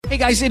Hey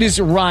guys, it is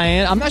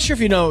Ryan. I'm not sure if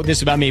you know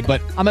this about me, but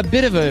I'm a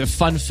bit of a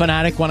fun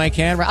fanatic when I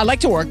can. I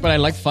like to work, but I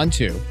like fun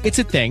too. It's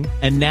a thing.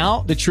 And now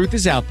the truth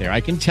is out there.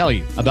 I can tell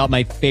you about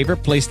my favorite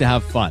place to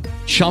have fun.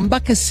 Chumba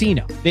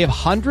Casino. They have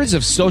hundreds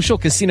of social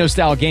casino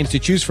style games to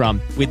choose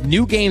from with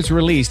new games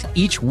released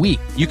each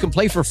week. You can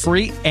play for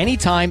free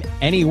anytime,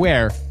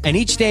 anywhere. And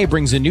each day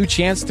brings a new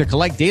chance to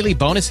collect daily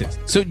bonuses.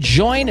 So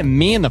join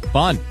me in the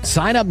fun.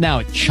 Sign up now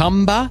at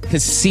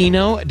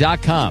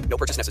ChumbaCasino.com. No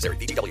purchase necessary.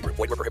 VGW Group.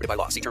 Void where prohibited by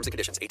law. See terms and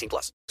conditions.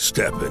 18+.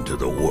 Step into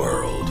the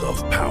world of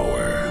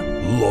power,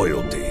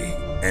 loyalty,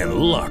 and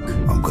luck.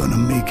 I'm gonna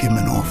make him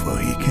an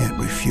offer he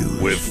can't refuse.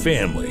 With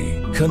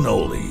family,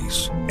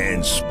 cannolis,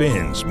 and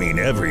spins mean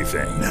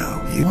everything.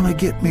 Now, you wanna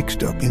get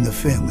mixed up in the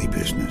family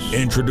business.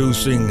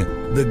 Introducing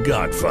The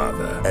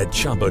Godfather at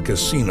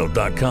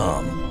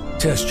ChumbaCasino.com.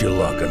 Test your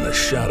luck in the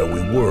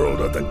shadowy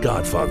world of The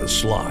Godfather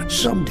slot.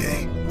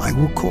 Someday, I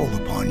will call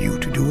upon you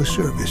to do a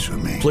service for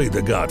me. Play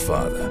The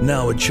Godfather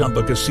now at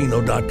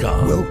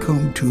ChumbaCasino.com.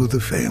 Welcome to the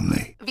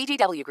family.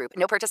 VGW Group.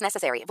 No purchase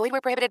necessary. Void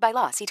where prohibited by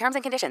law. See terms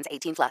and conditions.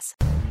 18+.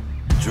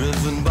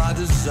 Driven by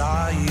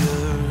desire,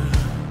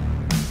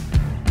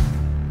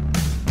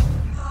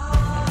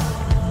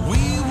 we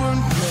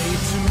weren't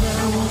made to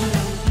mend.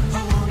 I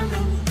wanna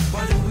know,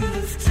 why do we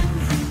live to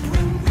reap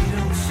when we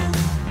don't sow?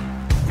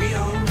 We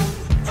all know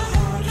a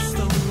heart of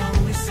stone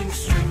only sinks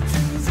straight to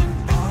the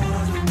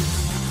bottom.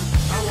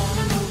 I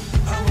wanna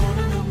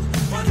know,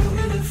 why do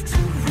we live to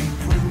reap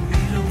when we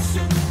don't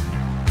sow?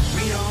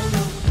 We all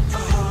know a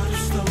heart of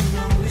stone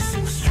only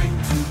sinks straight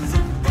to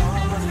the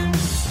bottom.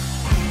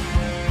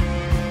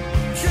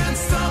 Can't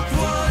stop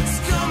what's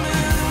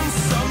coming,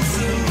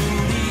 something in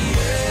the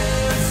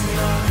air's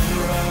not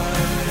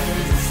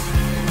right.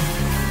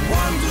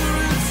 Wander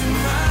into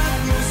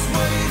madness,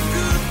 wave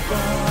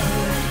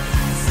goodbye.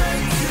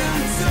 Take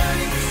and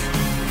take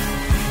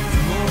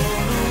the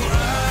mortal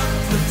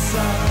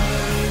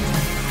appetite.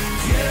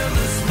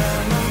 Careless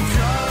man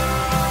unkind.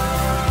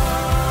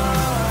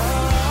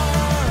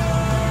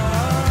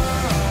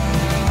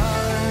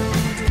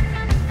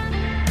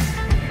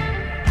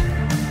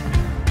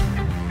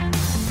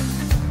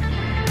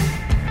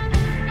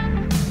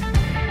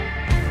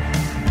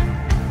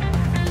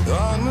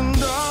 On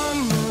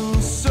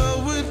and so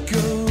it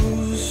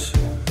goes.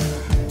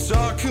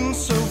 Talking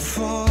so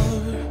far,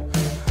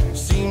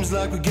 seems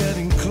like we're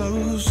getting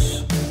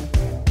close.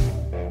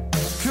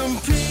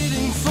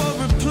 Competing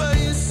for a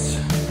place,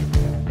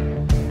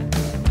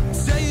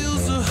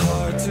 tales are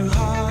hard to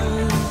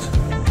hide.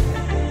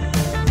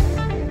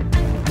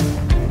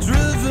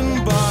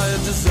 Driven by a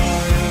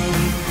desire,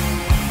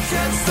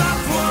 can't stop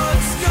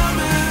what's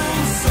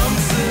coming.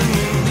 Something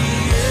in the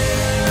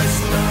air's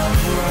not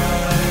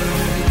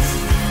right.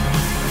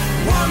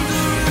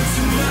 Wander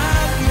into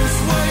madness,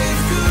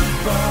 wave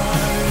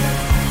goodbye.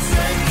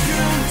 Take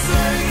and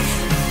take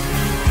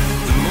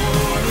the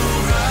mortal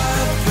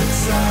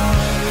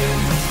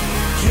appetite.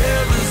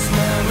 Careless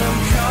man, I'm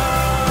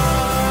kind.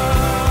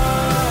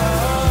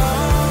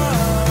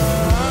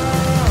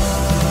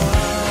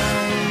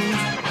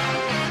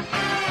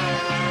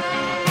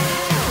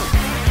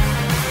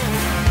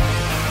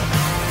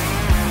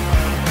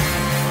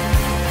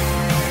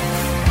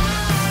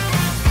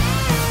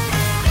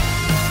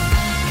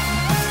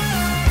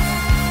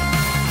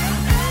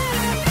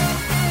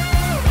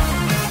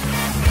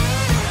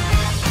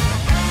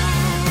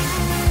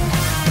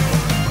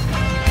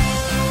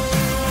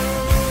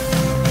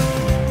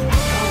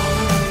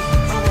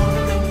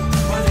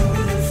 Why do we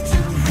live to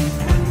reap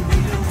when we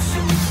don't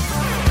sow?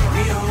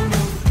 We all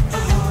know a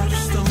heart of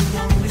stone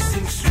only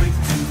sinks straight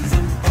to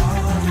the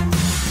bottom.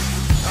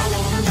 I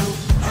wanna know,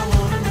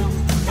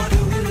 why do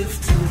we live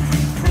to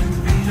reap when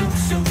we don't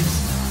sow?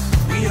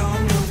 We all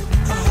know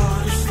a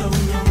heart of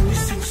stone only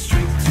sinks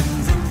straight to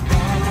the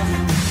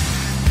bottom.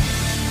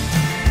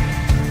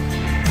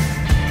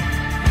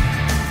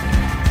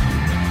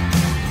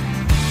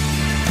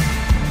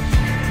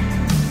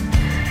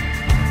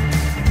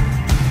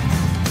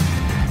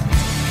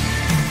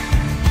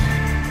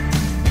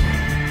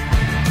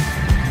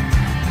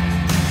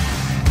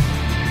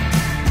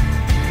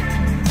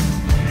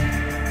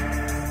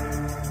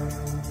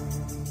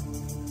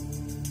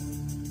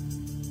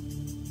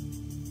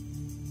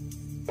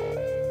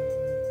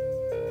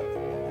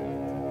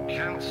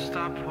 Can't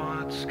stop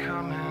what's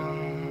coming.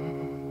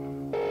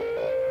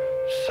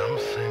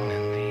 Something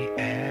in the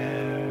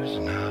air's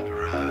not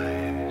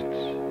right.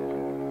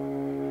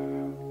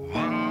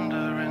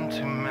 Wander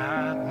into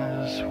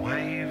madness,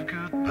 wave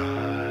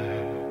goodbye.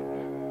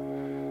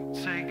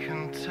 Take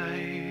and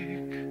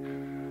take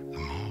the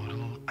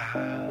mortal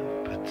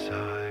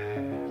appetite.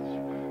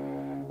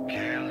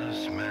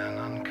 Careless man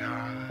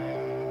unkind.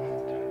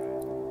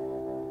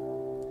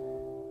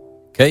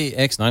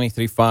 KX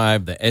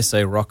 93.5, the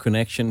SA Rock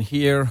Connection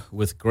here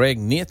with Greg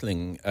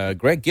Neethling.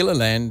 Greg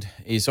Gilliland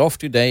is off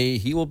today.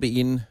 He will be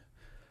in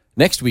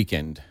next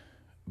weekend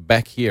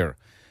back here.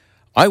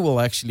 I will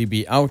actually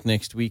be out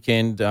next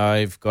weekend.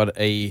 I've got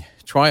a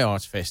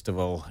Tri-Arts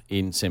Festival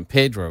in San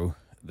Pedro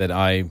that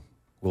I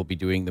will be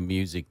doing the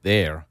music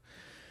there.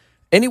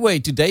 Anyway,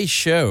 today's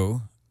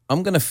show,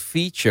 I'm going to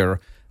feature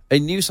a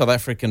new South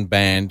African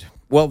band.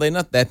 Well, they're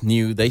not that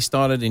new. They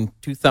started in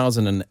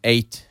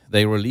 2008.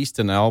 They released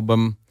an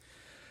album,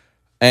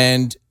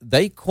 and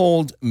they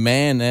called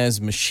Man as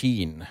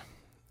Machine.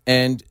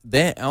 And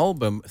their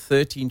album,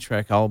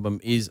 13-track album,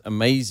 is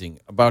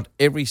amazing. About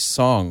every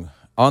song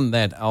on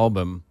that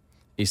album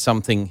is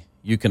something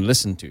you can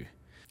listen to.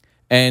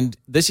 And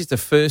this is the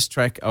first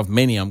track of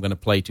many I'm going to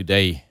play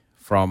today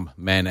from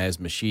Man as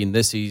Machine.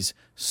 This is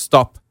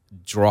Stop,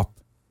 Drop,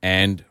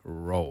 and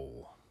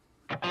Roll.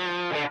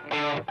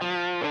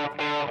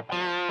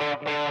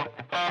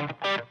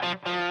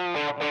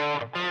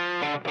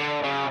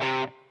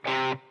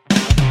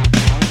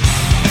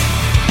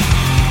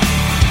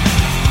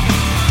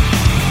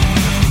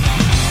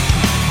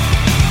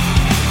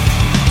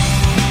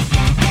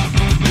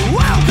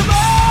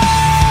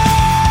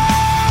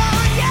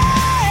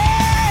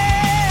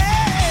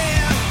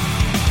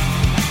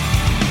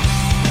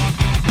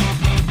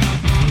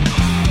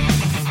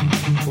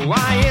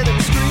 Why hear them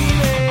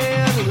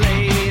screaming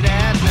late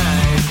at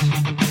night?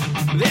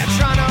 They're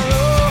trying to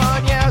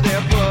run, yeah,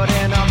 they're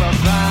putting up a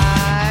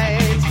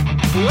fight.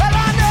 Well,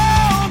 I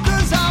know,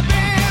 'cause I've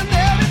been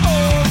there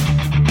before.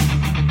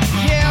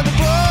 Yeah, the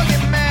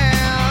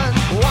boogeyman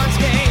once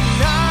came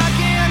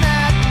knocking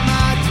at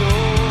my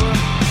door.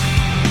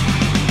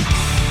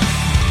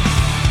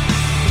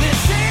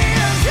 This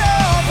is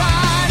your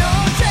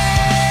final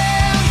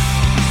chance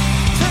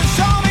to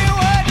show me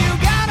what you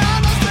got on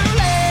those two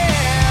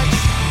legs.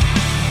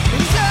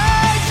 I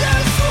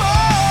just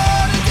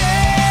wanna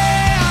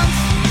dance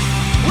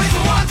with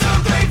 1, 2,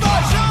 3,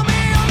 4. Show me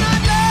all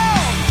night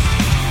long.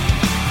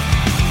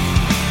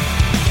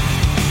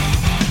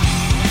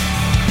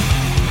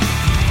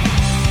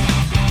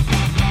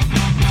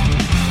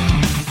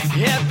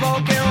 Head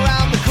poking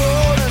around the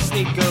corner,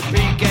 sneak a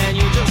peek, and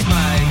you just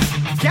might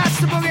catch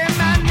the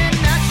boogeyman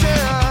in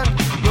action,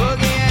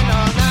 boogieing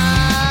all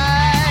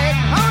night.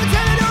 I'm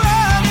telling you to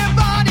run, your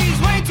body's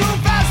way too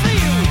fast for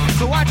you,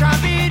 so I try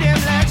and beat him,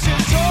 let's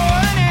just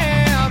join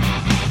him.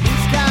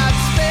 He's got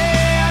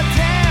spare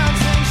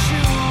dancing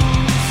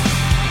shoes.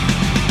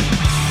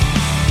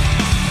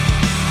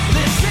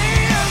 This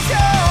is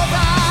your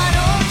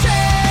final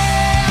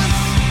chance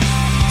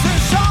to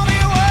show me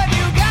what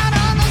you got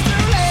on those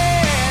two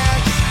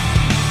legs.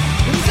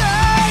 I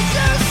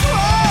just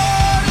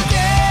wanna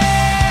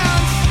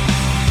dance.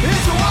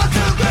 It's 1,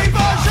 2, 3,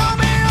 4. Show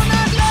me all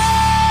night long.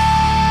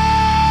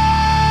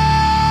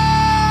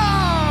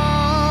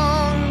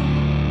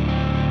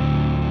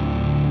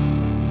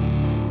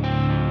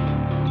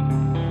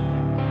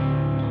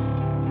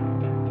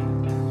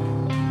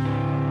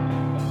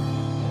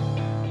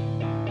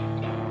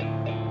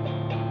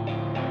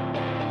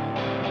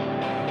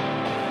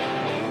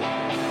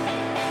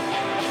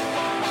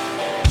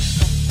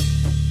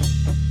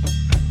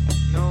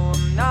 No,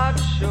 I'm not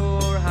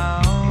sure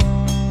how.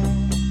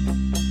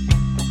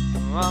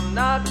 I'm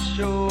not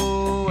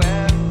sure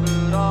when,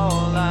 but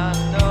all I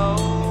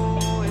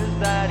know is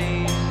that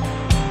he's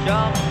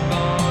jumped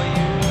for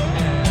you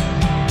next.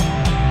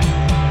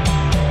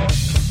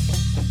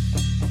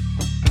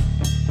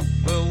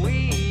 But we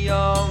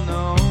all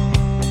know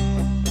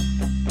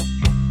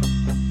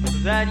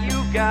that you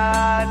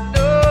got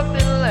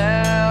nothing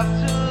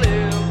left to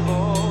live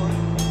for,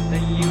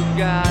 that you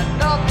got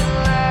nothing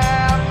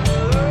left to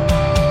lose.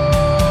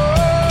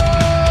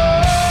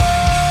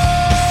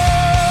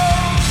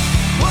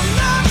 I'm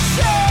not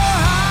sure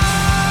how,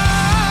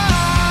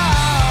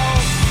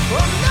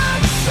 I'm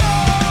not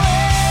sure when.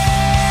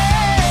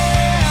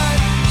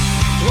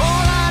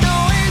 All I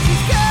know is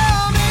he's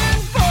coming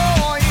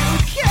for you,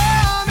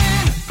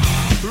 coming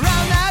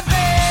round that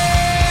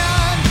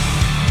bend.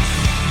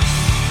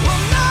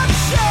 I'm not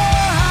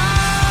sure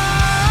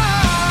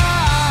how,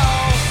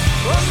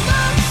 I'm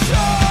not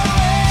sure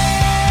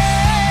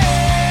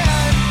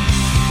when.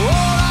 All I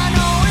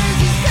know is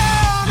he's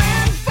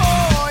coming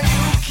for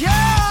you,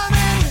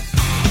 coming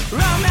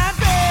round that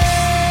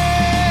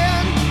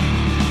bend.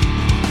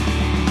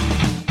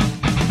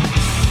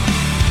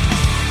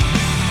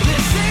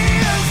 This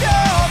is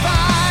your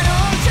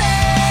final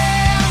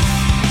chance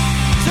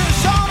to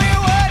show me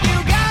what you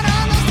got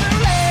on those two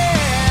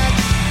legs.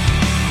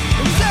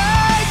 I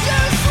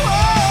just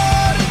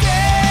wanna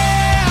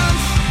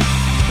dance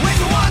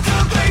with 1,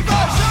 2, 3,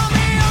 4. Show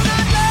me all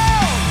night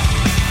long.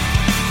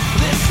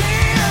 This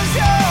is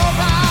your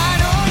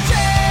final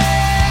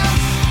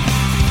chance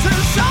to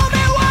show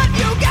me what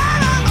you got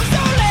on those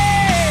two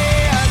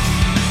legs.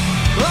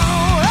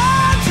 Oh, I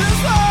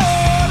just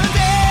wanna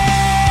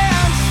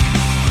dance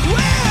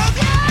with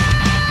you.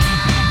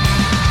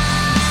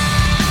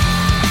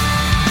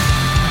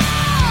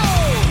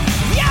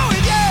 Yeah,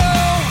 with you.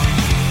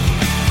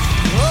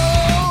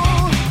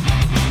 Oh,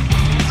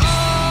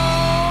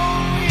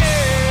 yeah.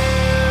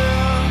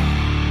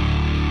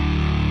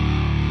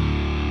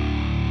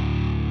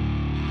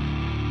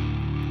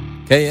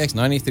 KX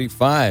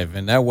 93.5,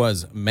 and that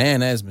was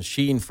Man as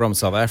Machine from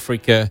South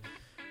Africa.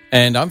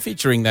 And I'm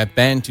featuring that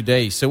band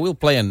today, so we'll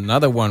play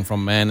another one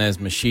from Man as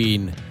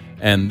Machine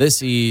And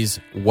this is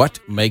What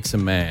Makes a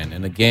Man.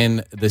 And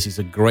again, this is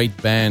a great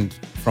band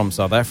from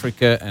South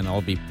Africa, and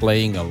I'll be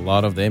playing a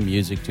lot of their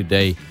music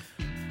today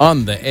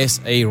on the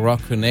SA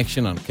Rock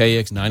Connection on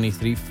KX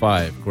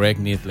 93.5. Greg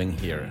Neethling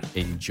here.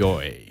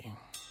 Enjoy.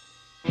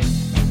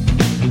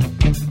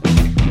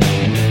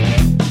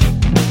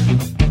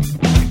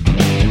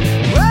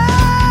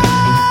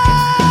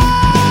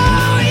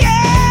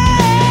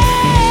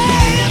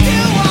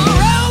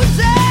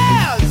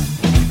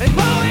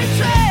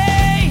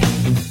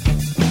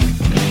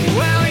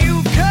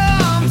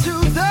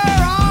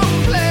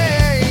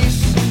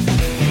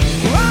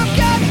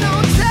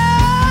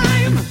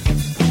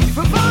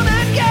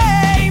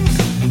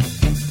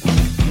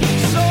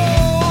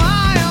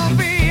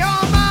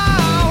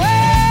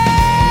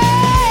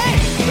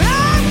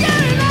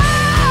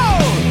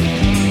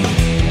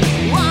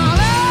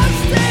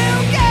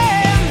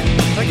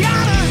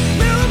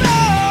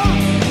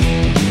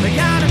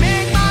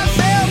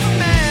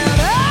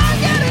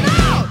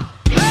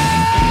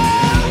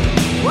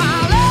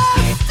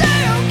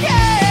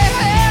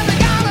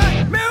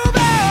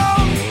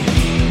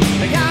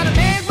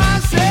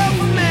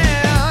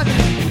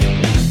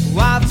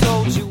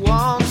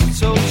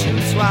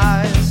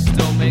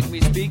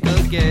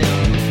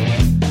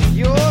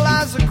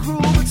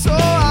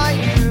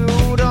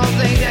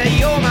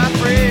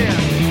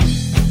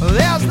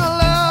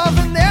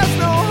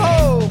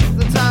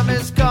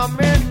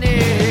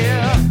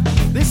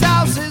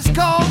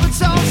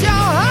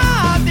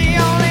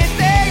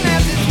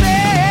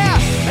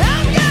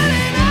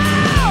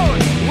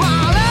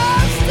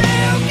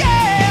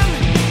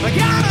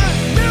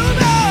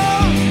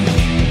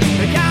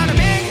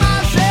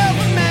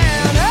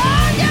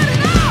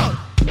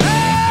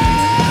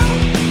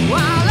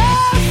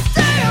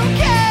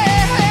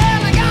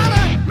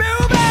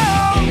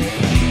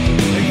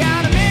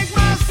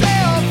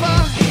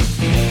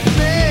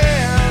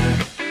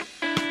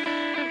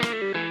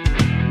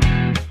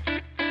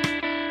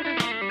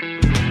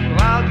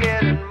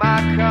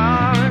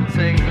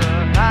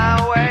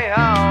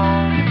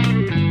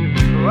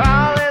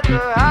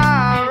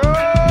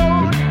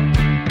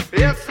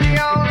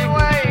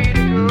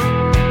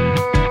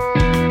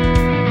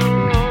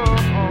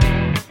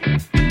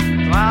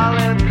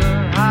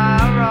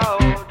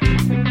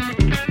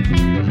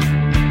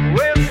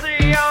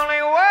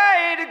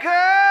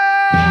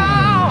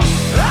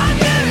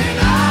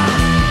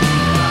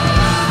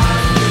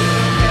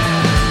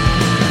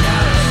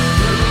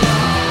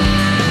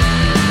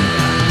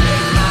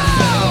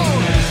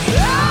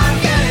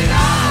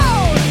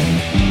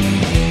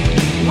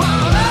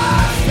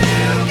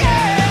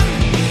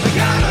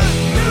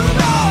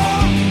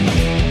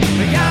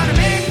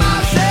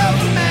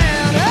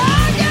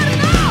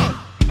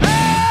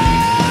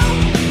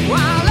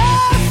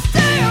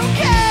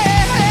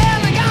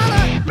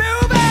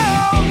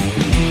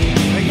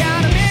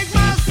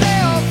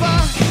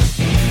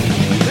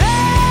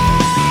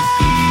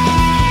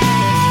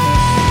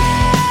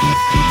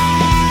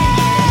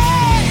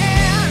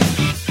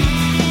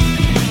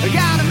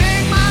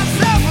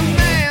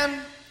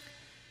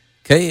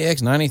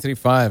 KX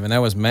 93.5, and that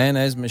was Man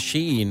as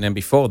Machine. And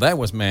before that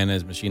was Man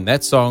as Machine.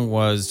 That song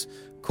was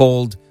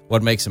called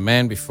What Makes a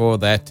Man. Before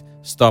that,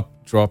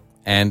 Stop, Drop,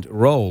 and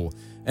Roll.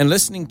 And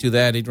listening to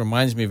that, it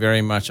reminds me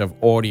very much of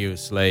Audio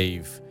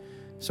Slave.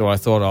 So I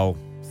thought I'll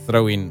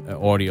throw in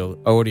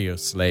Audio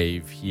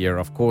Slave here.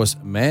 Of course,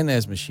 Man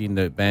as Machine,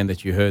 the band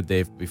that you heard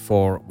there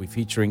before, we're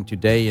featuring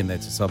today, and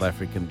that's a South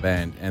African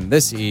band. And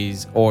this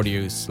is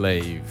Audio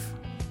Slave.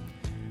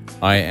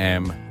 I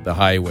Am the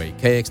Highway.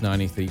 KX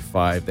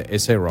 93.5, the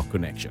SA Rock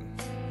Connection.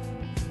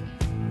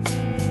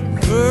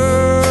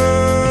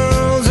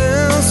 Birds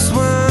and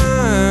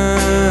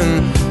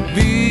swine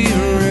be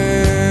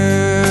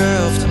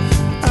reft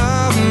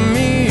of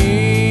me,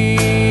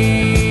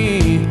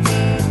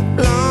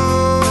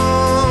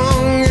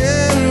 long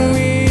and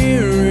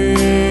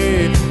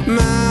weary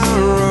my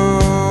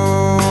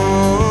road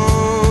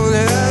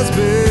has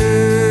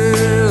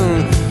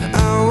been. I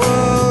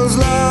was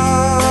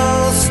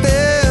lost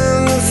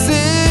in the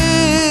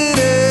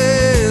cities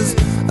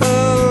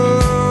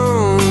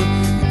alone,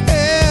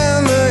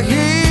 and the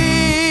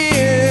heat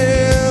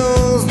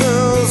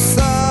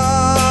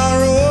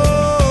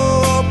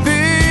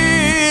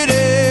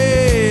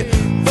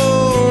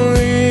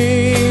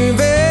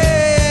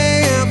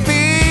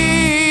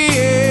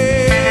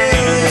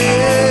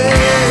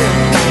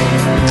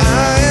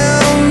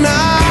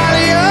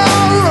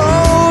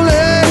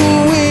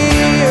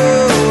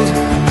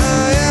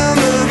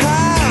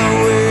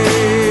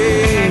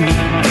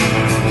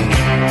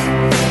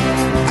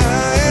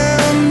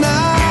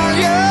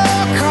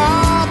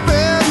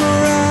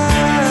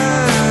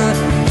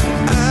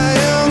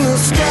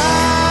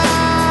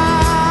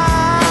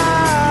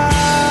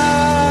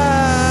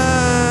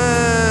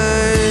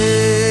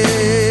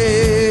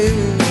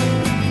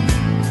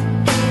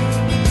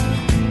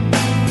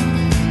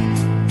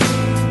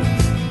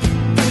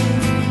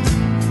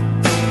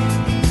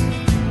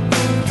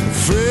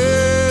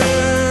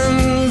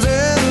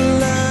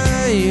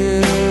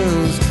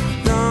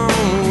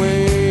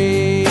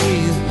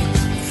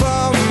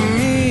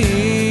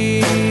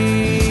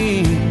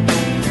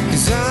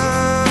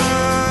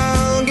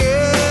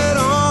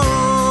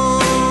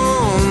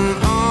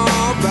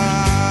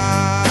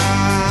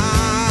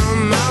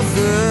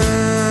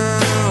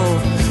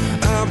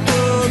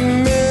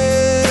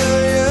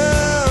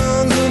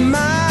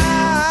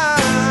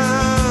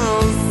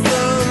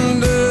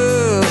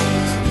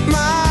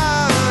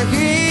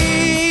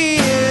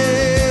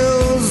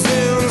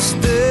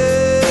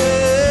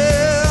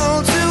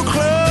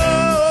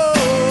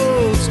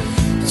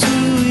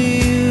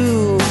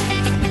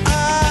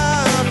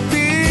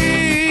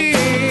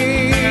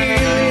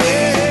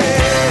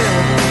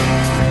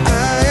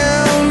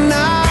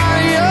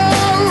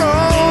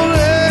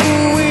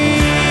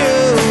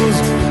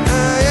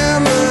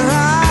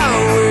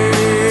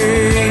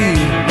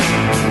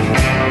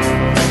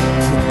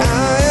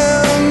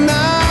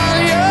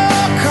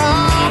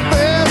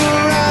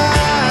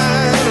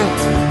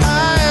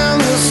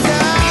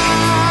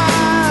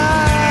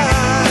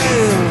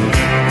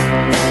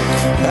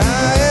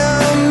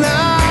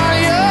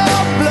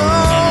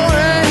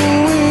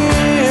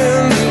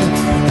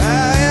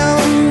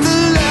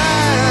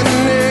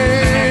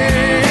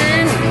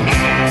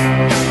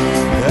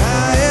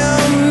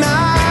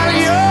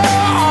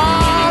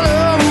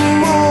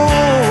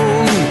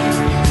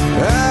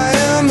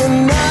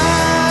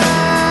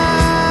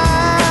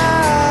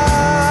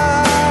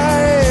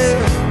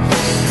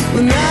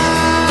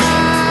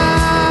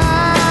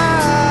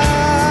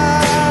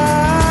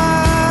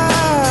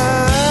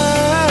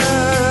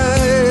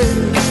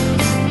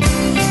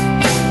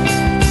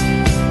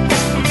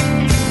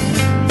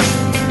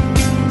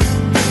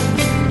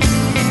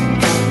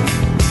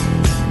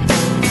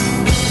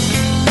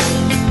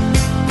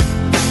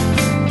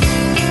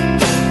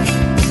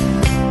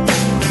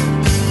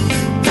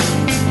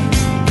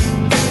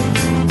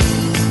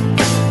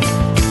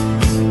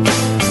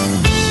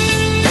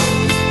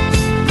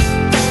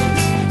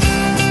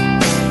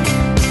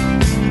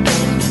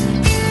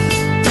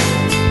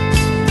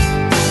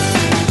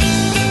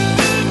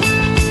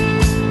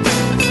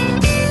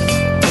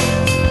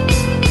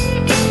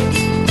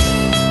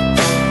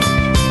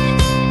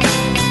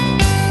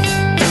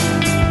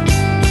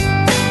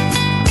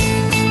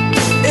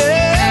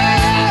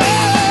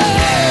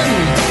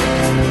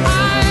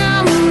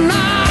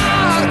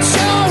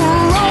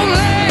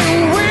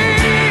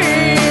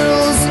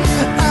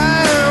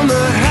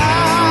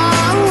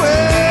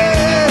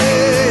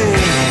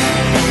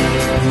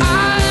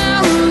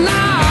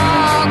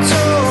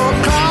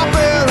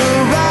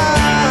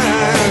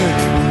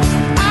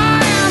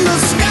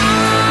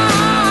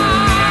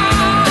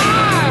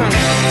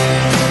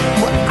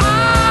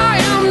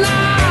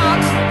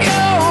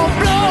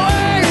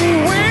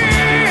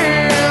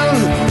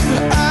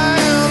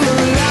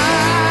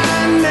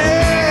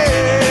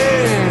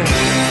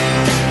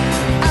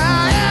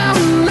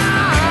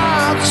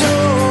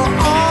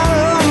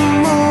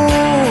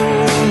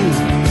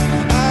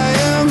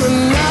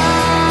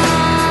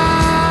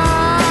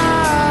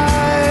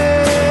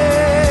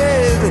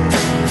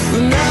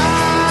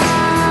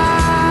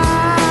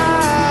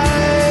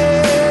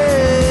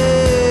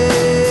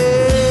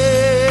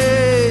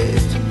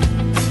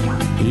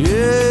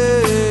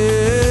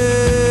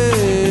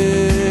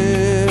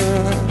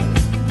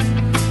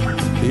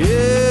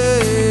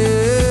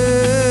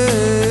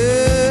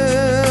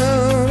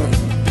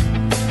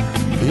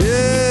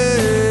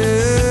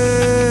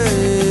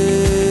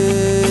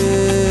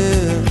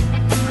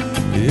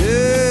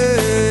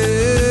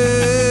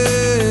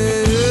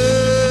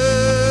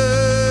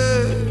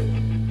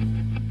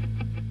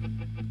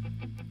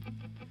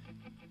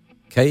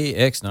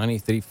KX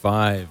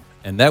 93.5,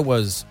 and that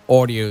was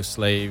Audio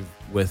Slave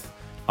with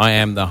I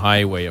Am the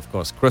Highway. Of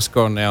course, Chris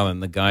Cornell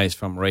and the guys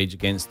from Rage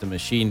Against the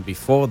Machine.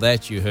 Before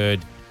that, you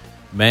heard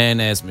Man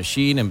as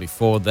Machine, and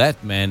before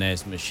that, Man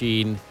as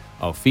Machine,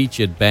 our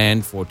featured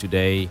band for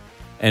today.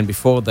 And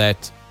before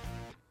that,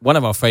 one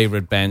of our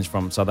favorite bands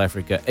from South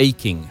Africa,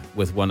 Aching,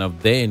 with one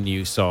of their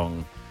new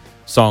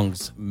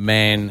songs,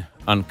 Man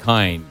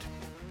Unkind.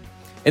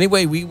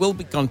 Anyway, we will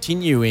be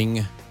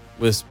continuing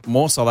with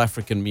more South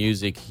African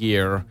music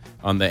here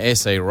on the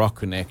SA Rock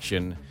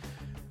Connection.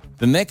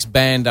 The next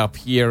band up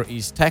here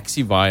is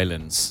Taxi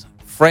Violence,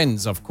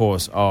 friends, of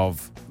course,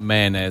 of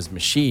Man as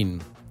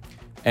Machine,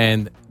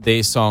 and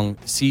their song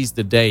Seize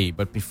the Day.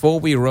 But before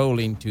we roll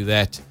into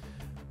that,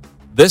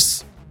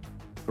 this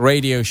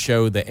radio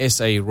show, the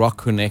SA Rock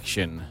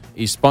Connection,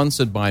 is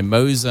sponsored by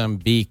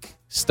Mozambique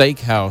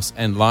Steakhouse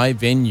and Live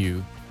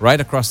Venue right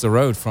across the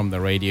road from the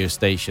radio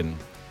station.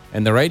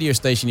 And the radio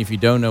station, if you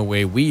don't know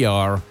where we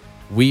are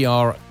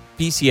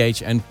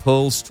PCH and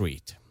Pearl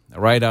Street,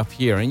 right up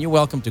here. And you're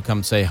welcome to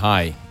come say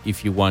hi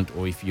if you want,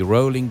 or if you're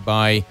rolling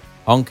by,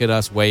 honk at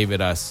us, wave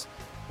at us.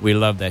 We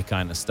love that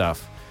kind of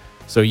stuff.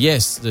 So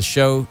yes, the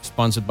show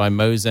sponsored by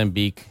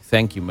Mozambique.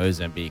 Thank you,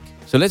 Mozambique.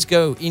 So let's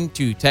go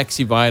into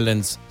Taxi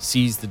Violence,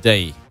 Seize the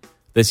Day.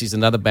 This is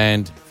another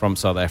band from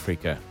South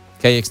Africa.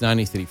 KX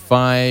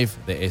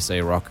 93.5, the SA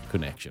Rock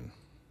Connection.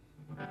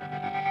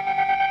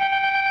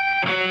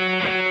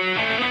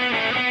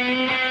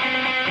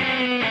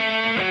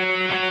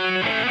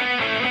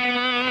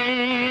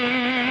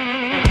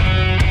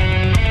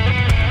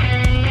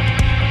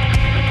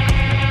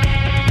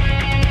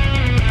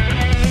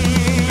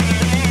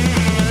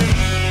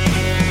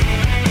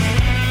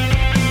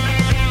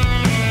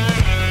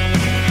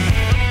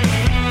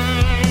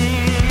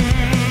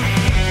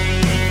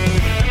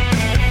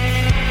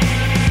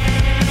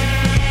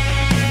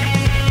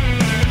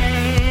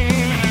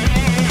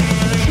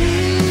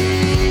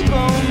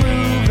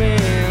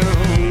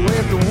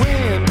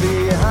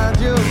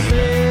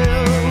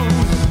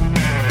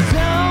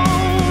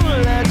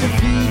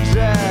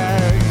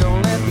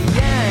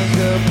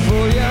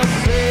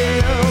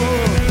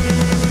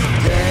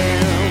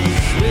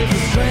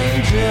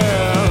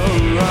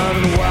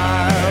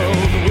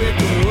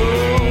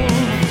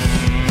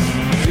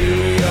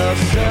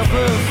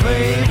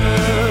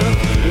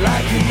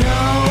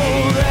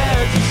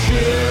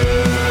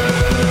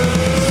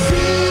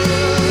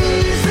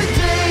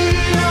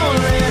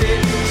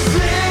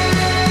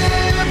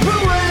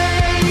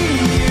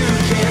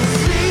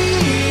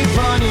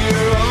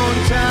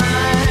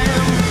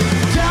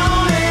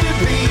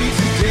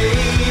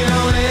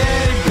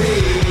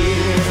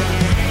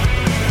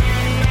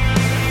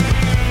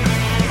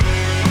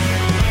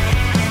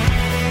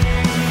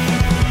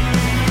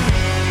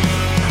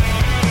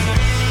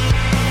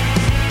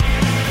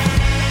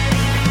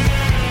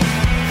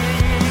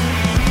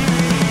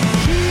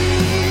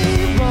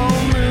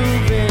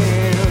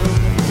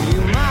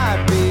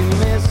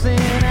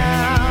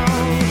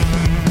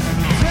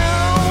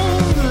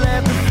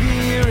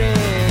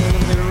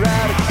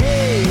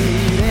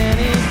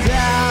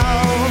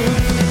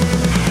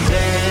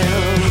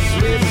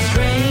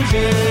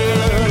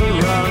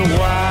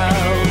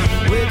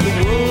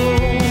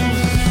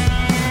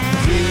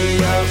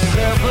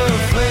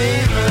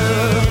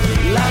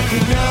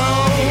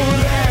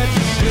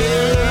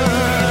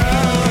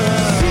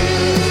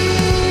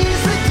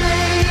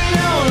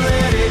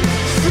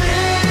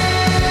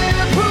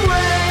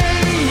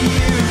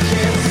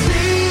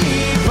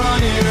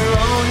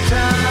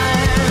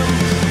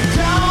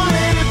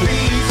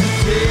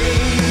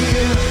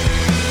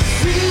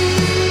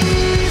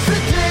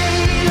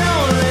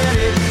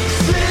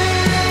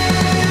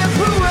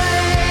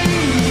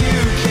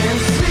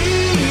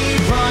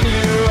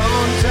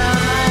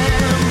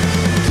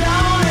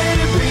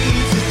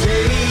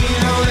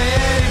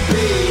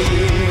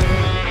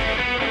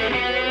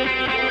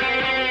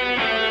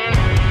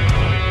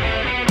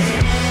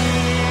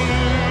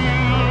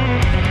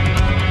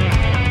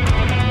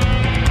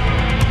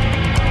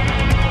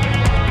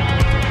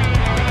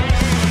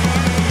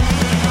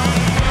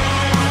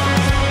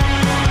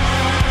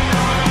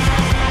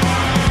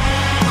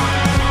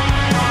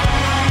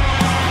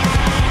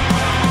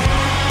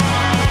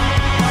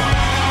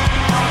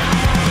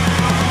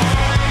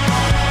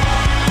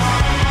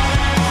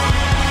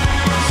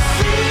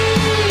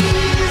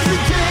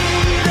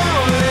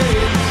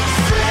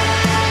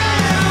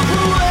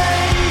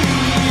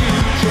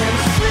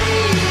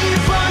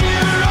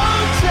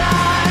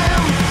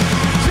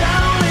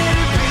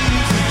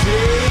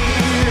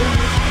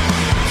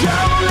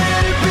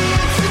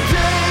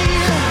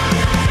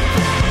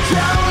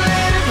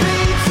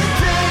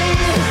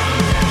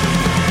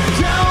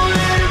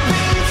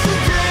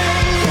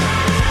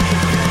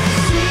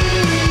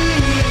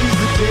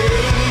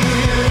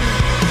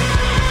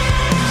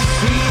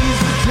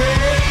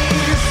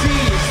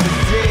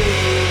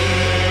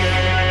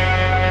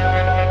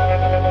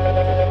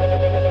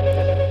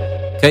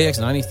 KX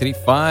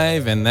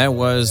 93.5, and that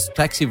was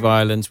Taxi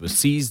Violence with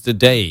Seize the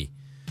Day.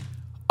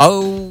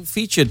 Our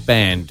featured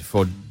band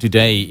for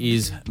today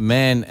is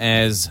Man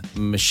as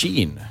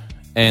Machine.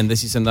 And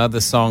this is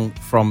another song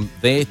from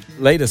their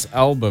latest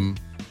album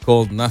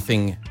called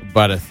Nothing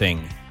But a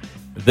Thing.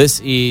 This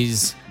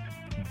is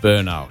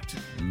Burnout,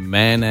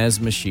 Man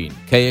as Machine.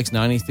 KX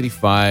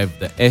 93.5,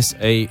 the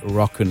SA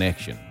Rock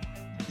Connection.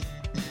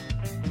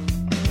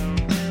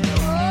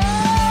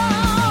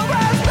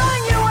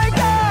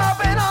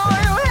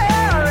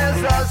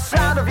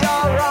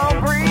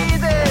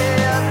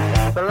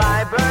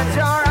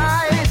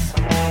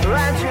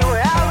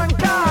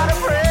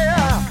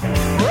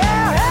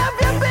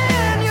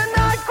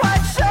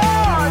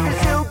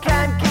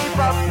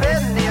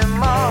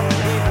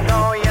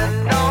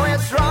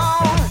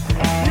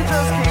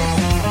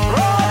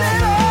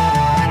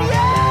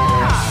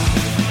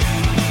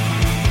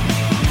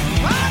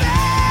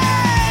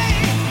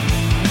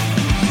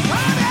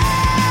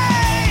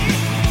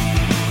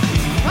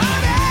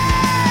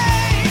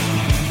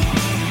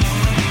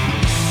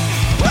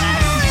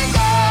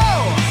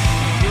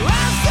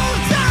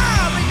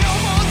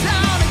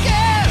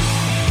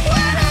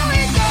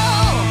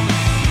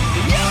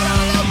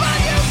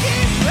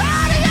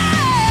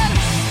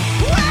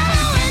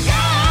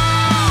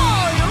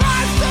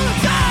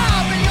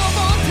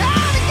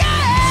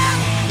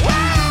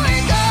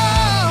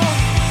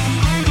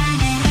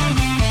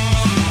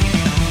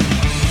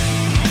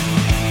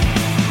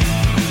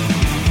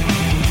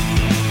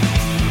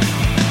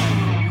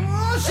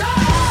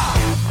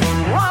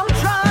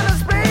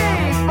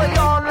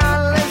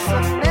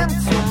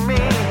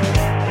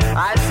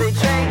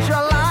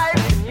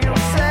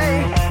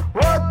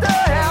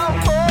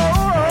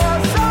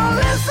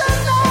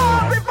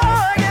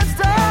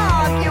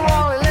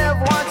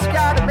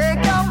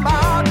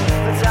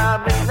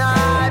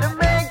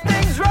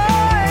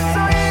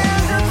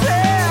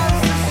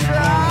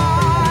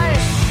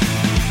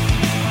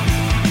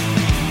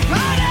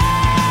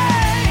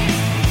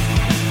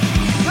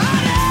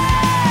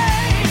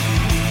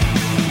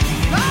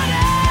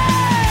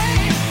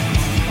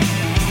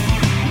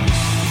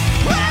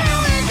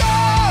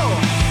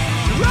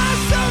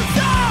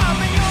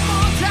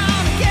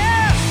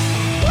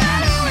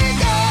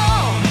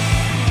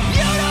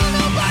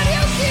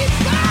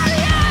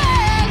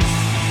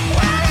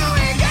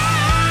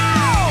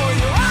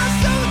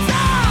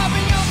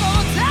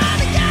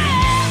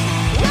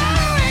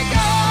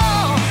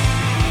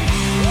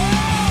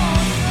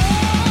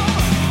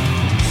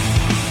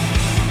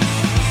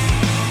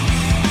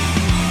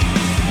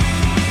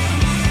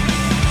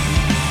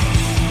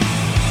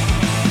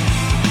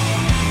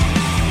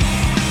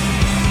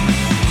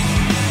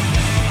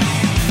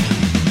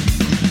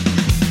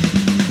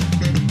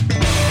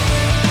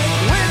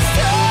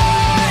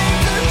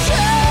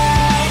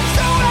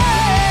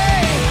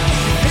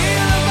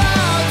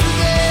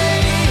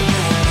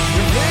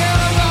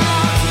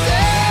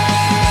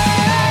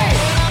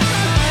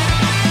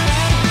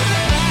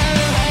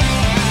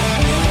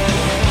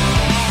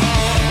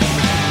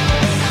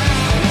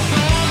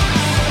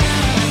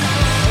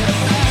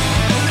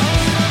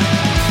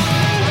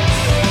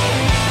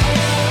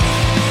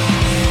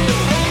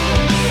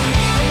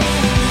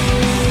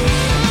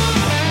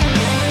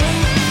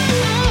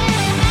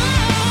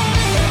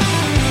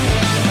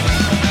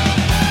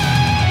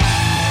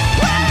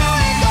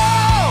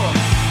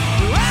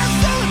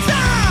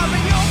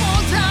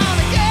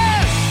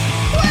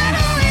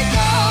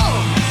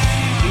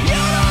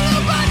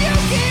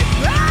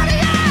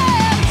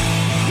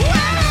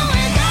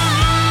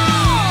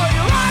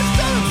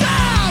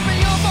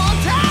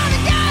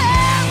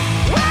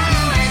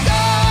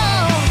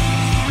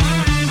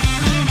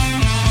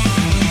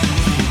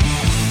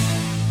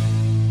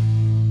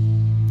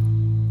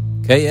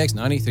 KX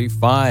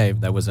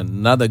 93.5, that was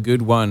another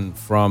good one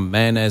from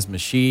Man as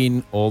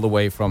Machine, all the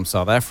way from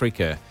South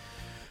Africa.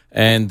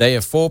 And they are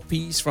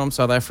 4-piece from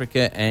South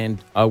Africa,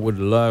 and I would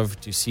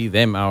love to see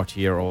them out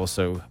here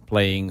also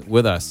playing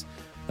with us.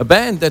 A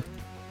band that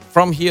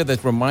from here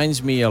that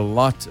reminds me a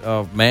lot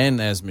of Man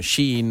as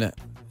Machine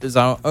is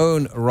our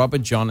own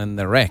Robert John and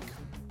the Wreck.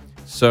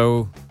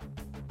 So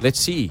let's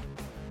see.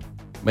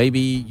 Maybe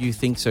you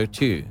think so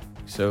too.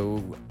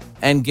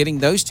 And getting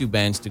those two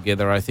bands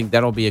together, I think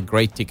that'll be a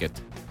great ticket.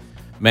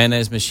 Man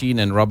as Machine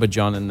and Robert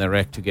John and the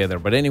Wreck together.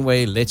 But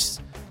anyway, let's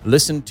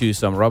listen to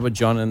some Robert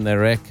John and the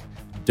Wreck.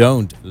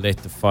 Don't Let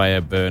the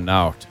Fire Burn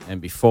Out.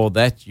 And before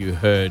that, you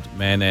heard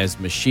Man as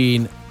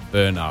Machine,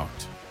 Burnout.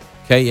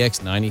 KX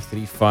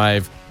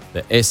 93.5,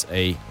 the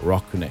SA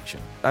Rock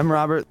Connection. I'm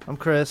Robert. I'm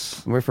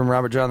Chris. We're from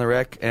Robert John the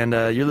Wreck, and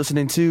you're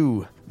listening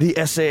to the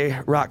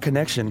SA Rock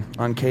Connection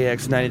on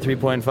KX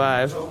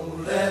 93.5.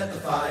 Don't let the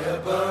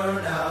fire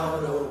burn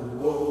out, oh,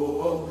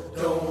 oh,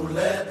 oh. Don't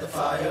let the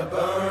fire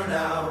burn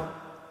out.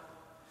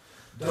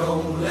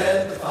 Don't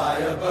let the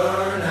fire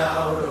burn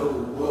out,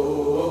 oh,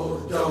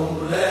 oh, oh.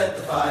 Don't let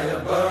the fire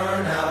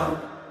burn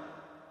out.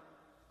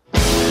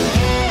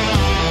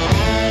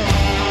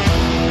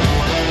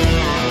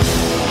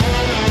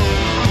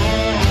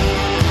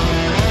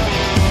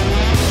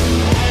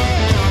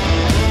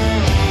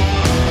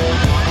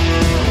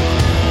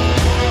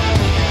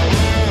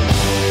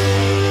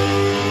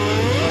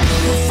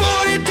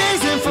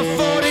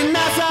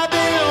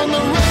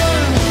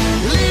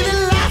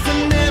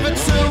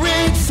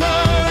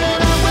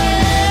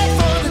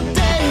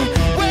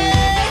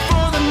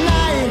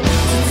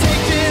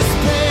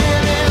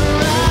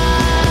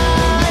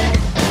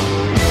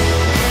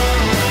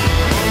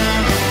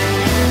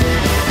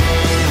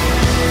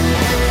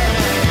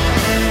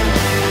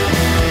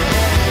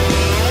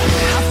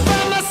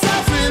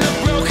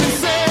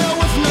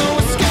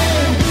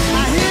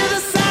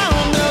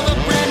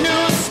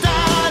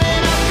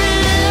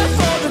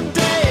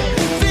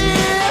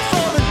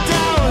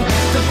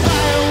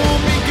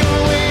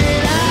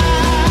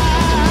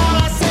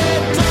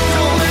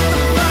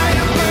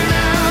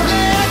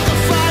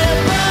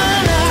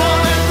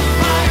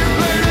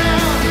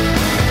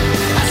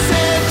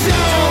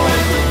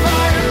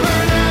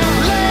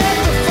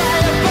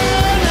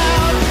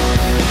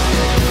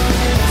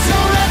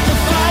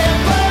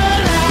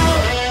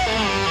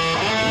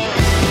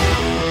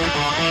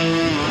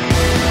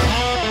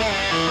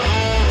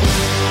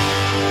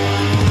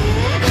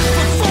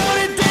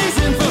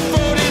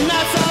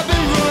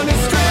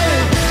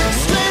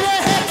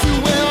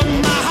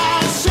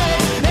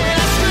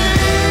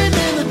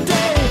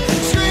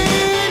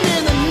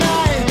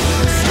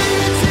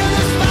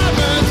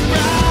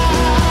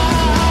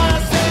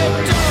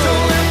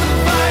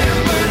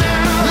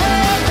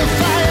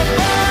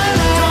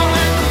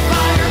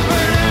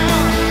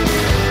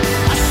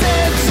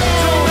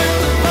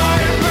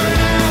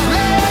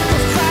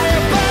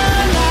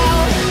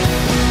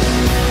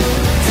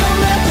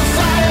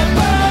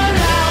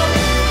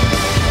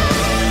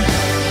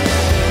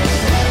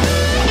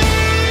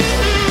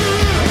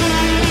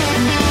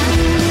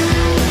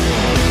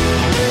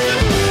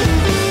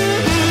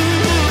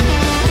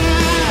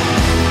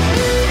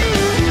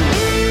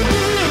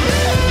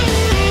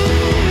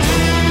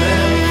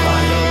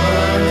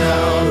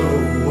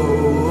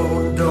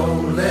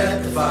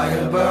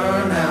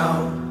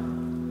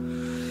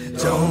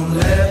 Don't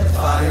let the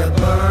fire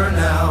burn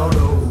out.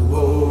 Oh,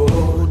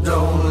 oh,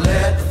 don't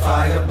let the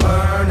fire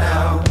burn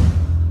out.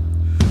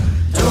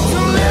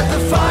 Don't let the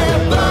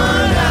fire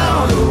burn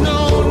out. Oh,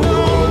 no,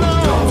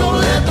 no, no. Don't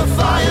let the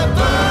fire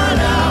burn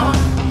out.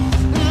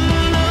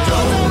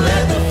 Don't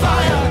let the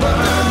fire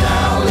burn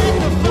out.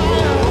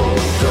 Oh,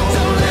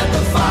 don't let the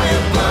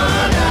fire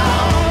burn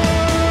out.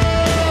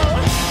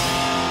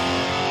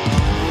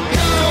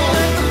 Don't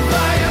let the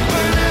fire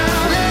burn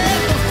out.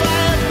 Let the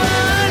fire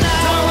burn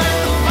out. Don't let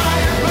the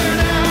fire burn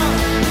out.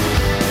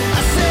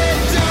 I said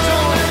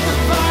don't let the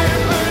fire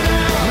burn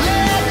out.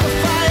 Let the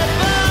fire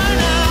burn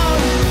out.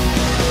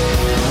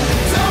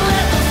 Don't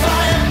let the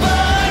fire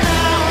burn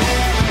out.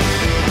 Don't let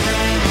the fire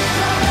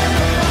burn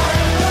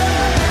out.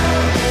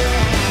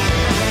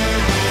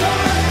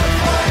 Don't let the fire burn out. Don't let the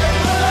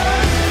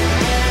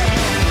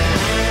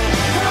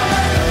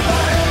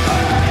fire burn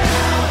out.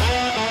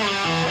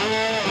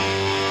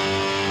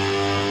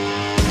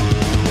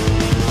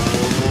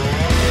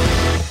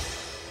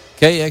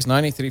 KX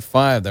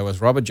 93.5, that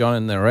was Robert John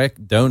and the Wreck,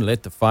 Don't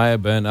Let the Fire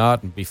Burn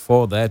Out, and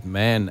before that,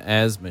 Man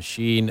as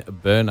Machine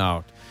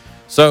Burnout.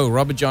 So,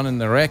 Robert John and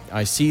the Wreck,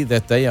 I see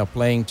that they are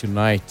playing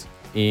tonight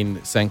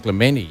in San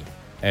Clemente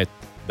at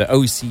the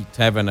OC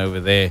Tavern over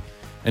there.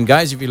 And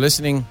guys, if you're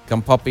listening,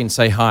 come pop in,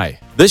 say hi.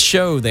 This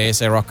show, the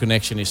SA Rock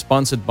Connection, is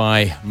sponsored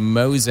by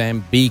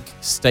Mozambique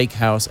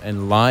Steakhouse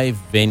and Live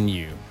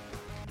Venue.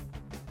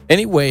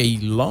 Anyway,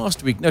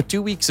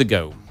 2 weeks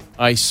ago,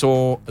 I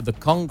saw the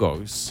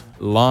Congos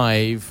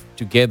live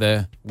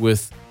together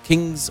with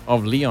Kings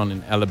of Leon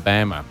in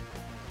Alabama.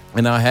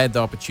 And I had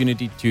the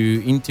opportunity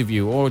to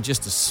interview, or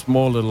just a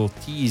small little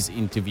tease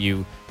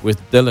interview,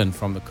 with Dylan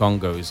from the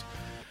Congos.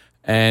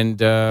 And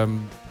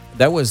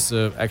that was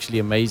actually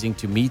amazing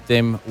to meet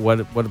them. What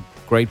a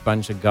great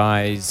bunch of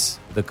guys,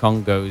 the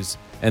Congos.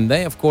 And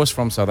they, of course,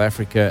 from South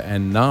Africa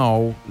and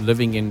now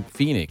living in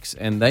Phoenix.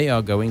 And they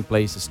are going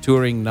places,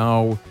 touring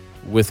now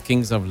with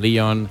Kings of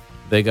Leon.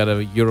 They got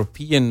a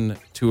European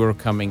tour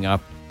coming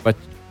up. But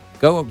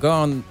go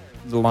on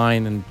the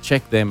line and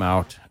check them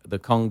out, the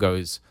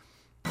Congos.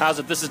 How's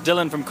it? This is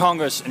Dylan from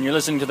Congos, and you're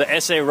listening to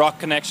the SA Rock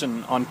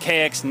Connection on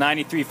KX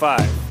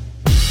 93.5.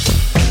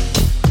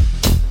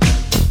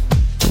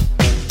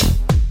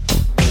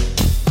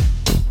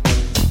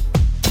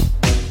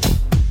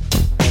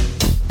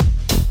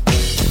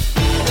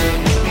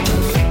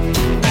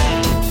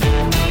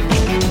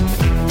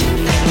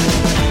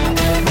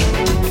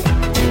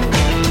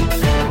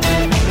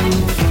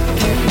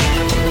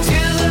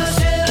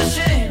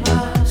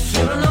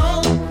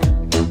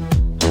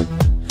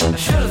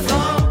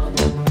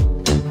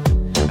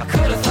 I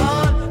could have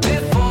thought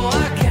before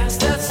I cast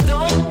that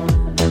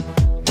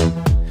stone.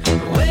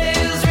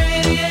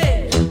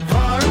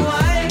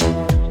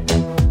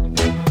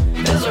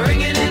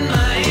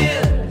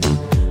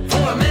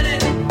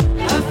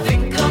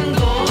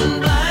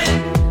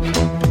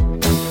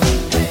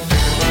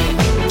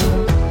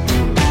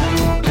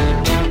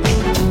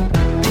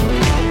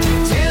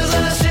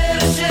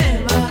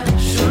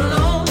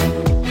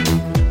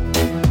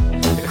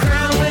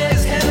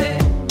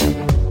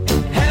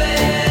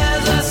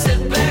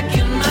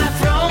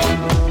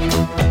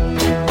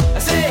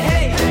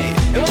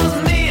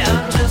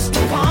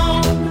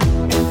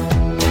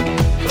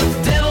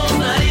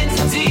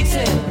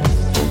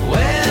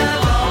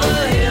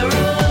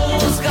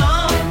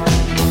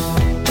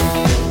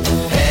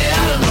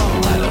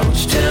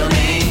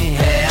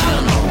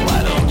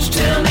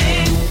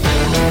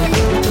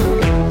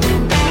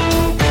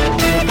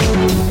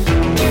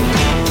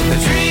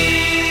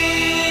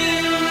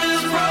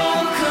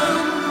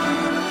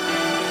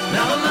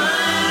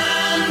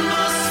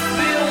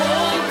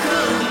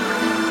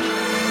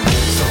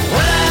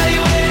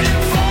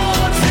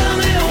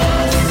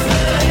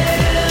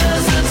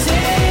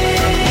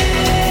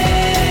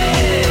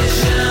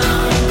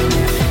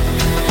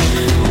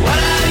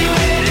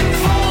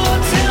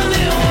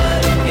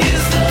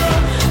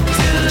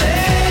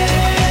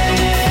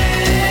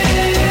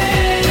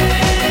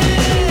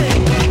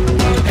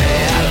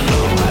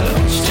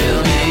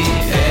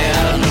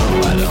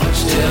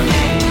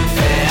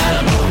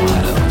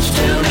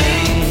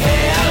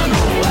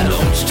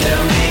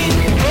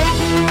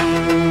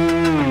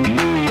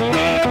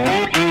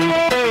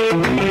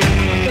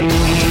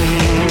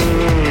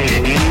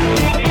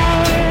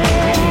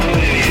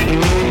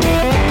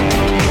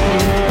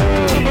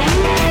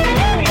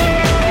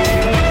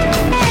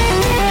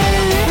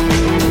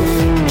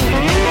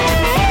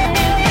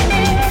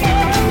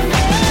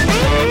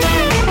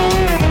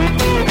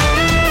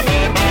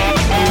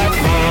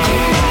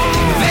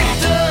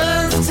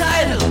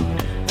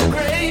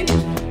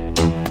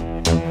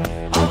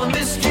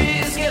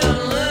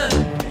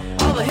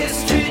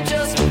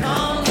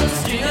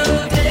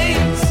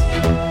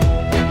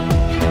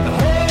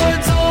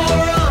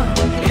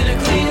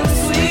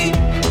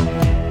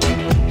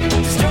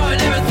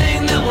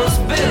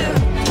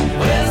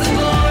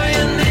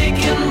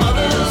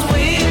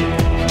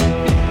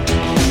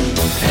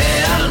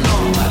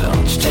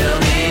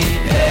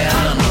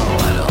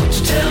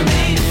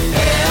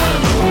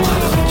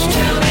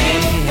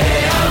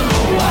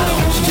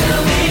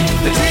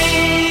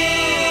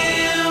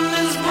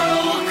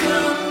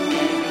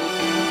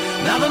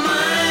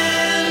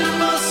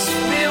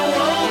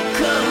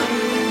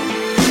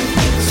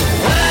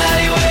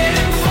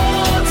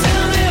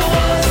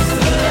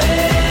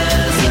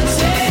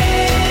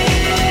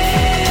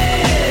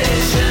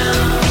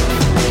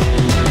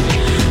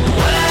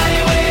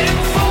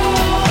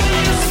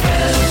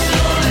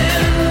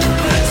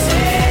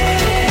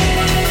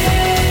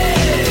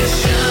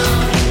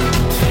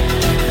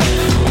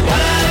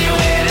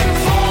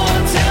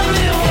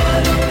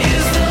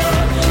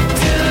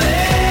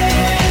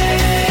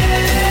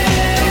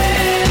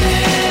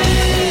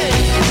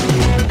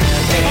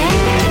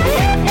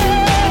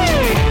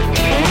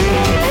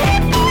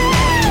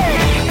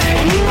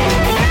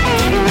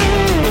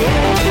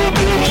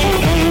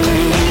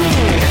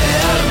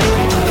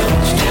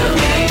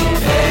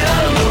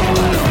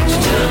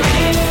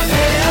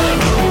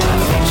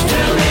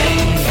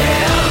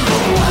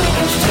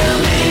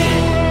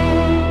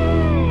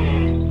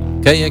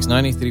 KX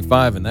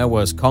 93.5, and that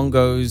was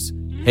Congo's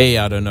Hey,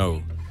 I Don't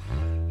Know.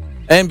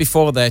 And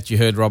before that, you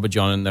heard Robert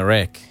John and the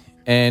Wreck.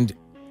 And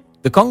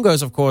the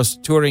Congos, of course,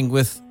 touring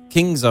with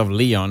Kings of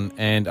Leon,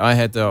 and I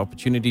had the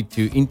opportunity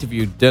to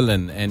interview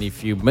Dylan. And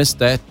if you missed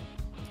that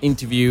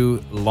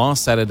interview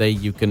last Saturday,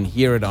 you can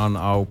hear it on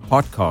our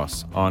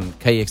podcast on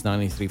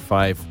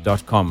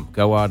kx935.com.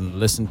 Go out and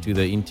listen to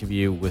the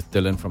interview with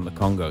Dylan from the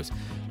Congos.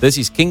 This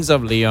is Kings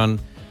of Leon,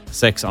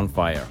 Sex on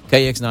Fire.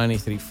 KX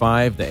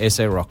 93.5, the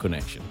SA Rock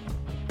Connection.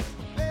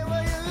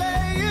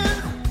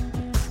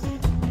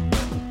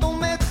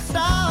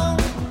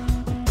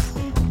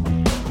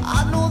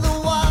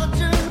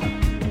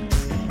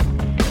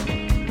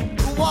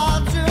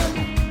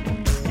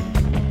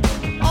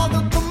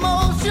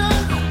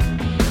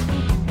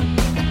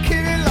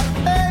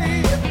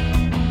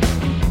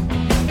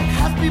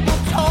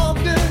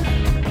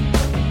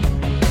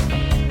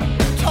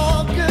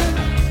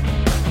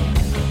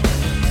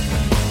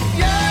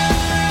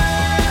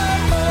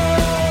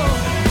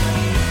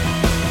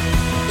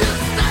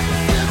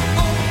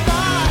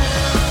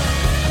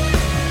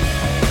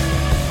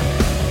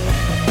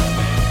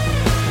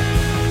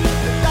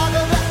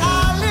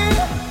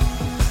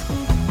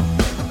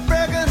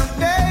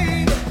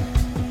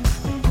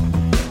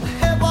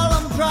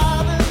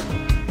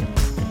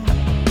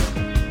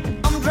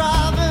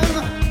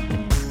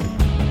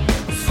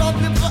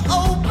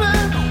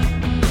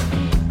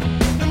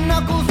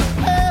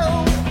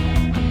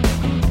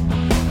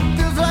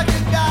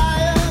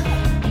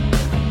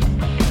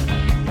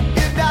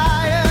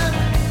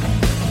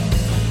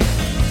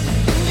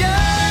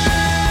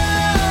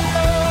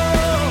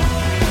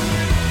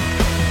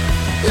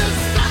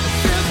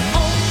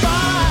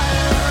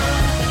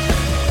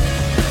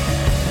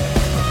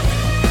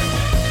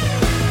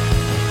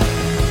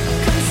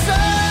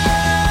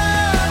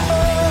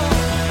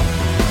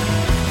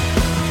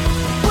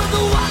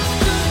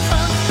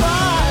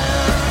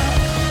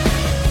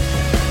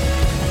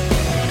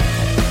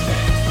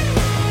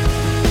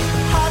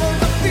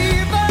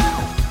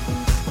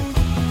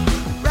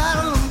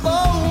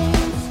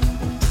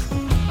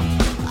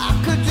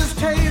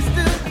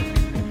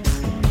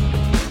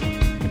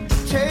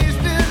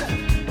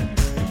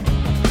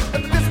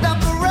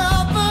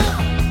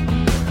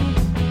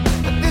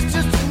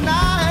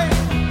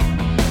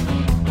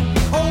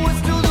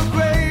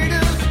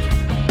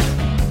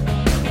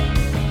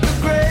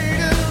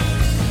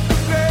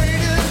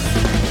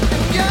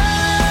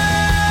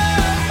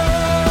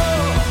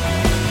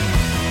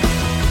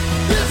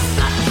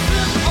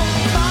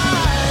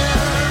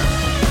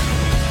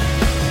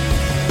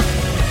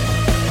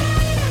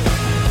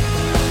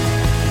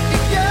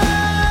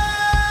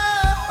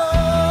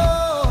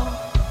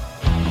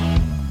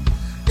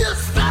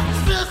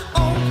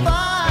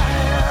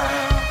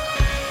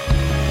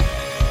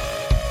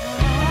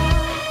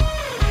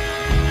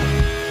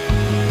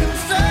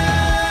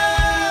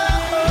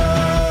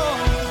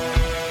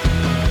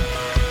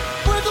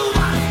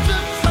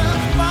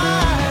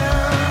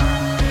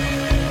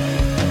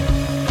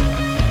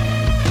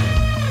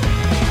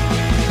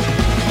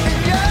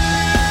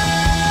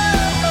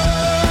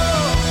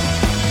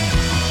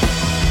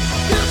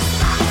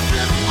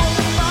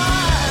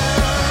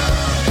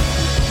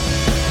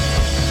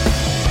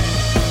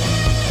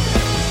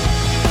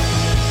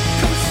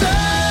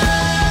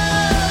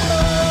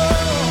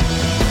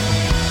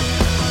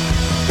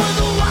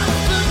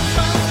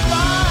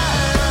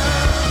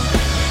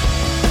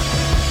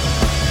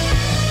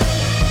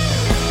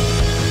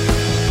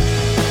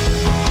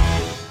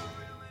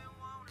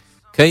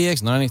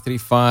 KX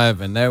 93.5,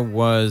 and that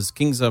was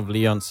Kings of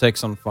Leon,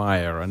 Sex on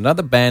Fire.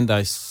 Another band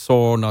I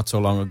saw not so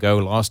long ago,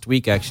 last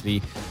week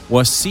actually,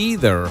 was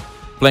Seether,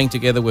 playing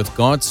together with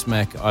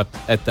Godsmack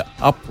at the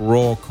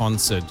Uproar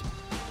concert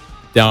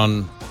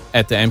down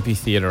at the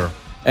amphitheater.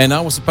 And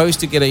I was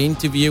supposed to get an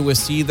interview with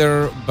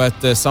Seether, but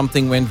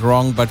something went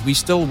wrong. But we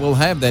still will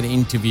have that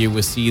interview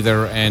with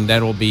Seether, and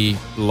that will be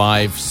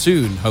live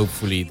soon,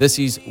 hopefully. This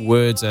is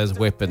Words as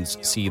Weapons,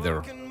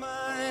 Seether.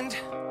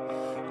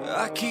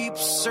 I keep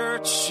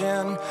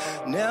searching,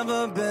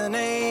 never been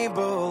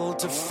able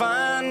to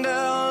find a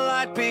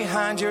light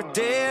behind your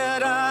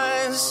dead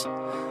eyes.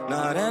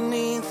 Not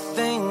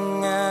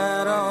anything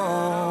at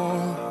all.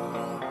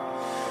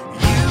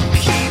 You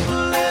keep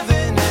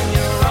living in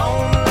your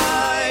own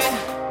light,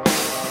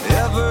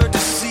 ever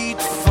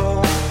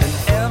deceitful and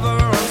ever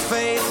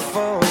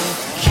unfaithful.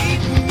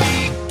 Keep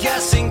me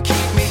guessing,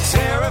 keep me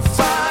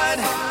terrified.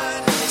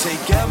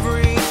 Take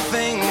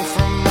everything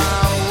from my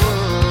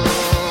world.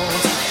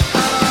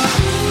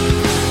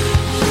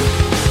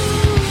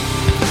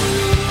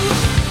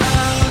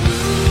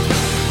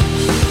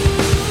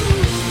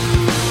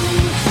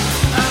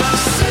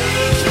 Say,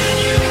 can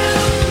you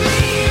help me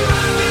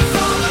right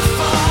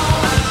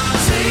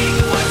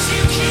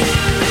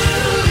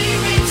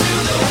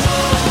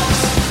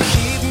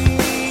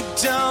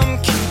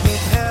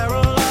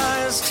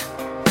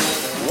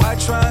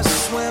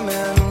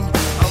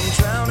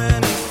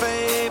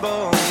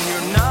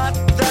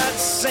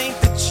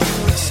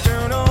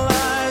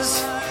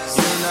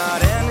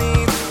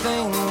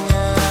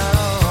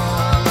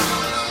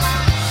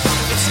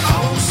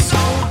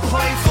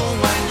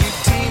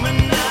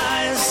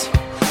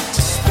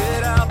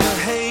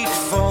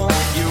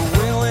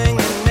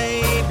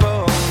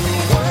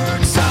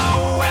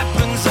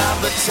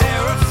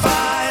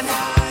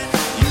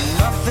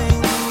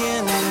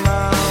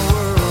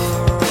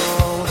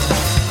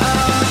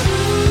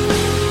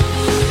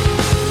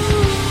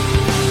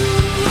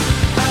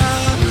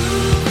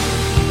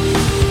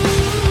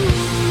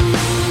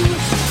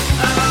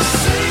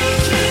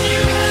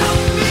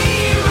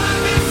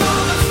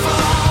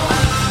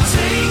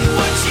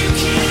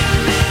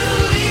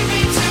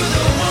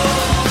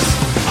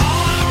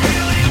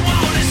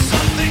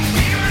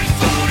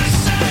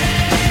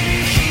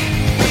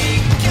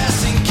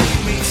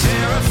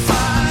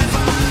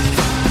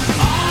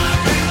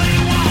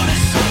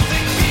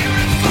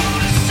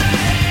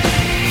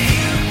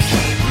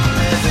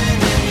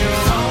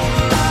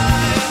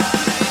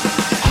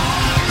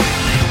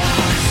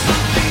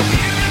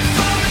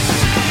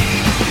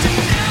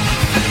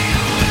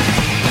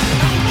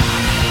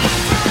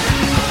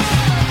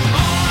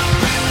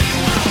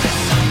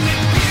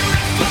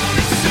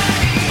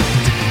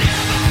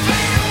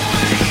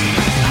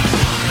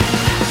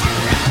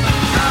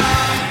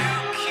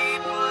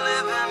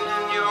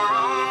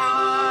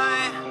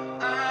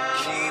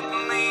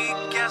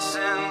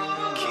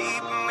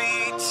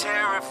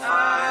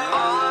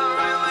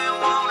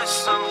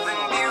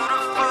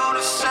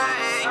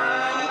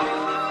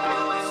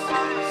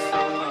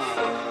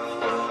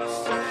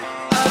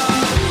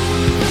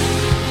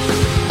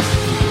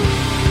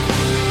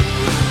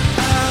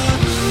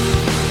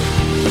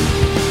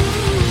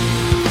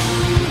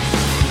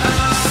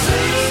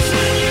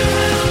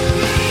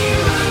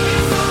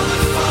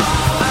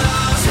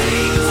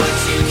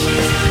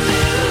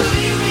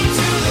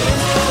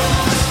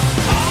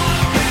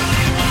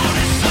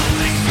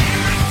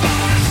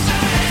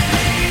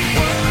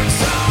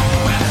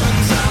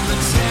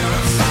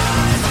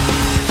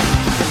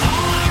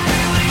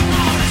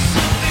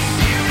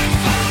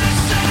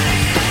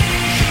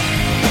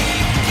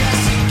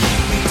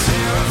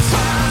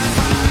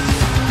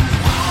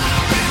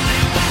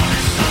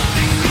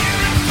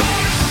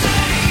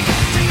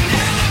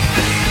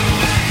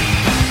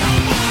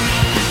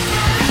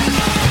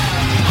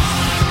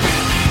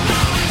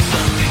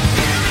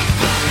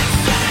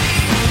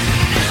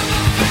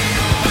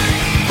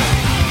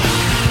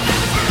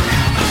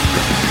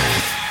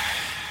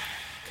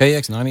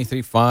KX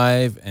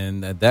 93.5,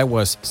 and that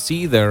was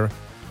Seether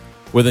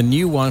with a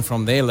new one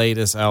from their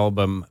latest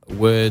album,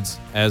 Words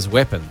as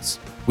Weapons.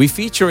 We're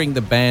featuring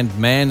the band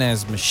Man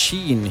as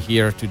Machine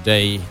here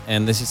today,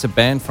 and this is a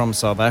band from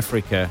South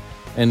Africa.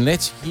 And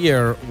let's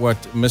hear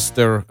what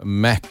Mr.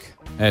 Mac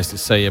has to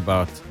say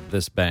about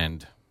this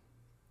band.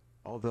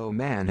 Although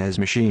Man as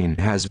Machine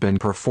has been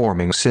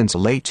performing since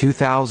late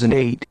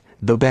 2008,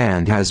 the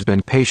band has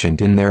been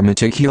patient in their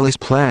meticulous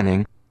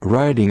planning,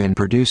 writing and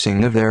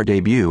producing of their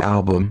debut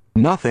album,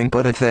 Nothing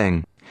But a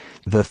Thing.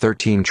 The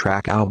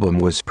 13-track album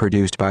was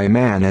produced by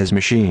Man as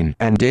Machine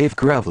and Dave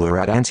Grevler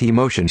at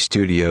Anti-Motion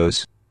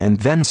Studios,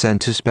 and then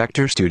sent to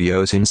Spectre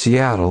Studios in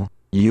Seattle,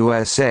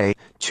 USA,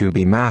 to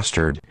be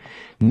mastered.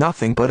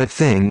 Nothing But a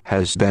Thing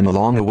has been a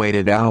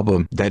long-awaited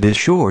album that is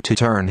sure to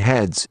turn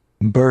heads,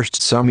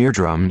 burst some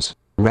eardrums,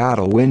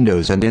 rattle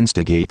windows, and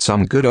instigate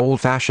some good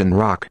old-fashioned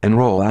rock and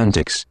roll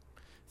antics.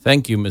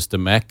 Thank you, Mr.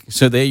 Mac.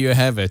 So there you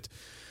have it.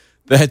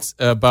 That's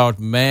about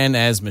Man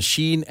as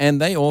Machine,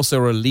 and they also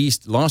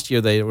last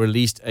year they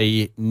released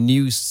a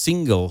new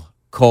single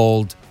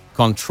called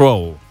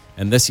Control,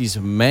 and this is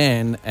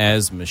Man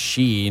as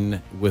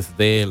Machine with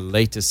their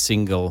latest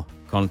single,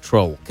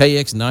 Control.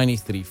 KX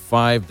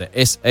 93.5,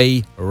 the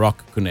SA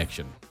Rock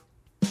Connection.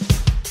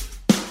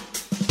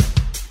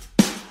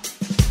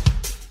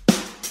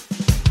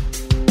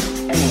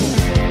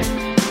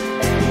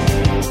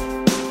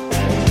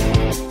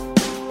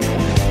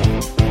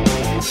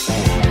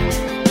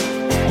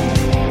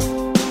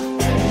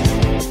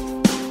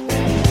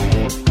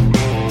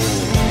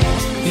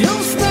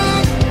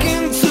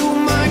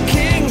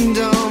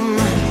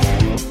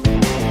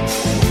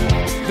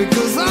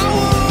 Because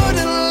I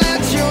wouldn't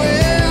let you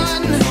in.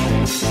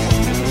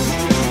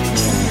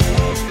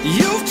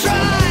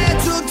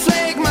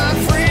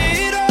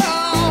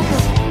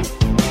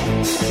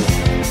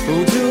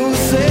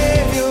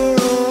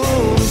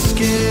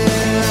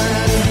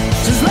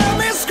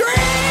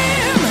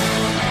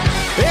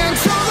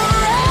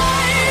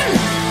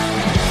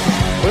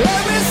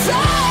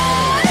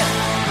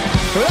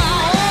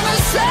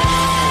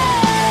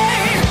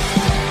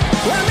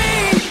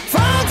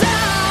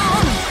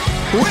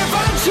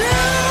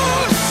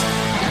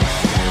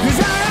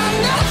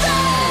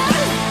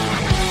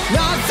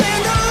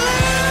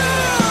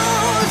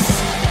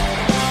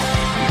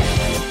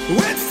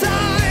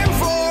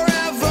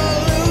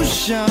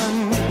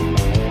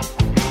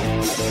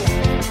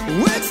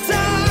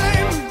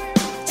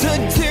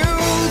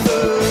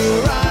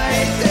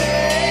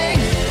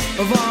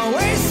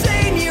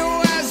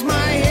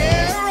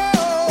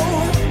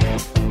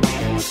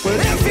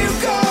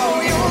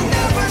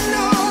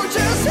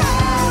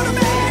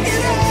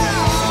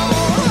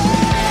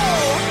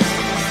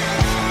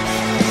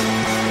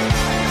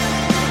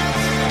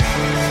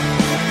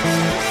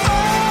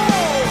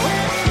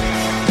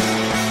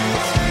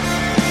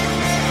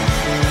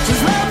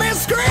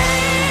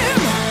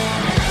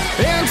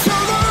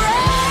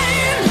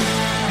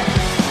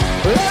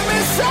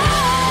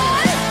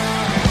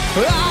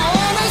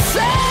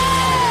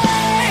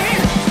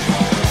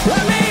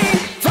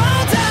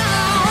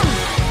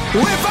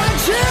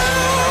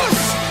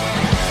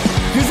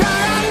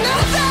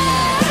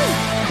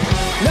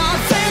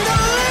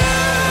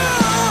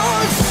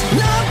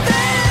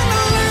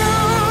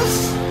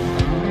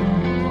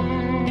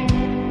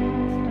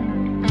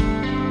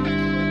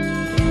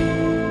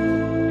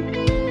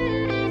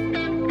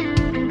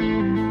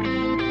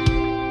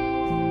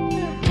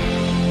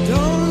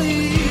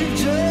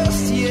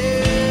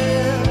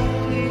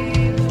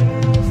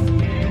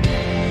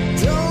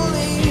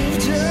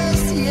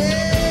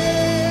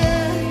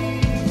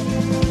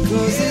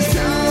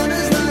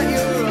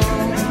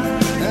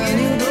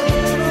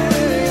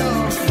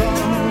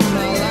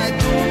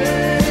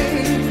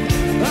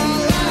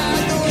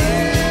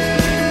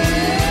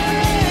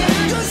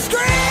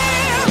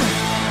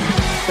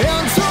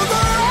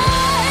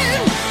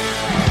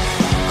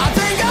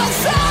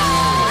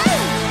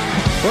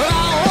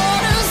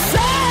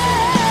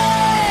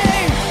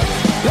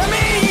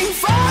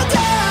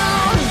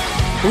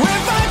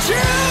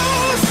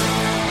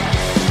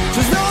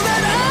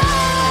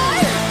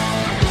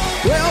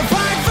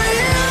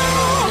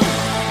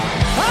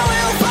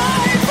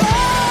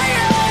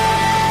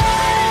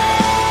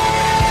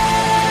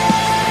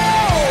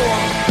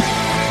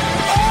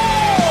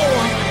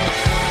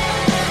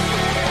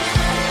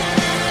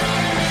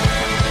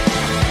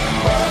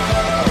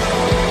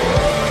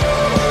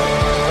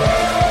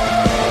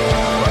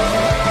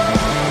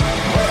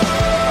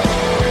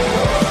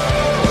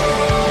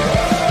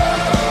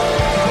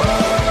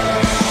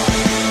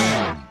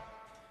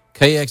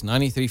 KX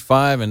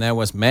 93.5, and that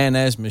was Man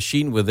as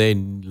Machine with their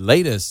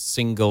latest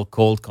single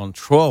called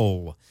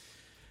Control.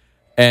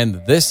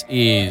 And this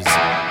is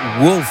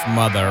Wolf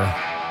Mother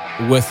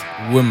with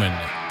Women.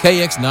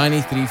 KX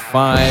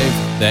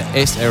 93.5,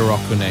 the SA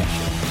Rock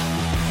Connection.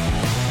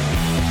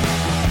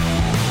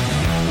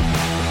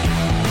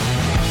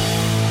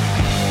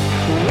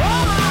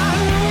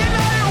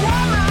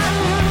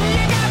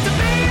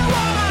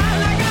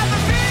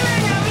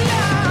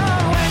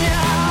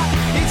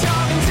 It's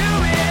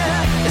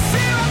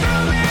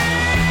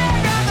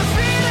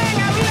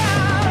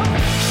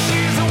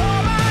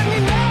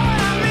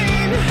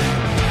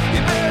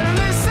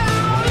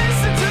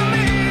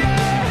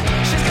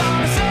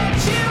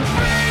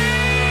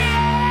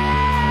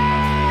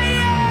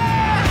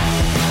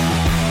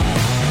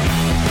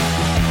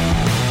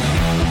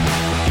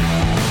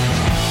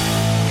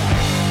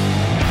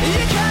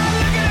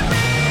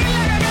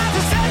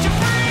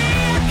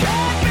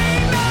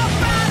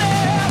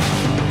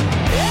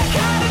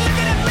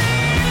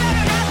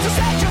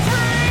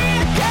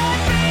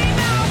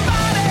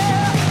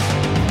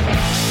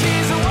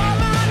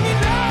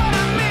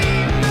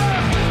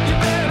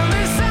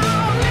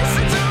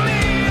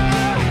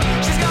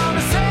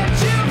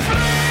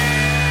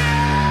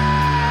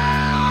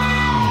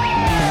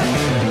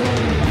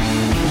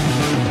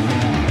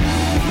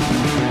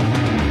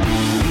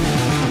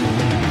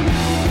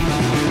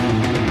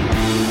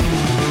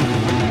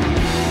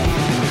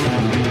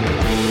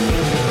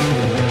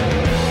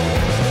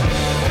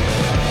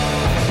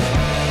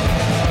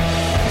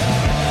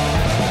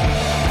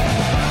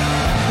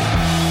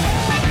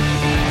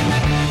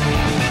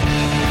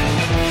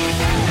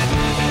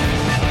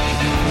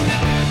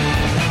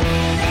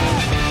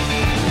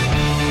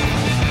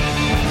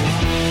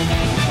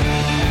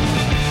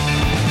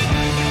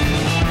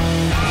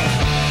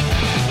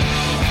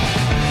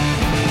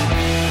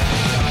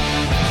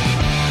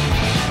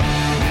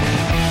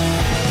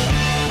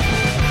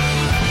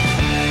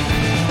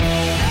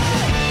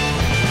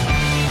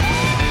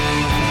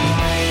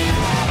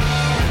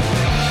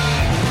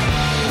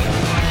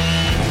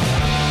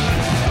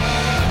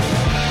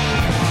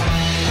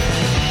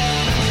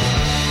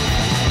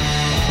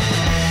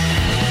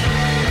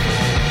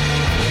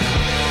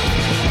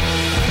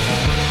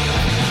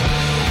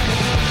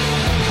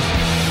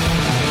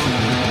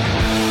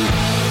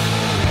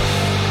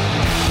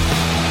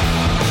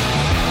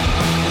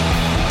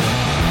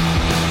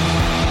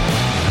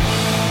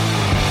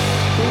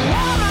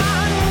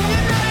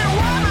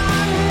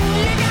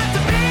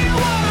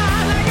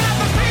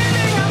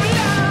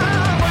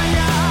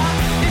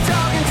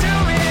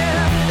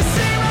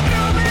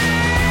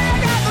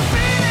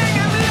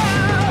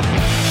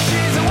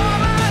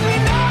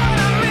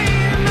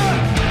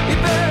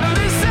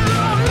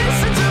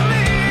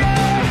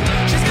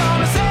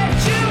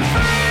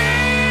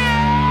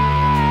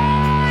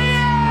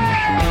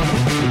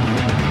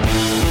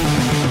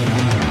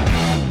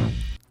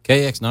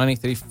KX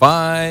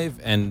 93.5,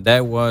 and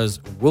that was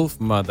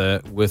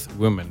Wolfmother with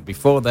Women.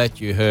 Before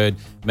that, you heard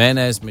Man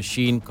as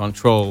Machine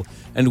Control,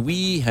 and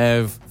we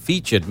have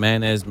featured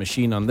Man as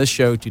Machine on this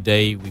show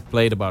today. We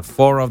played about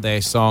 4 of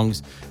their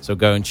songs, so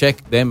go and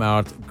check them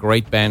out.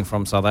 Great band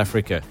from South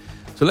Africa.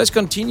 So let's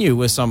continue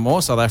with some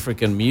more South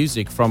African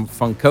music from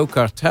Funko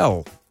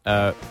Cartel.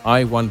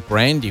 I Want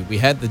Brandy. We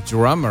had the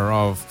drummer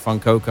of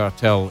Funko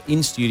Cartel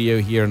in studio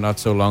here not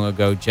so long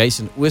ago,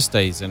 Jason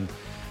Oosthuizen,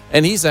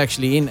 and he's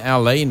actually in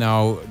LA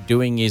now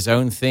doing his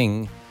own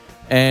thing,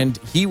 and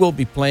he will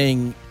be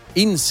playing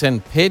in San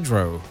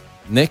Pedro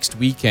next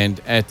weekend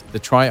at the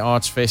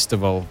Tri-Arts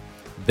Festival.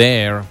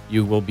 There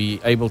you will be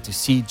able to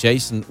see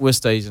Jason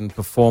Oosthuizen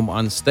perform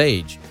on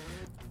stage.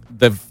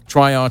 The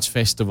Tri-Arts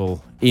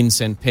Festival in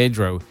San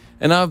Pedro.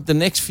 And the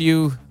next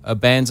few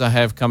bands I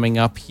have coming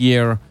up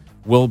here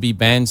will be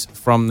bands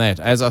from that.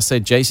 As I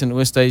said, Jason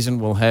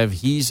Oosthuizen will have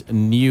his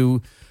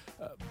new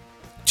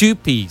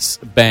 2-piece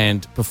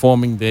band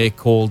performing there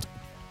called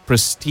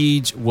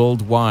Prestige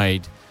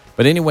Worldwide.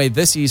 But anyway,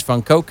 this is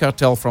Funko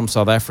Cartel from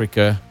South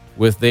Africa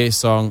with their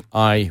song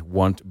I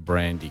Want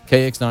Brandy.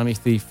 KX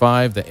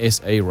 93.5, the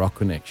SA Rock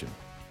Connection.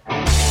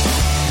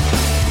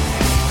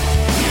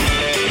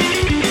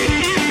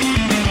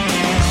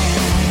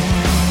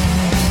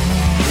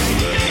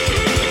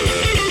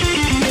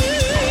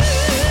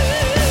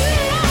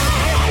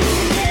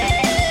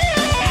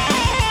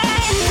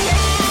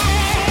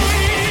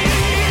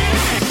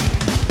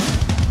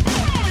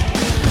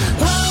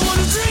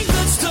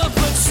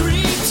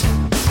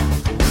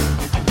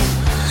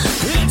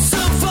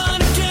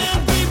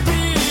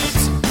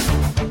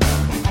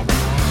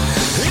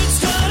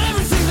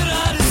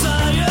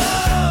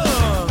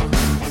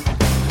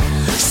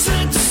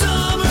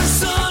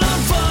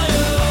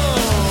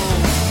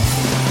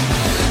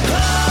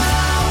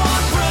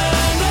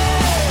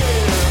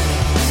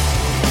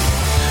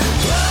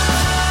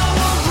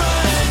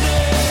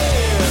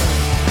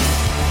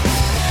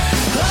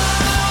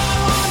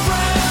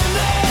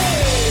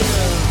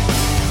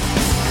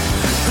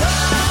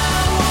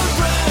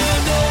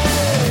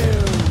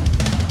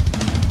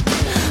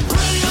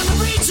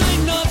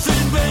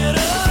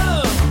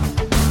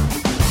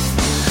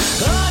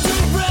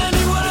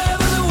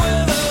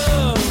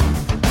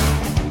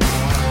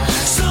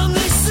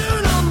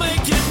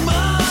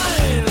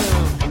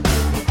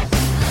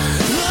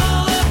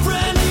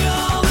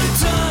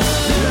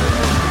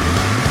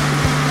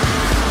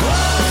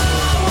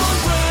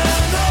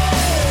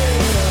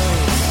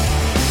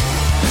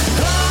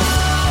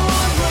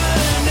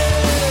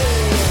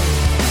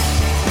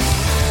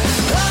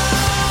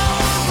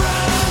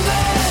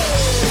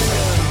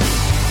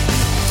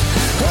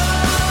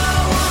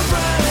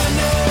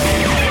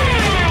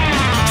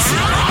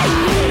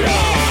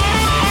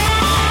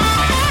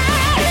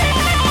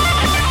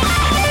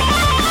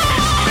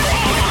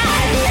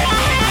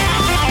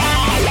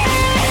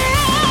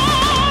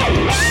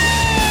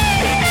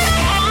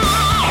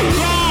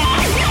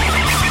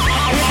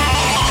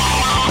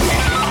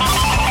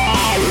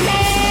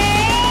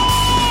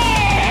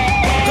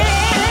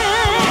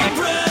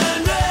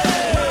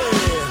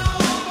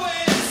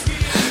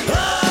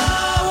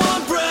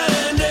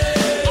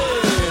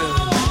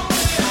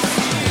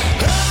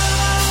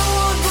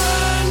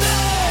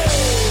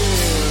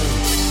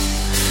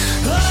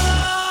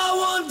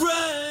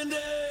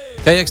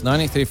 KX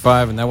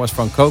 93.5, and that was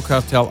from Funko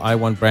Cartel, I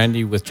Want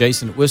Brandy, with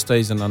Jason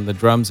Oosthuizen on the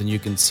drums, and you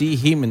can see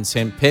him in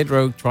San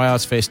Pedro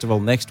Tri-Arts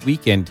Festival next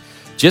weekend,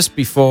 just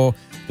before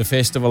the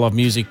Festival of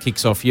Music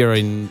kicks off here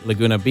in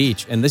Laguna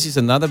Beach. And this is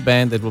another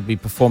band that will be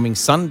performing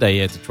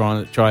Sunday at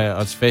the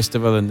Tri-Arts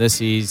Festival, and this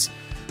is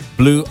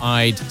Blue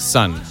Eyed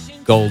Sun,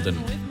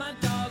 Golden.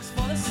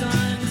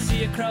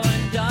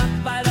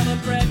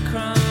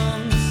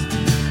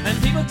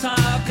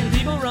 Talk and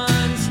people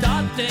run,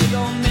 stop, they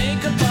gon'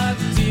 make a buck,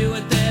 deal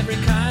with every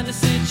kind of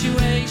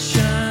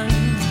situation.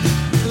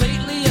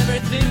 Lately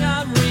everything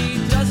I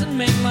read doesn't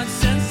make much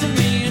sense to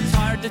me. It's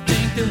hard to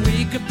think that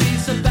we could be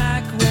so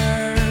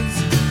backwards.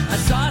 I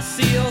saw a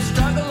seal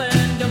struggling,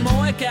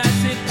 domoic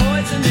acid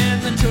poisoning.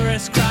 The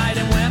tourists cried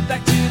and went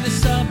back to the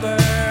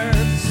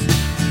suburbs,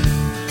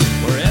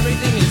 where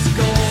everything is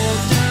golden.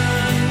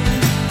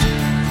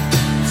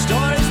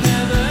 Stories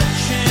never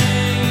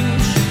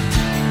change,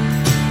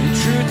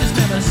 truth is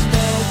never spoken,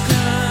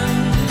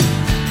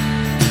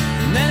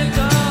 and then it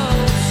goes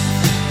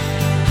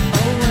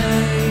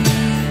away.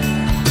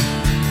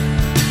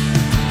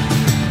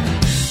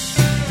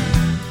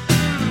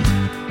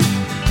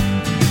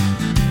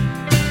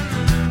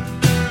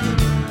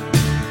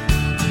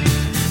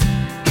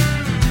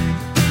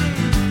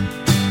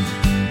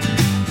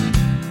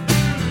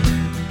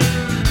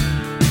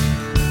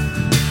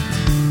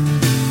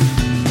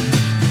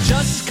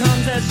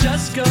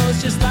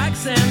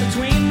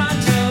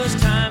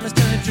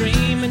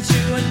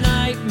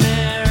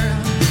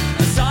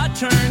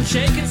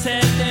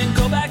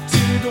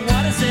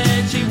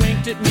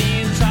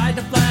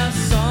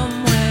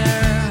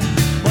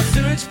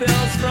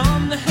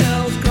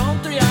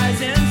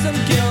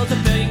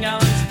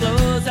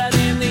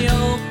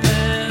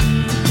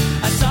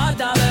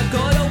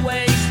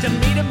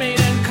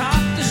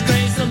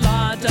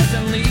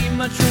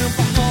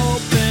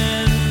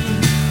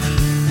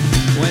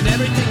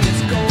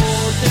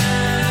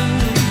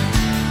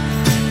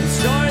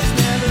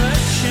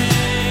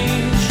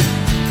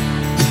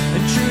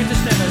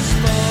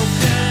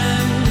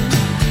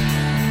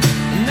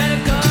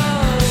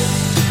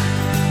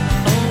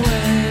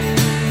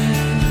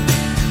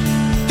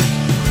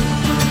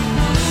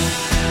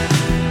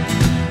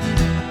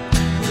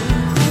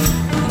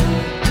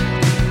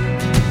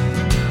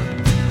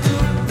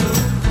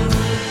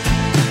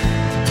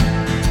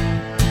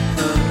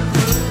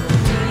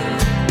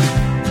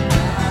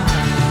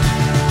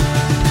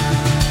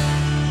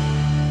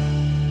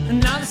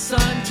 the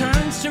sun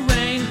turns to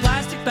rain.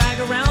 Plastic bag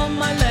around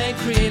my leg.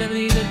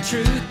 Creatively the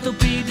truth will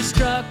be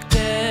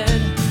destructed.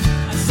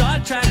 I saw a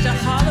tractor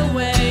haul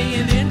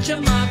away an inch of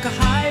muck, a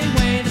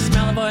highway. The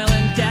smell of oil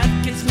and death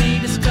gets me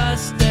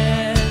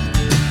disgusted.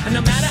 And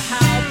no matter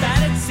how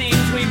bad it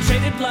seems, we've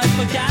traded blood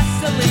for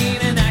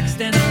gasoline. An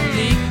accidental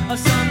leak of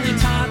something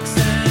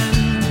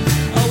toxin.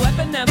 A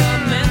weapon never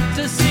meant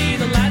to see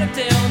the light of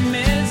day or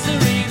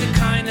misery. The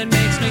kind that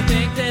makes me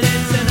think that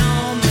it's an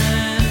omen.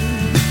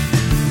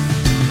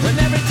 When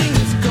everything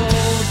is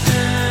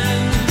golden,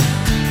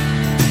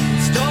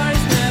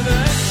 stories never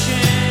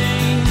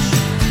change,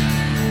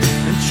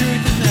 and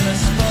truth is never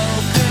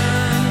spoken,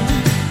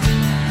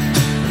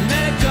 and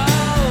then it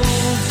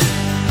goes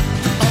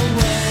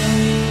away.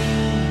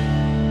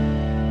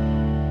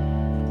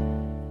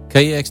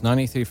 KX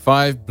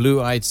 93.5,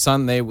 Blue Eyed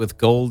Sun there with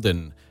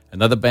Golden.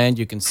 Another band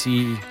you can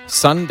see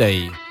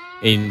Sunday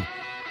in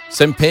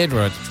San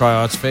Pedro at the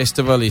Tri-Arts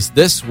Festival is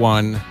this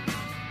one,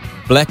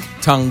 Black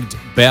Tongued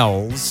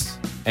Bells,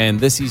 and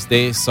this is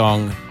their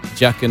song,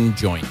 Jack and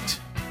Joint.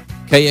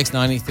 KX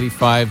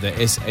 93.5,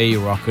 the SA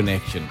Rock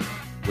Connection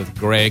with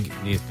Greg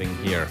Neethling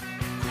here.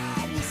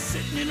 I was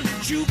sitting in a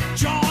juke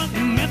joint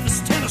in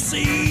Memphis,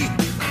 Tennessee.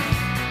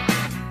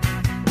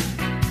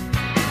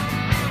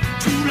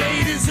 Two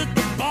ladies at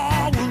the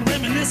bar were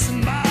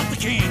reminiscing about the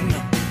king.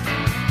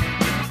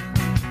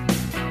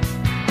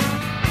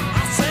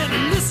 I said,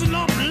 listen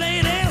up,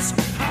 ladies,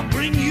 I'll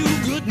bring you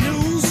good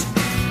news.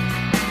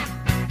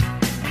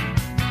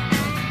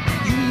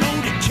 You know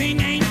the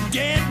king ain't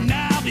dead,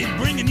 now I'll be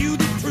bringing you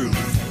the truth.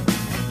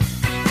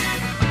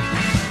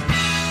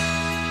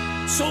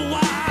 So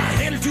I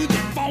headed to the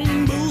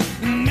phone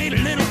booth and made a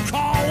little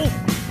call.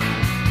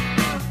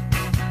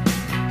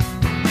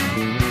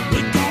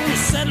 We're gonna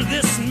settle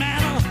this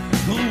matter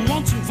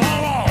once and for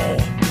all.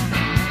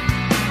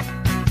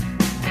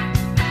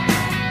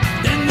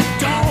 Then the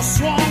door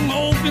swung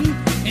open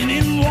and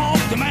in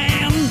walked the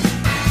man.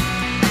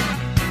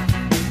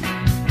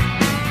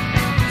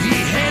 He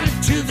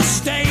headed to the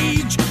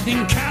stage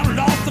and counted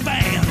off the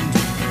band.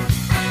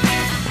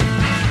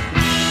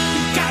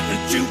 We got the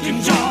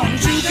jukin' John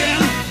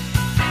jukin'.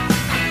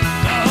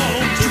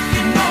 Oh,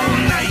 jukin' all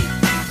night.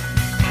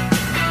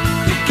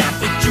 We got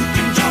the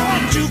jukin' John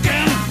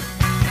jukin'.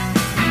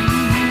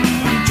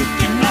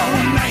 Jukin' all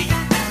night.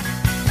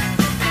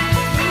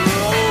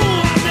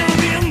 Oh, I've never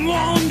been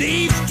one to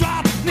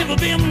eavesdrop, never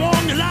been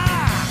one to lie.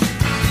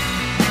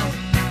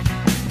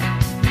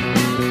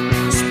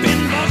 It's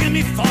been bugging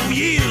me for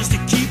years to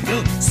keep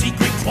the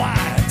secret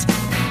quiet.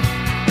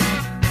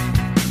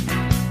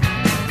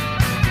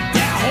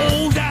 That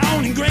hole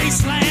down in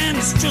Graceland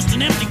is just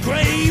an empty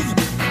grave.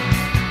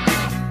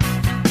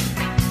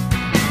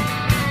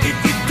 If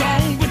you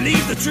don't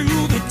believe the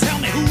truth, then tell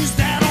me who's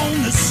that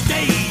on the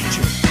stage.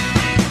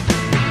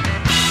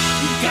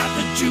 We got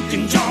the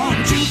jukin'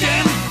 John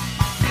jukin'.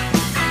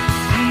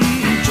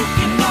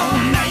 Jukin' all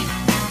night.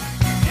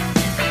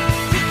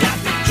 We got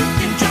the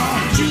jukin'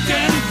 John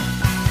jukin'.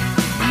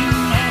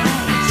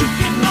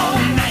 Jukin' all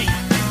night.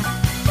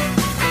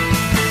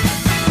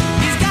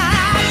 He's got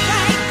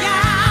bright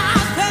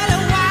eyes, pearly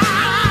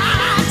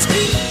white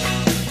teeth.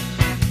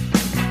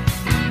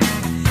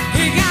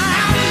 He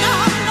got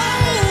long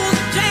nose,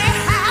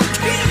 jailhouse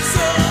keys.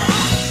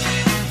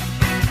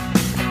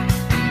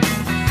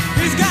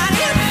 He's got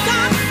hips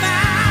on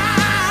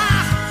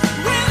fire,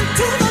 rhythm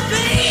to the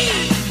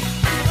beat.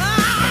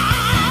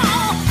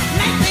 Oh,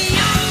 make the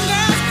young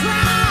girls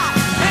cry,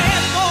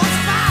 bad boys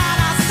fight.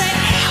 I say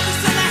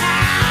Elvis in the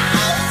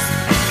house,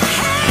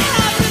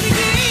 hands in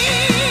the gear.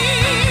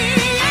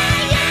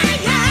 Yeah,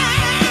 yeah,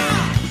 yeah.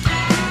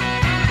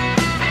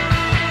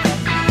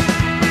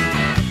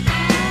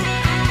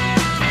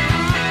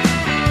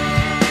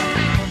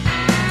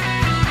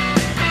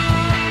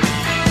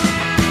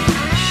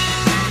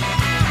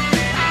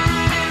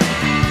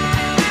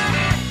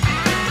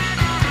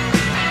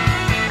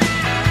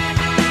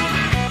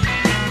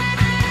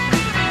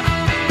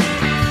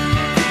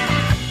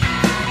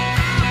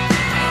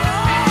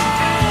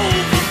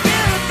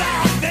 Forget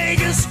about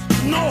Vegas,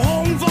 no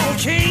home for a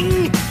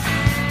king.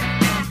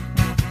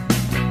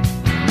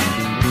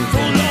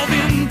 Full of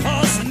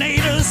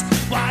impersonators,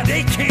 why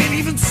they can't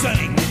even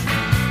sing.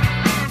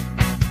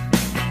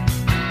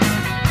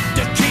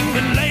 The king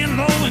been laying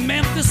low in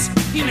Memphis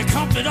in the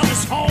comfort of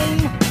his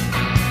home.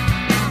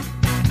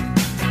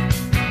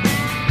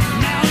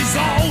 Now he's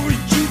all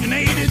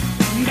rejuvenated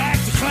and back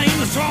to claim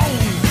the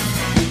throne.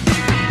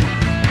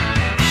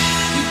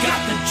 You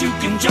got the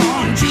jukin'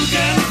 John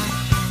jukin'.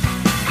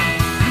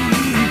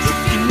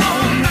 Jukin'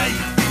 all night.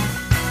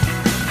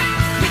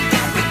 We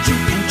got the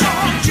jukin'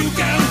 John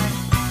jukin'.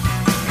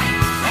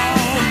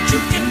 Oh,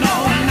 jukin'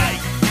 all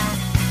night.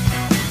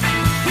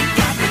 We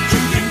got the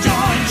jukin'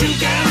 John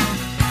jukin'.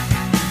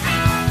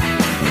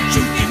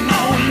 Jukin'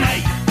 all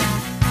night.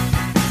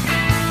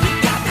 We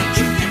got the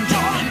jukin'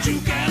 John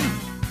jukin'.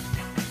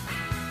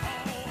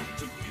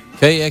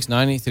 KX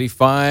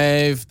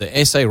 93.5, the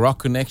SA Rock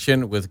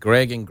Connection with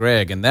Greg and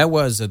Greg. And that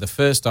was the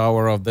first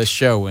hour of the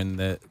show.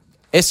 And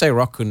SA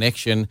Rock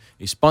Connection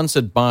is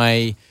sponsored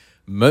by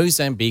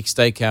Mozambique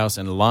Steakhouse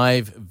and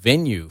Live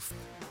Venue.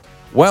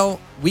 Well,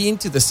 we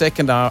into the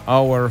second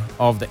hour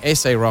of the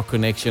SA Rock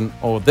Connection,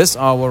 or this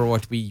hour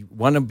what we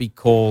want to be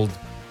called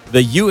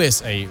the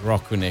USA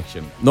Rock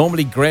Connection.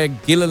 Normally Greg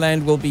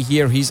Gilliland will be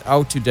here. He's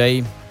out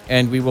today,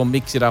 and we will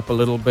mix it up a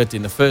little bit.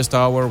 In the first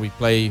hour, we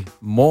play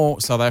more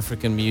South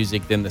African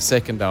music than the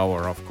second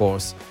hour, of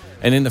course.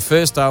 And in the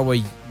first hour,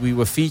 we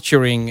were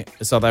featuring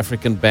a South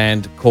African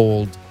band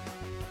called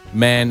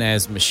Man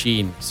as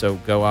Machine. So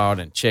go out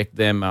and check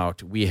them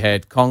out. We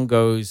had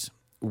Congos,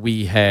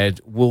 we had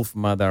Wolf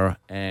Mother,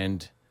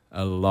 and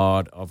a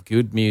lot of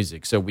good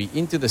music. So we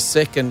into the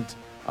second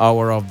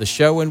hour of the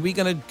show, and we're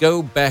going to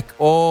go back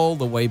all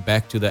the way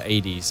back to the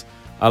 80s.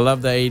 I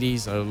love the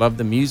 80s. I love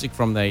the music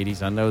from the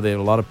 80s. I know there are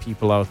a lot of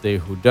people out there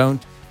who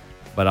don't,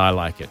 but I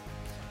like it.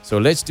 So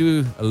let's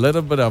do a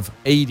little bit of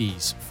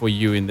 80s for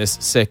you in this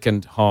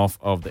second half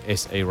of the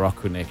SA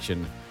Rock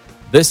Connection.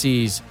 This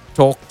is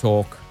Talk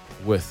Talk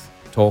with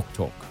Talk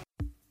Talk.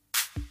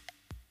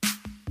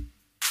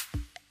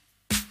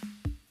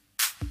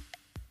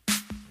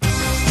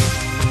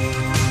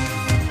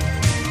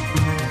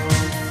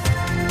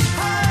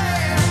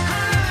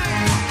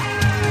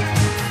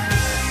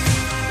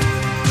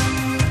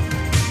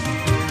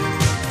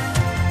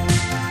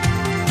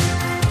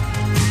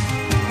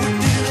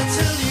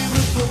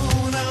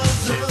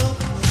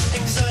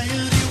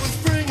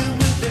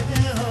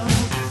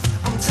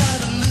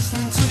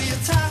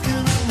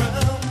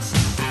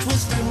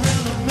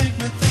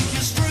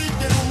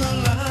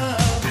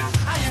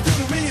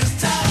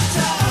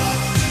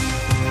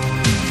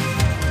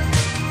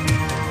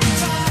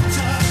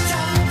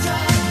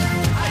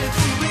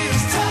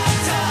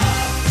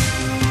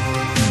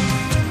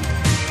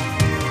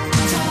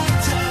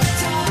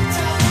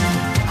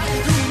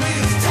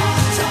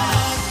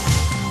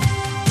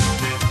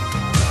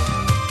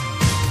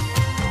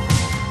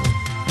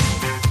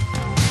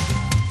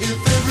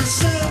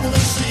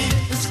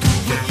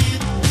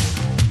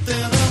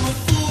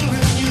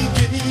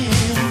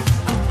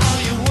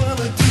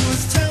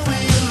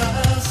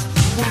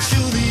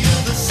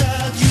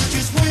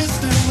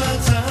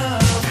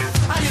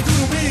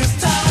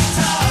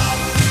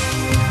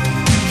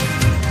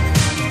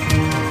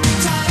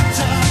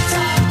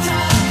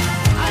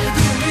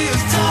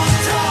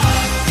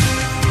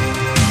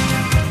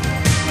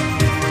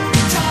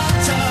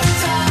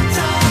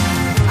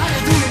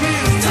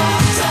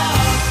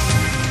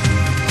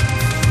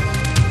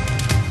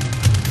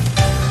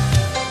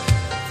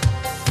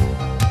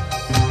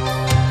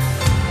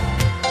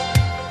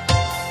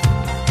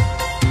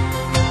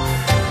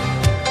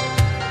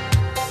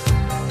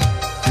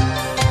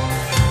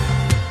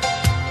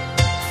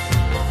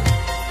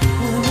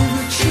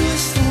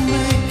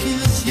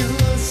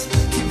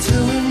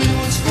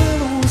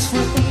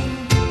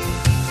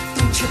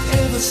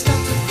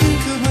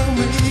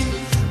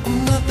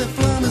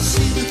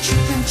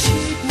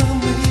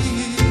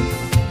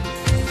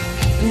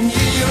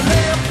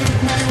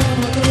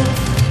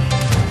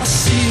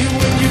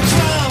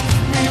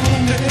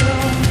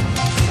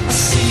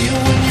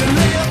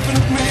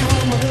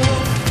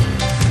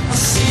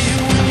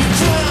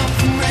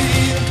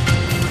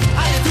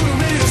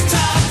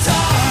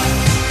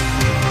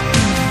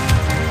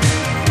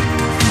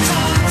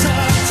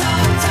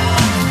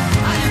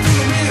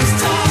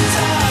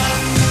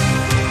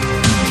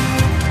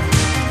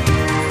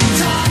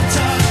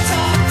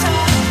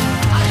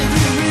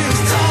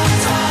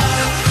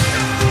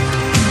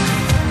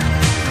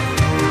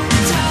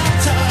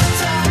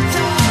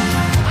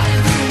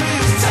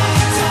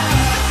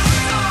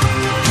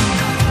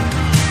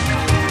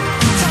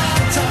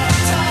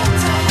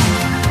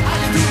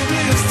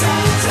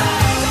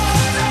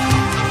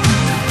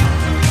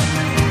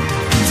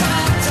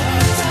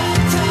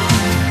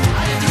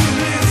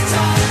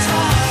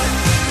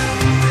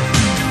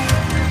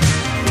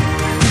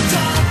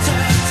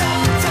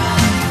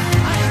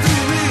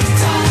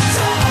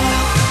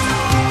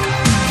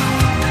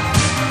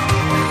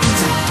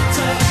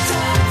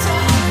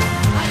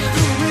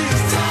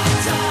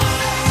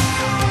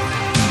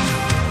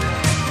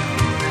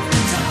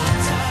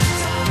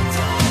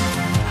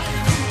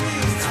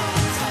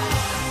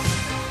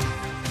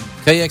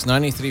 KX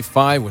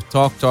 93.5 with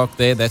Talk Talk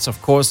there. That's,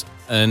 of course,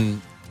 an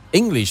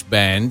English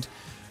band,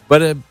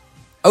 but a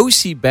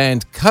OC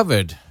band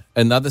covered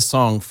another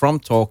song from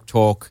Talk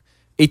Talk,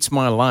 It's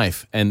My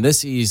Life. And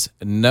this is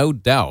No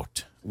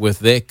Doubt with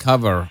their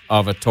cover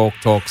of a Talk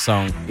Talk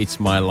song, It's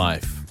My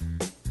Life.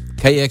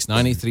 KX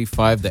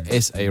 93.5,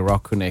 the SA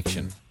Rock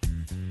Connection.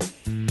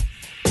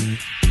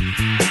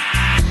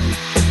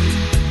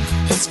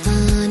 It's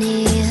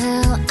funny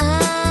how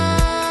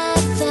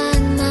I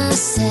find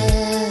myself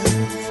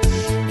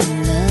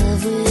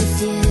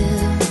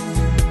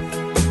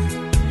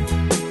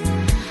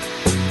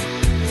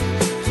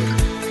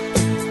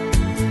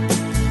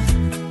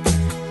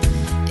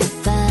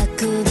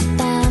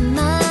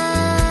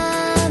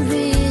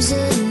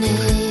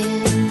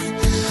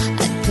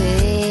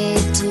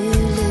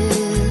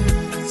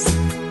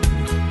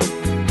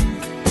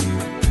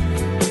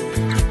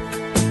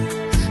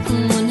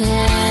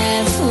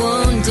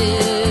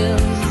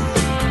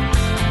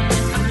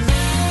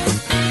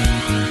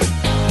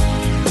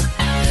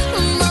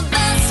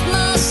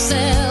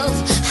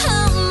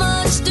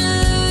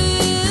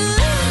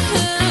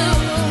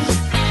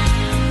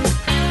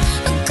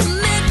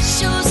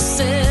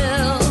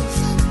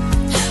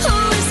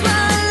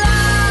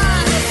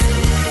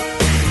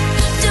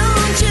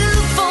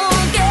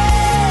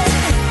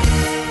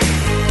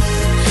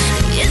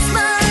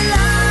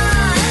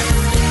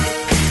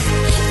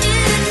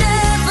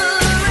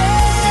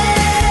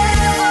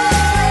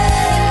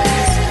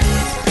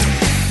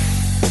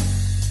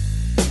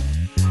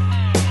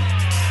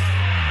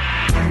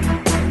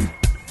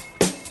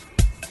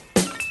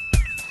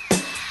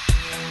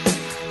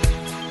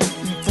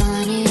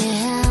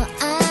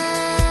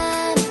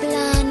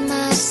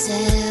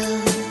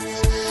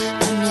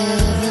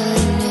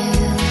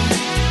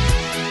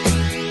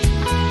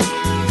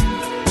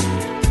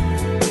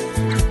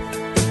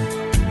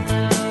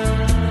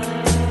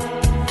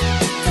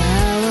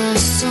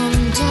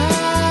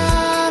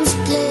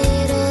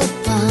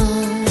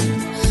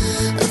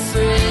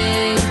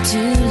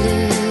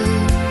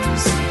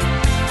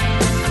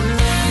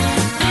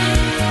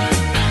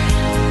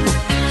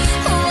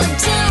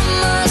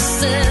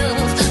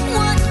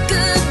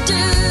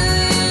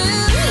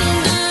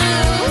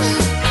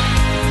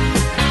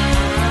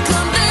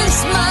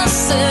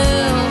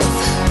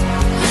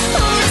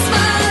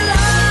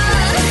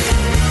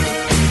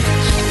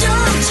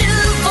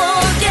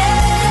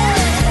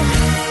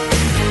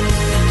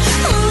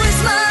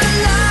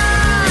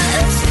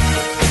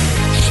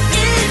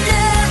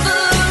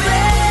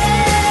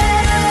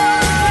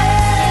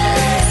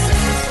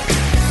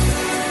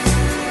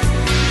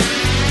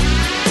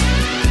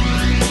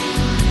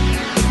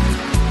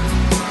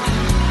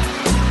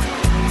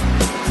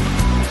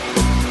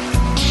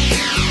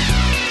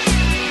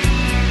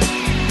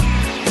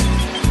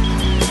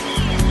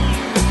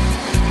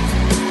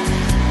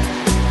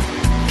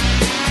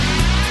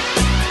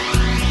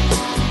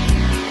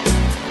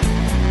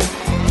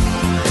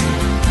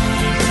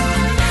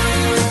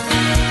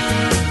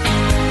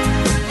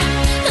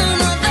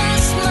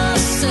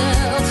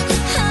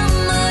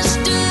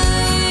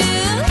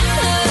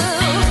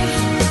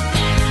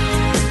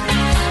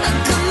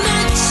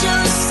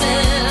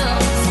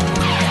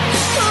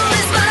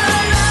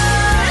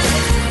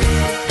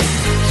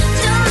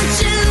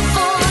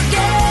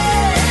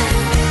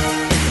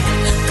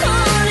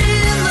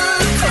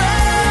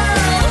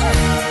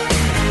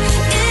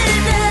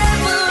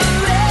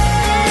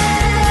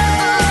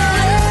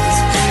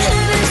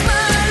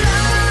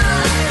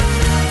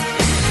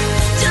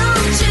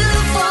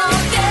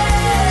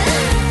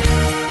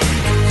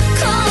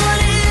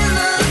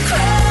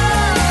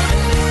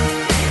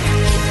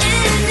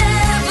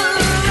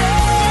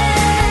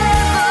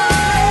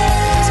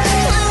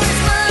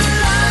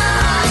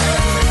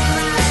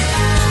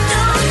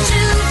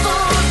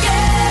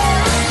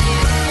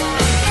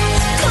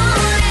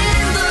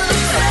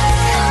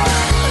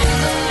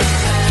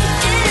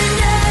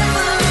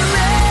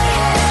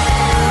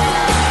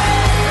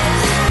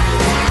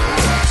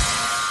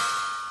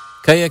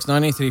KX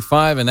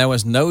 93.5, and that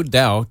was No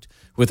Doubt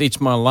with It's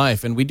My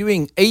Life. And we're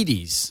doing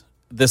 80s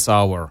this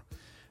hour.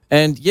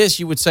 And yes,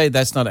 you would say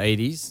that's not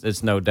 80s,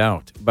 that's No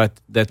Doubt. But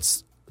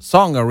that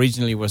song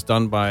originally was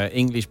done by an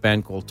English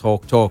band called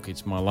Talk Talk,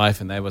 It's My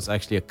Life. And that was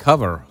actually a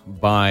cover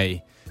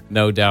by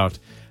No Doubt.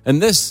 And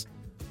this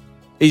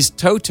is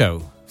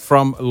Toto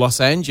from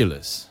Los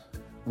Angeles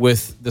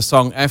with the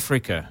song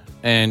Africa.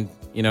 And,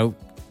 you know,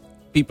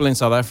 people in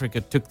South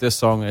Africa took this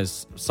song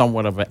as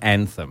somewhat of an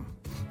anthem.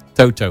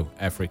 Toto,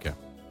 Africa.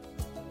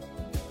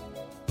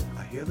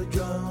 I hear the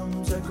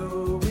drums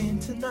echoing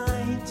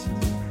tonight,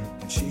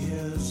 and she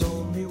hears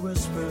only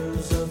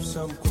whispers of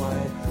some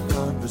quiet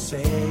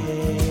conversation.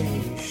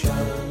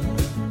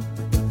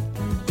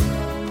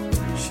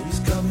 She's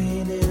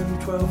coming in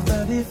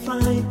 12:30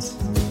 flight.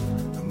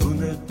 The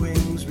moonlit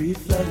wings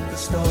reflect the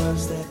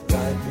stars that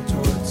guide me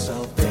towards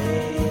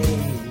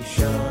salvation.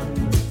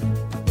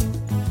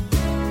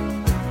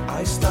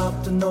 I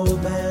stopped an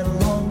old man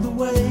along the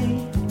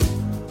way,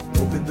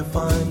 hoping to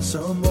find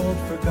some old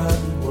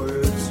forgotten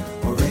words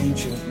or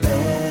ancient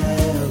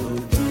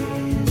melodies.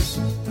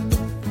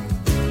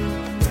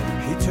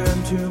 He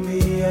turned to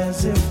me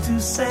as if to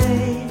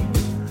say,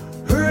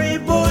 hurry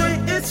boy,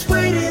 it's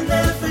waiting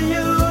there for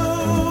you.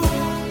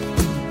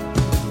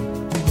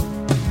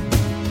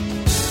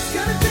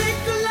 Gonna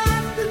take a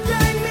lot to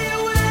drag me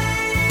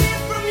away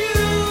from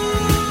you.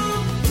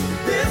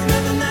 There's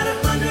nothing that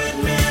 100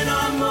 men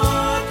or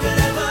more could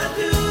ever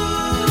do.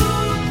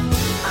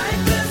 I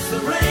bless the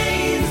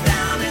rains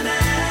down in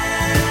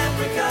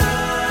Africa.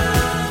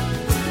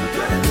 We're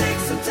gonna take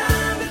some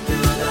time to do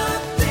the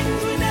things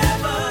we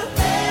never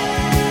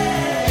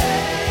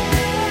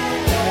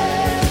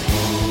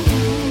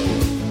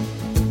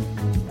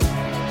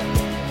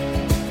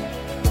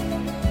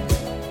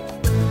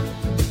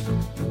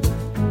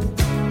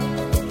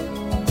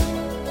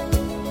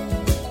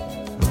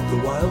The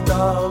wild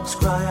dogs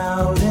cry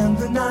out in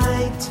the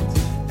night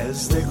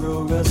as they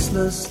grow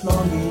restless,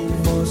 longing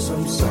for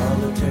some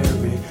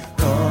solitary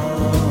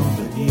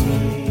company.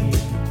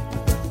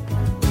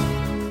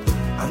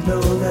 I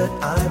know that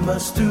I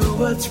must do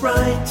what's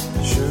right,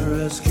 sure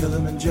as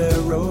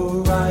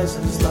Kilimanjaro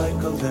rises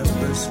like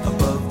Olympus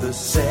above the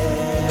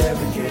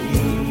Serengeti.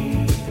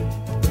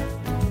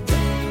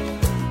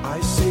 I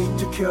seek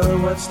to cure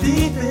what's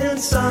deep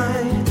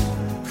inside,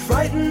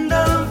 frightened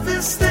of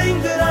this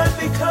thing that I've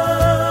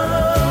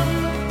become.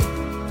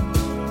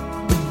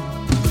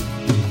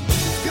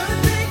 Gonna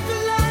take a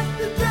lot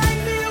to drag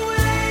me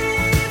away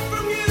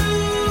from you.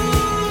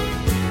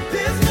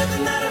 There's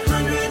nothing that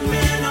 100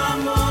 men or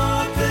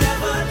more could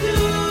ever do.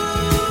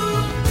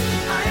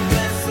 I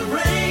bless the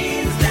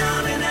rains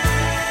down in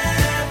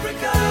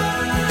Africa.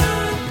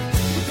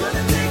 We're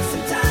gonna take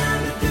some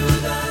time to do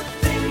the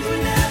things we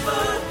never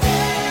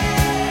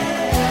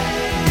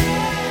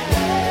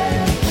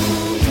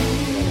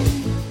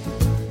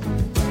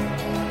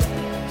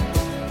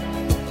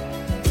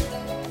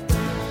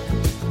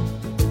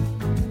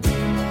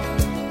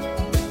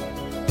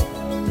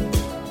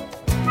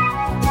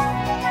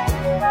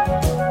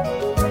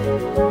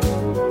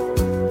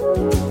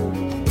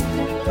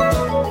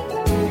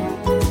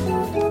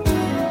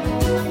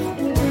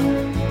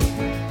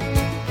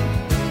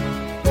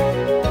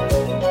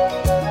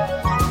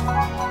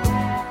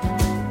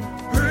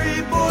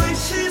hurry boy,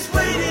 she's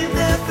waiting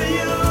there for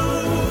you.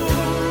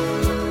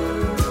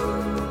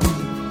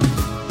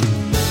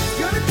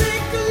 Gonna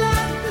take a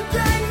lot to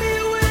drag me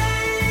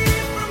away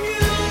from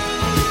you.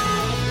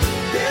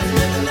 There's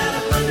nothing that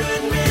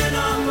 100 men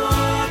or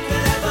more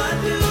could ever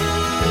do.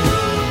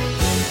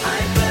 I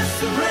bless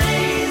the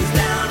rains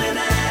down in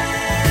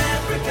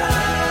Africa.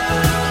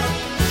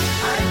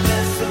 I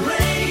bless the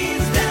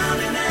rains down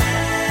in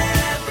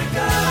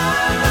Africa.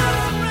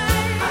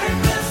 I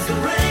bless the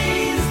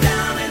rains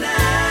down in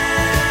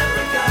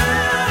Africa.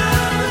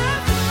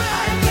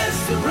 I bless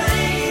the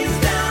rains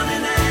down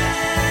in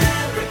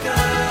Africa.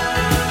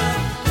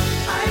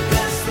 I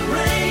bless the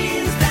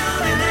rains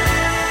down in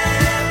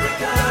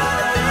Africa.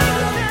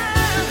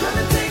 We're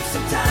gonna take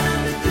some time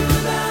to do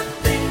the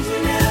things we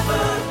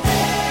never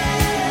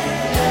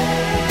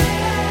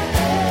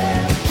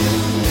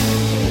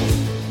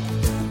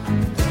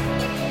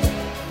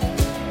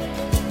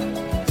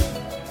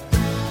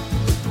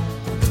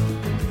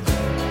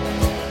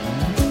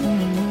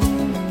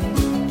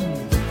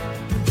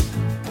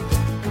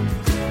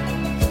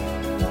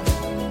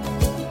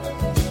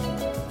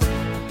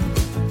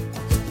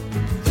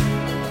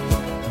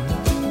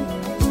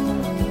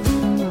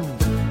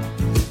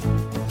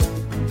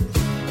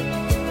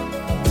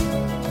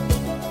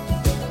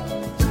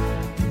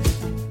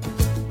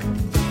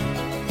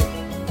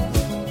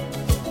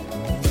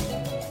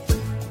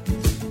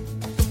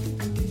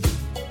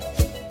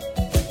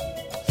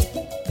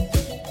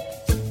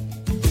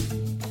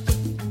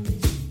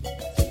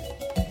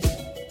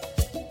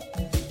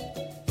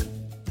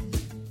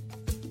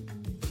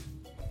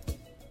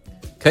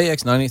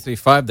KX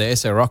 93.5, the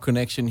SA Rock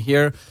Connection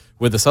here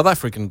with the South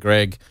African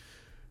Greg.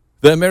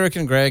 The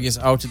American Greg is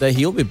out today.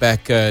 He'll be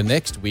back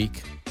next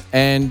week.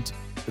 And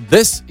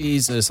This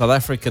is a South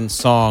African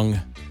song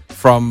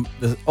from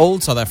the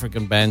old South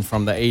African band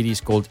from the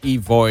 80s called E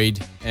Void,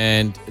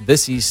 and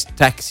this is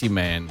Taxi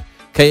Man.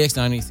 KX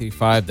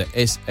 93.5, the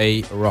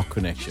SA Rock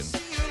Connection.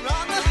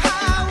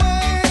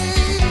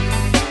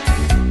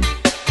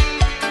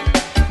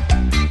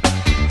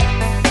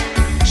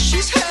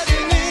 She's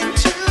heading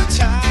into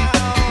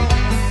town.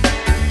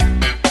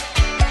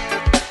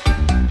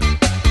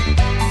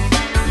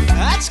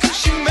 That's 'cause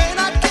she may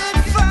not get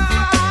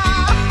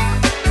far,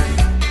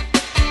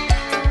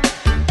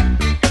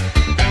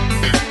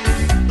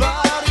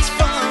 but it's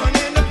fun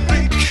in a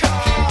big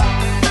car.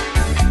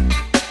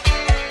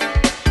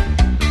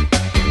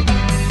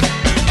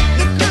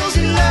 The girls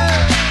in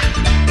love,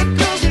 the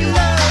girls in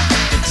love,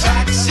 the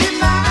taxi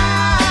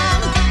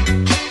man.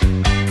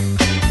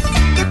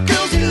 The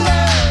girls in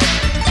love,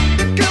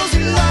 the girls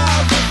in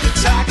love with the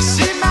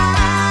taxi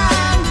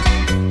man.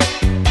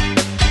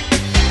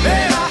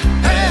 Hey,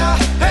 hey,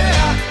 hey,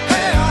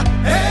 hey,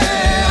 hey.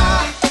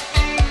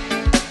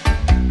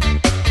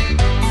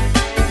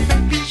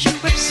 Maybe you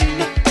have seen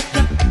a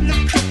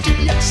look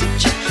pretty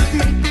oxygen.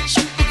 Maybe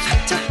you have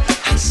had to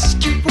ask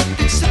you what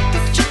it's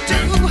supposed to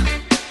do.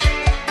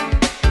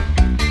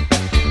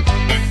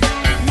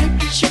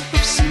 Maybe you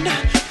have seen a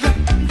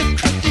look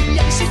pretty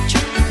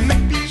oxygen.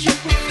 Maybe you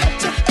have had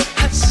to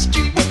ask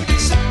you what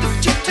it's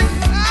supposed to do.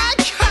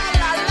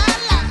 La la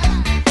la,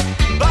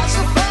 boss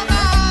of a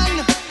man.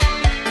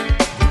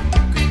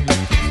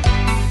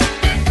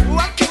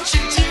 What can she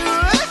do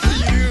with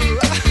you?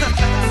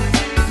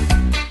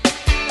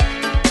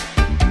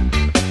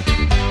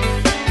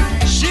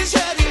 She's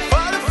heading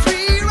for the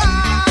free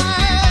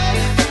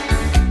ride.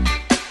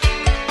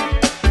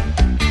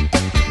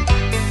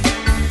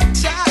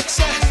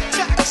 Taxi,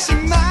 taxi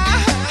man.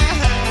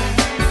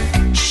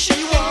 She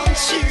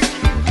wants you.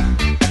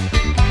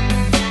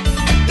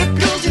 The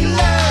girls in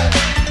love,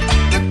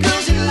 the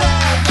girls in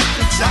love with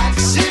the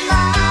taxi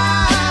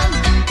man.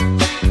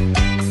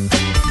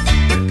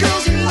 The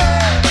girls in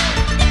love,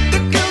 the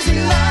girls in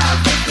love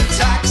with the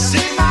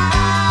taxi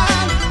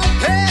man.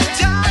 Hey,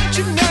 don't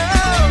you know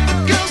the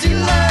girls in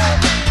love,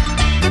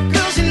 the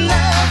girls in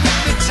love with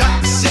the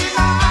taxi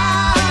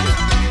man.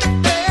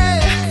 Hey,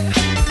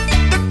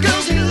 the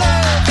girls in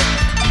love,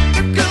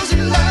 the girls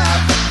in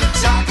love with the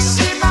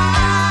taxi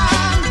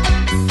man.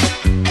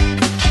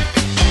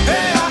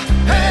 Hey,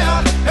 hey,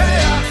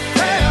 hey,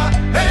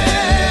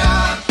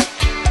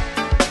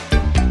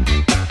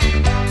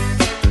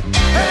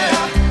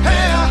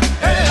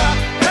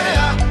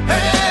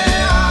 hey,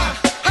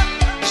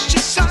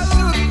 she's so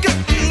good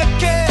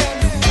looking.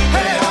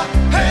 Hey,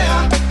 hey,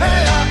 hey,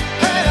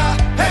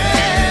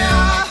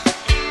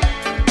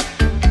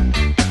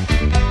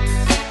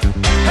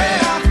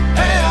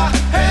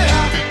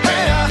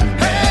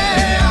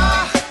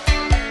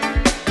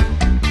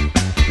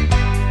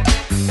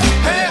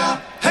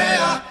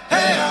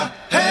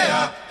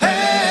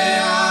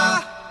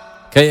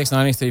 KX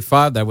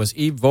 93.5, that was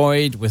E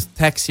Void with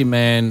Taxi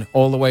Man,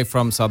 all the way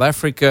from South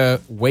Africa,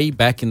 way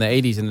back in the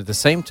 80s. And at the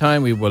same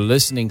time we were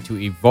listening to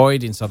E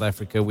Void in South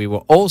Africa, we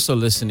were also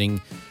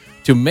listening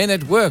to Men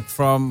at Work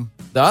from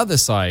the other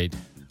side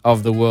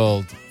of the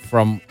world,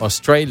 from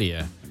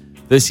Australia.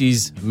 This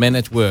is Men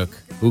at Work.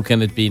 Who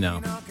can it be now?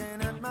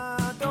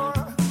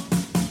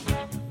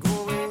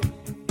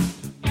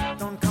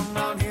 Don't come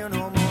round here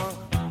no more.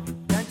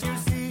 Can't you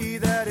see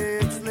that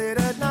it's late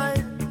at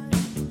night?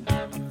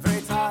 I'm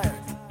very tired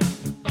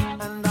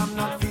and I'm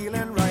not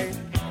feeling right.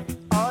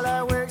 All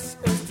I wish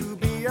is to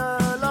be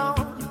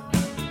alone.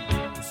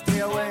 Stay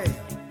away,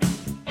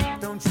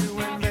 don't you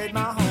invade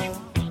my home.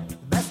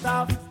 Best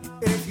off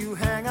if you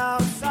hang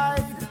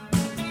outside.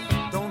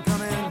 Don't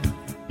come in,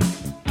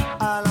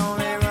 I'll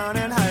only run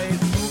and hide.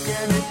 Who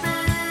can it be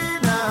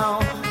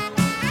now?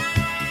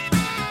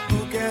 Who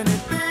can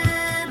it be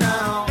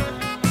now?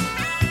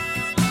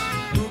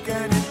 Who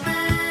can it be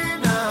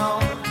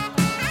now?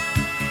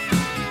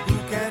 Who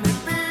can it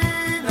be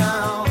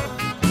now?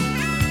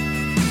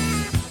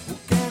 Who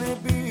can it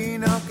be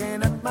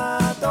knocking at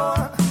my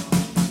door?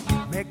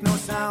 Make no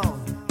sound,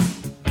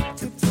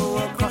 tiptoe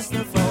across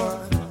the floor.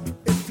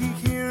 If he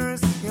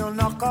hears, he'll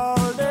knock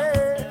all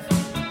day.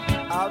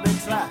 I'll be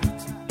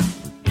trapped,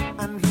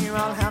 and here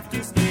I'll have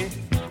to stay.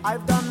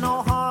 I've done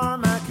no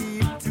harm, I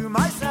keep to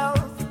myself.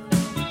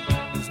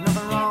 There's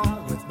nothing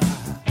wrong with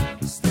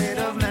my state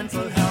of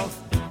mental health.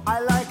 I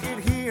like it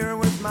here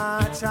with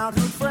my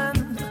childhood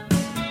friend.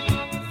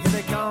 Here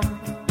they come,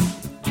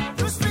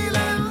 those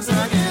feelings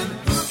again.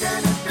 Who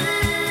can it be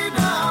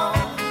now?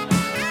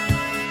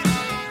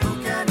 Who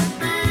can it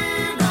be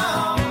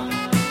now?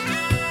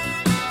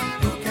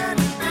 Who can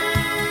it be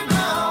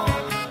now?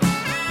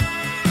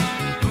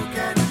 Who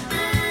can it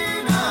be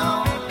now?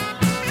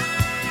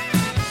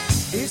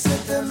 Is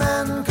it the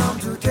men come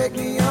to take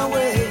me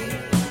away?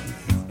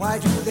 Why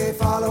do they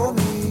follow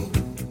me?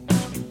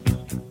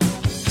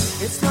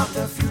 It's not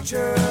the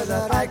future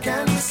that I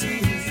can see.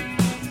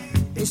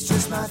 It's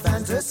just my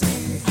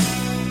fantasy.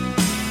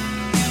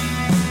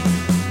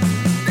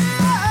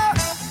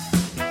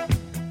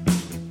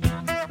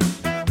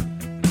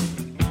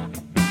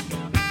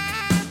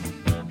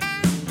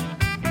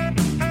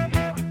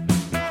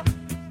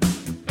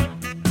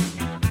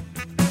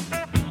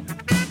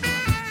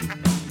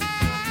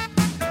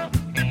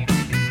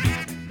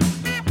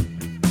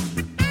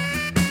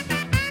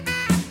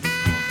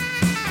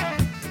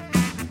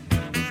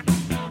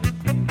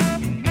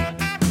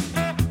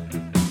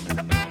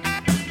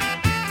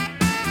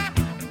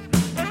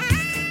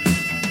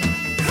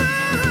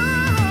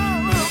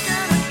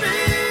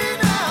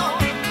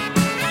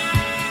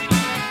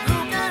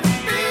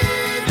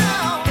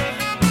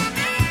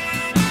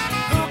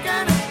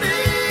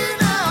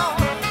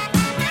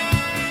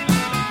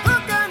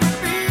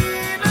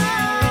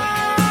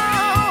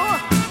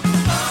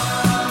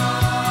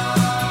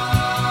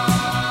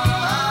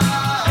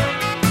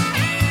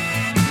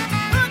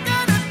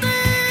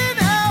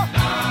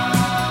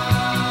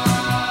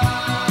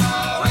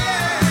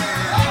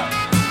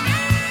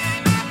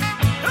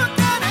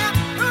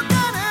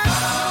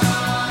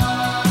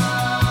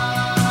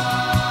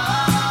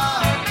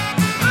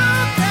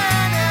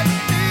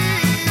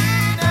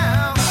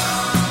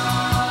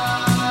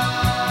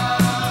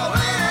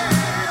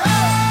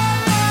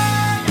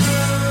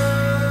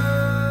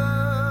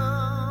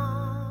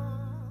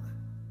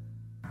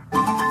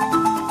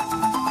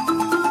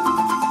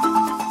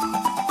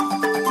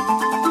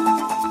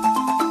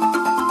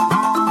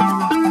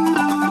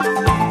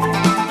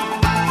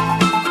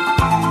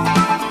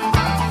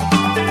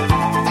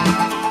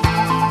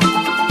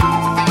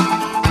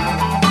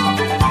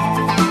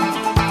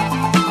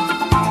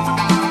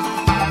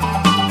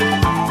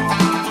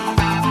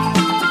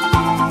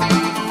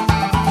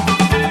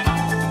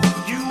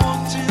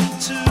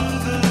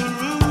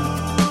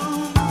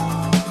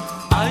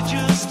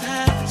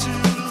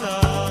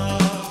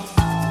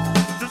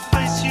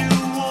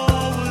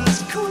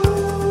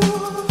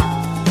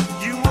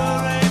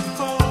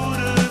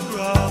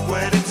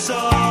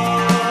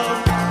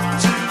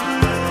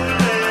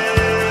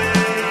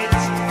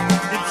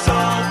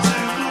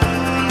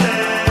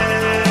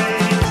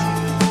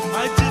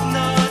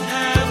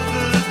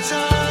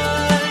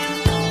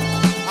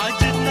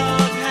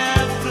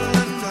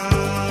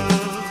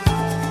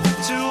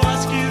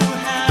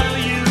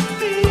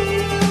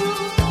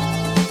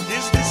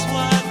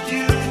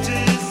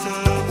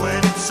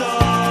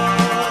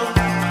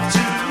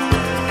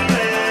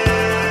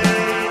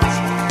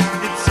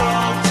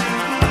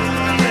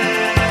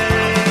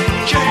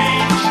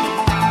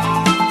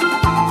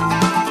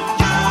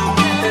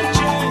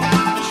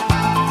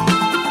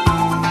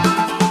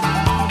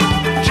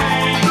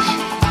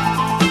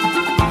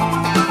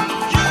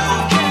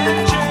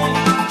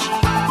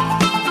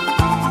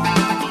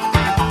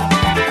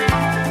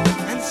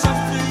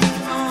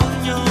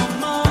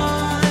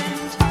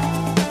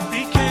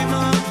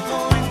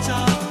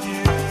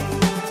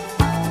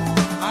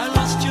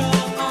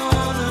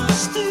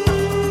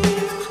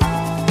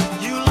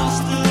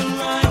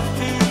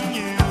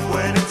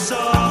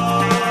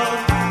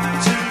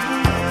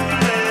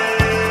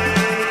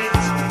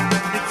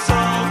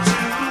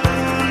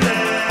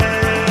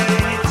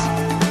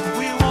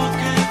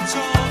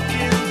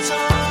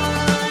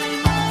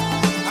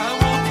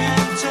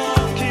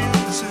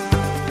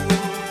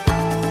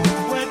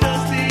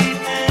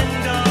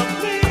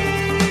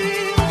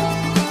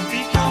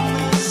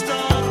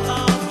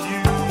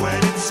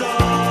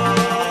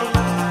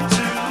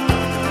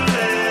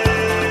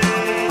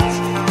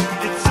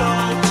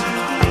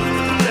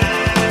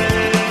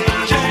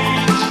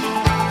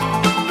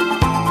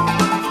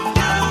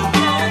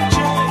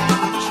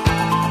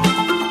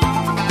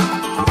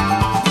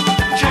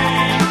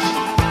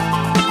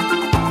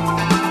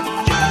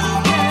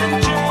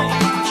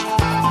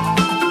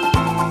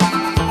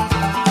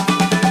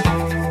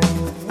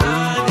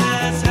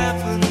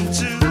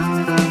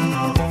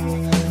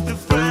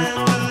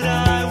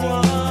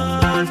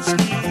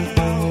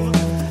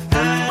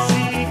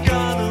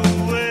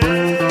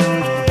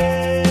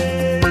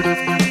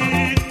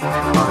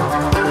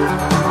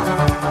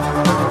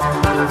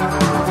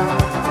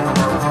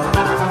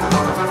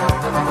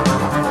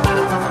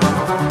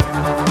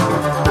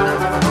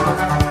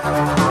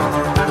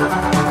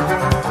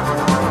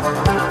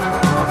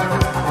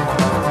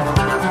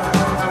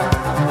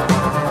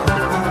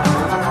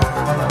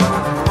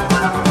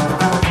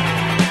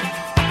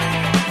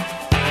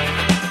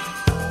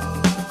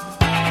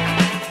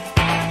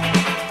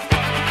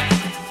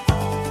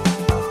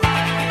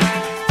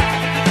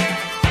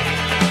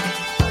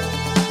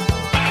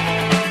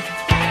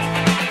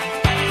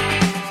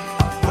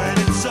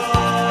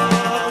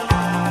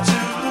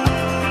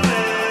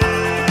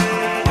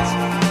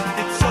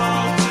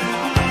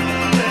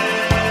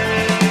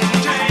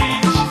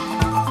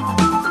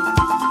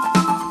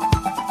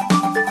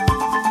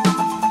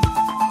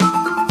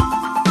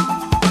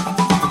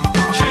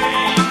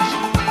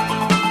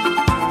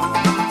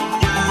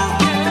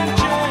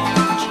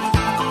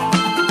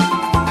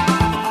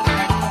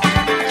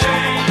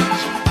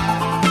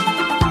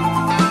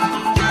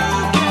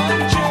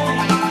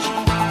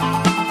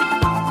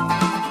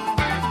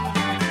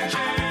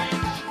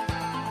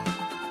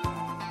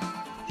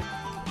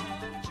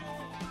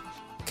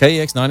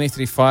 KX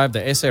 93.5,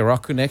 the SA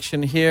Rock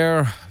Connection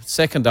here.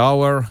 Second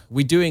hour.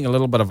 We're doing a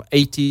little bit of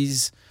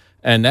 80s,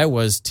 and that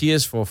was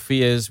Tears for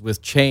Fears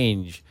with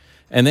Change.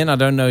 And then I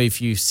don't know if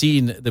you've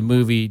seen the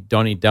movie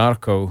Donnie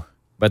Darko,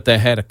 but they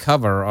had a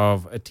cover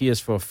of a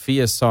Tears for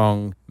Fears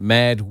song,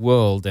 Mad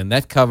World, and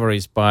that cover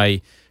is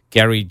by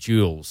Gary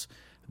Jules.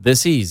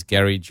 This is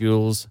Gary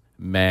Jules'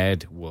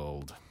 Mad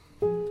World.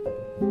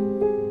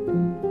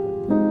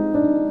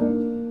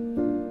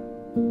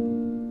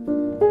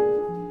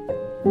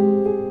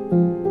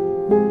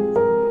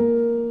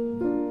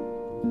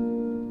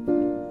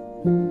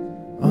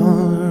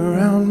 All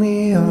around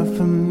me are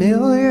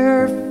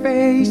familiar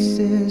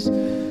faces,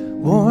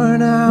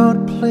 worn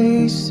out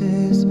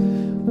places,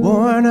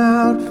 worn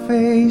out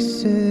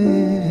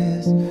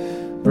faces,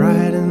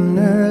 bright and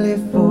early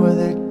for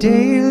their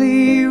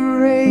daily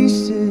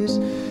races,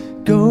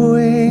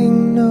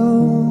 going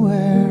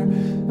nowhere,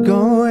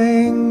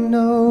 going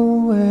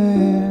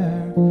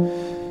nowhere.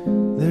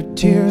 Their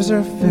tears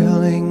are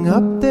filling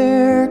up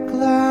their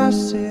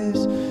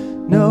glasses,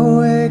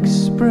 no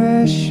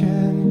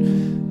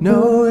expression,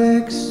 no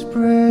expression.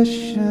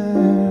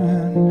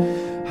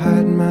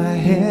 Hide my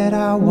head,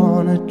 I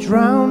wanna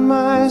drown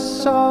my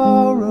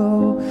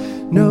sorrow.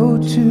 No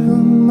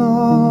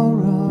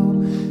tomorrow,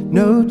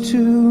 no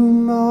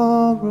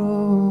tomorrow.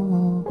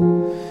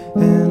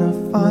 And I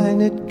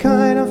find it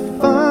kinda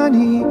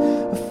funny,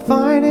 I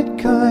find it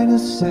kinda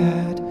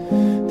sad.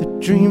 The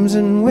dreams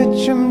in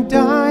which I'm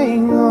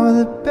dying are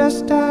the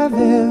best I've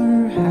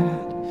ever had.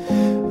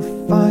 I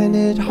find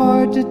it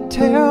hard to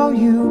tell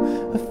you,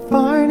 I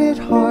find it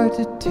hard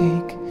to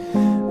take.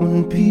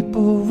 When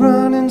people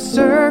run in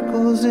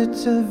circles,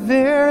 it's a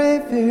very,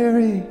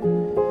 very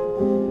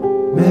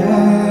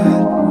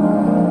mad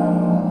world.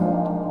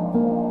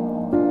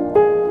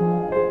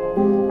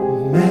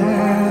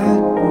 Mad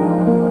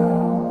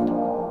world.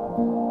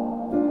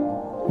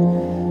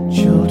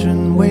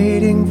 Children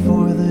waiting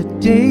for the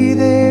day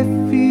they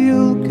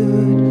feel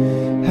good.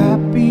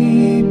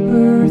 Happy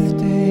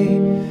birthday,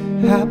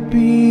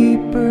 happy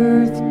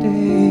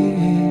birthday.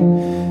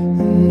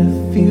 And to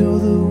feel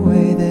the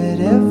way that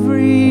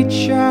every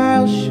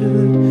child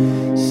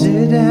should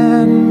sit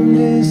and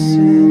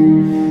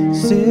listen,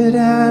 sit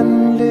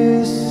and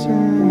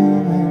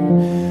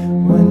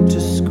listen. Went to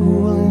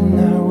school and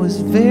I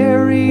was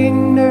very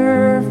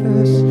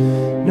nervous.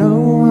 No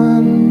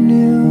one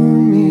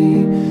knew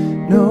me,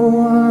 no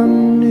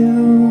one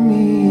knew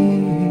me.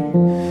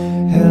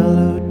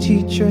 Hello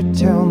teacher,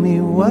 tell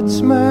me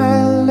what's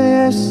my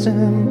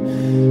lesson.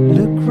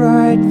 Look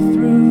right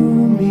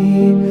through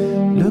me,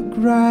 look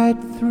right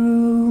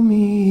through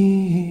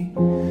me.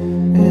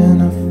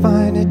 And I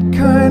find it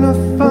kinda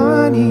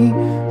funny,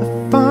 I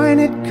find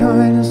it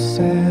kinda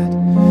sad.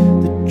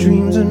 The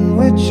dreams in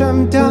which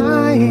I'm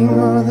dying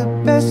are the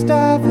best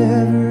I've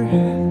ever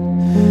had.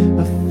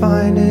 I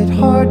find it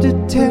hard to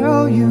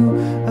tell you,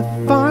 I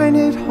find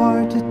it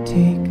hard to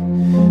take.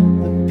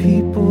 The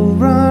people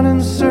run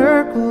in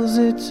circles,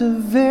 it's a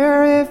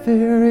very,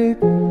 very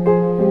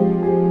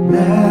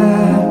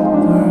mad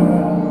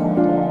world.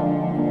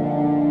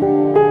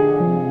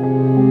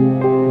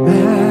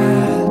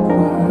 Mad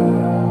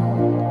world.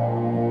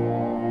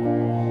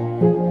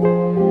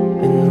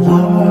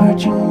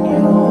 Enlarging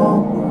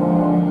your world.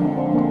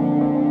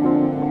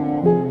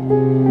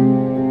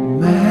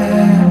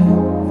 Mad world.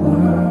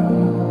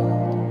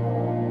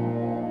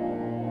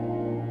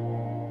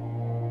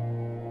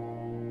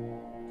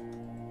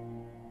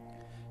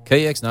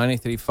 KX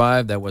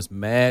 93.5, that was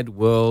Mad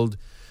World.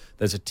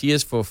 There's a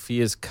Tears for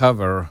Fears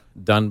cover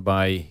done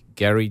by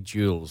Gary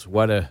Jules.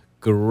 What a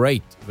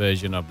great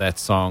version of that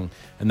song.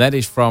 And that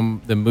is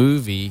from the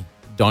movie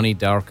Donnie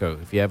Darko.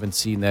 If you haven't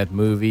seen that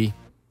movie,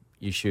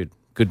 you should.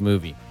 Good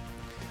movie.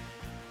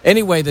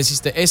 Anyway, this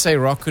is the SA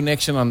Rock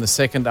Connection on the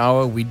second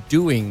hour. We're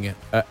doing an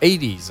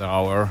 80s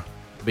hour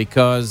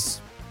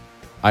because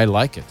I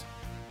like it.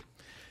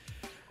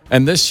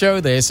 And this show,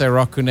 the SA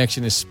Rock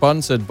Connection, is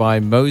sponsored by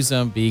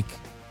Mozambique.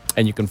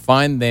 And you can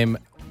find them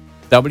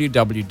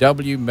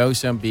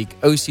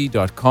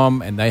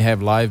www.mozambiqueoc.com, and they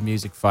have live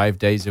music 5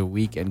 days a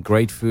week and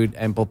great food,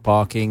 ample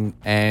parking,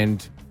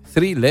 and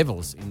 3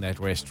 levels in that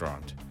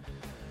restaurant.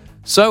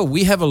 So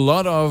we have a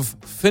lot of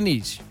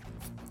Finnish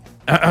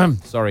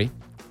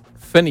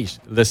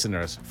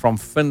listeners from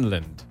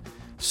Finland.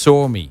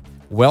 Suomi.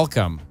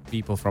 Welcome,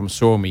 people from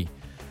Suomi.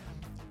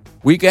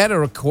 We got a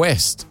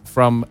request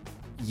from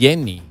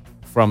Jenny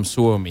from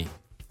Suomi,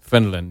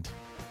 Finland,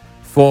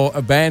 for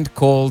a band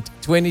called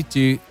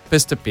 22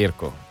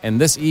 Pistepirko. And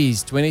this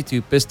is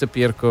 22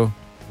 Pistepirko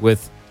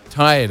with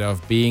Tired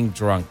of Being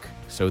Drunk.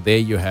 So there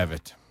you have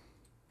it.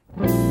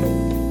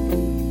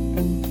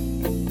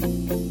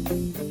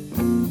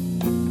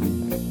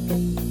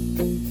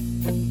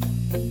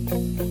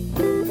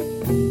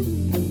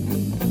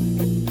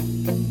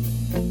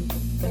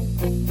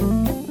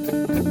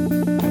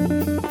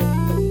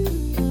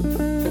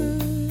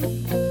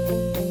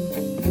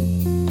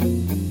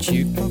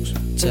 Jukebox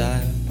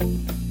tired,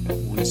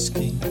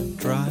 whiskey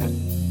dry.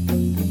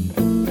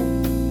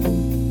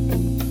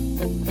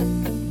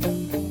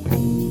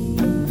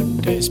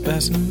 is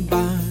passing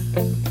by.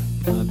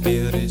 My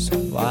beard is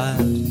wild,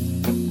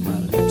 my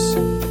lips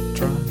are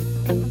dry.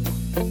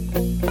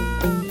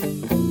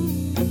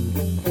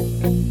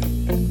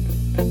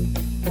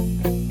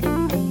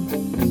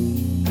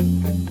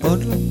 But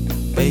look,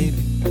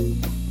 baby,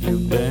 you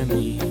bear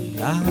me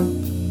out.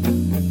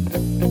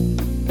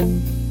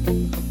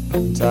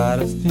 I'm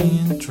tired of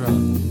being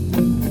drunk,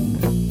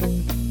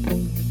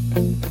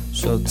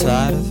 so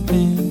tired of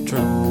being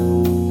drunk.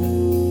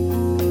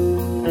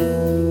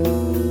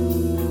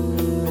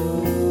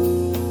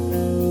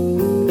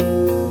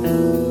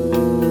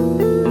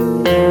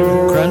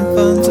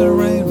 Grandpas are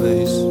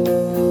railways,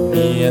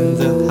 me and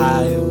the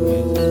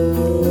highways.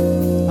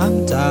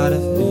 I'm tired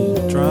of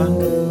being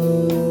drunk,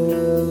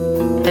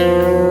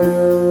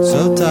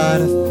 so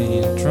tired of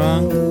being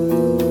drunk.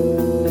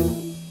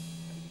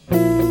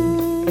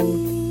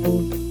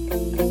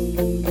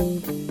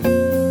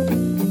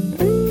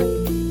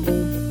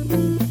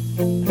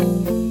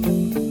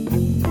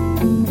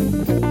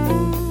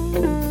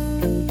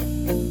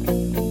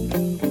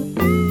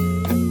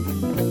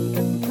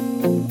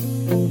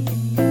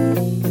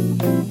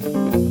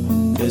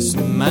 There's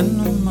a man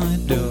on my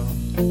door,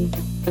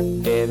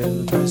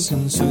 devil dressed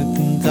in suit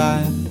and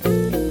tie.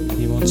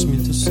 He wants me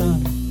to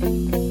sign.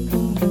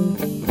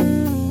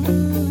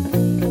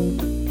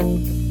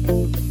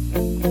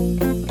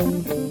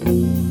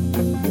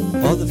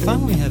 All the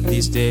fun we have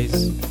these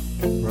days,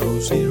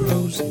 Rosie,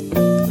 Rosie,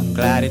 I'm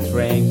glad it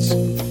rains.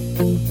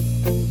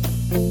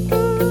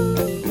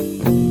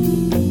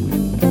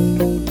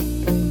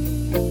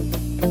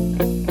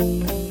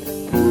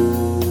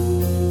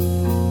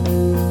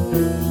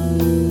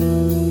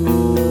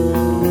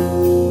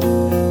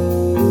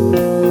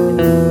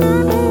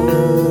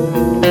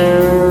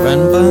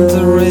 Run by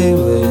the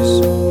railways,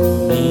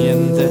 me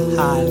and the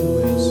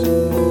highways.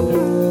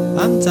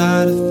 I'm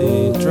tired of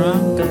being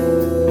drunk,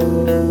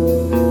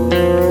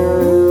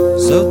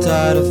 so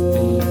tired of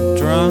being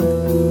drunk.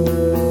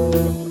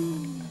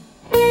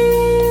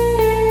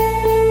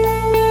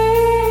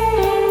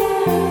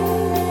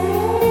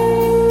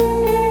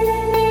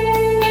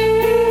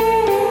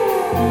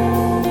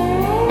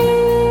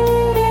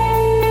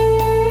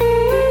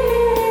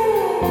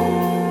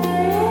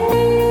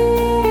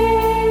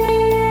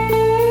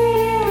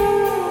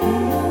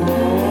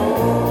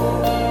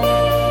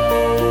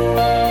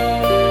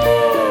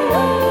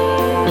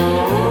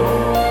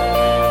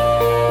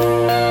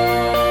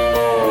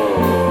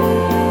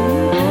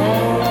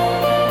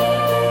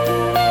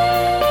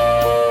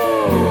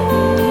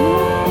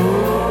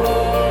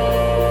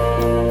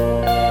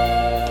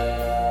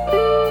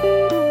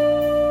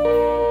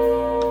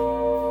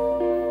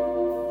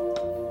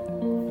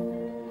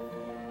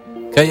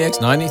 KX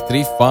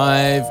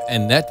 93.5,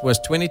 and that was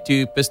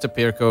 22 Pista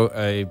Pirkko,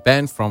 a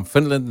band from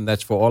Finland, and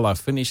that's for all our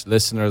Finnish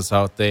listeners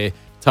out there,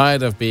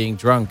 tired of being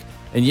drunk.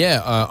 And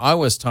yeah, I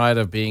was tired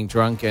of being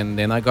drunk, and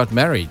then I got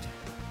married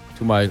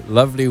to my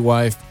lovely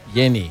wife,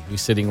 Jenny,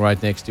 who's sitting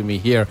right next to me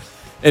here.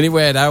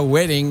 Anyway, at our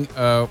wedding,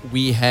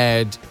 we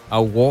had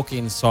our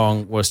walk-in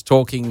song was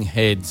Talking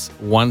Heads,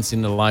 Once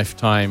in a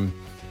Lifetime.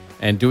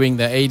 And doing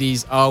the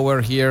 80s hour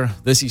here,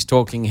 this is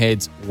Talking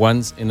Heads,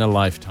 Once in a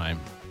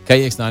Lifetime.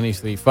 KX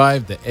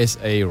 93.5, the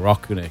SA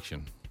Rock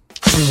Connection.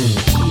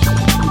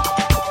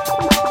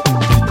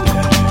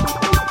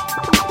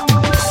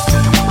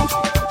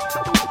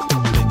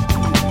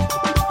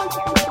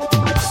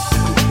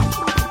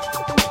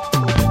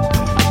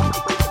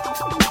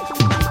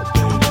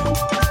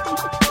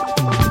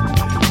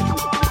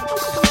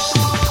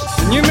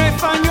 You may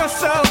find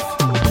yourself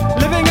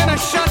living in a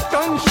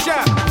shotgun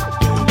shack,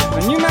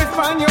 and you may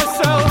find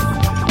yourself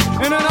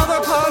in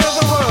another part of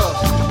the world,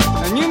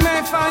 and you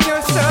may find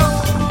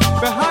yourself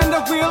behind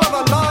the wheel of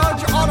a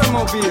large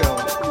automobile,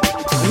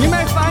 and you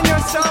may find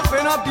yourself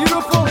in a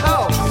beautiful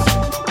house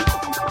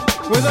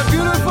with a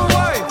beautiful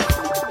wife,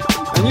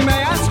 and you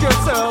may ask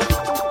yourself,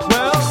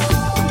 well,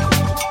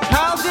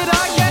 how did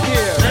I get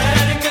here?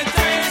 Letting the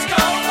days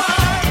go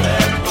by,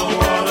 let the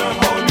water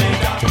hold me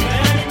down.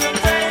 Letting the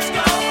days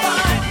go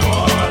by,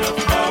 water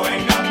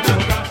flowing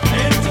underground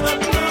into the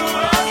blue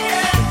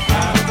again.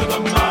 After the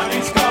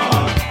money's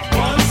gone,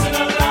 once in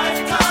a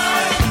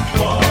lifetime,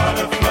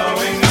 water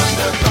flowing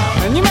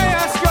underground. And you may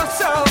ask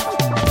yourself,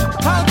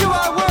 how do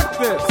I work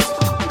this?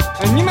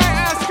 And you may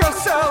ask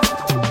yourself,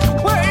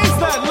 where is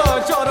that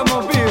large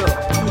automobile?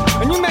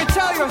 And you may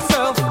tell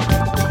yourself,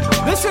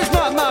 this is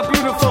not my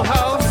beautiful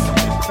house.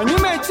 And you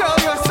may tell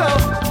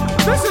yourself,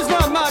 this is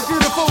not my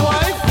beautiful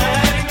wife.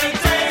 Letting the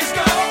days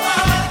go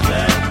by,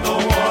 let the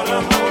water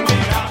hold me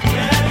down.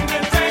 Letting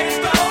the days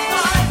go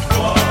by,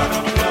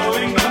 water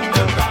flowing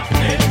underground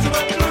into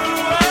the blue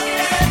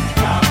again.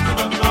 After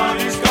the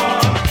money's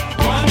gone,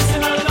 once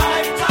in a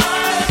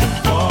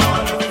lifetime,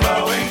 water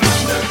flowing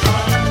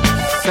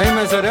underground. Same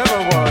as it ever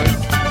was,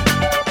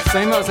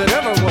 same as it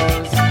ever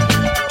was,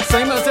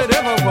 same as it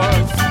ever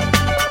was,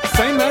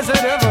 same as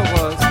it ever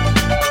was,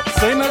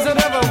 same as it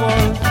ever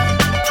was,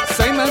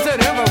 same as it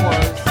ever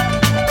was,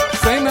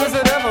 same as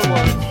it ever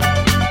was,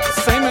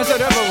 same as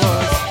it ever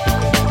was.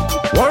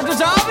 Water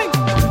dissolving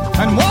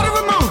and water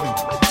removing.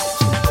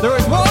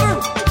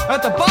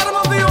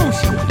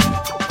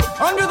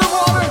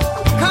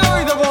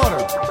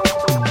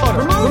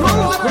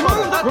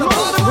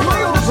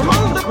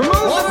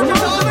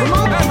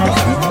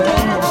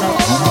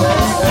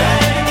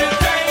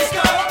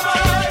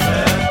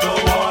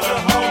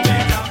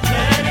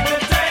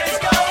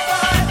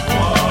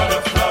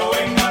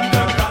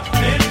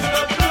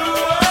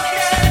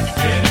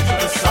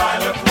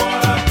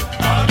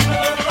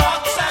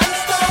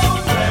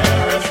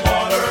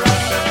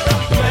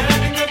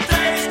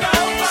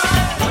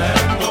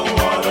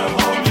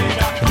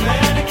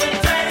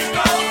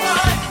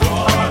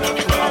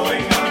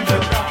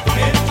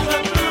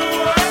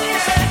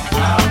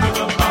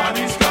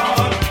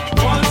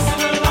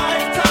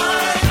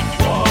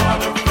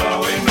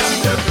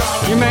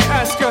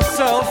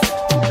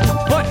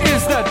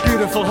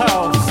 mental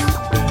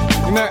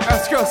health. You may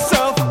ask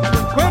yourself,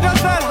 where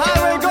does that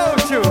highway go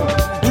to?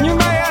 And you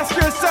may ask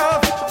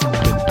yourself,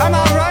 am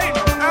I right?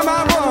 Am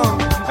I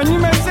wrong? And you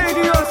may say to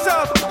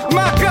yourself,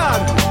 my God,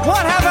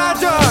 what have I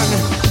done?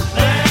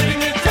 Letting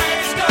the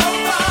days go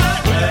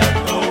by, let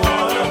the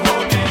water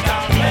hold me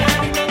down.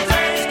 Letting the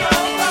days go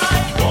by,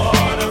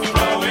 water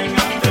flowing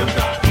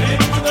underground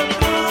into the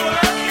blue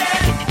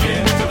again,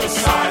 into the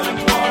silent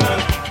water,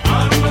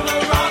 under the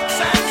rocks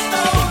and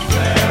stones.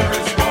 There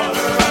is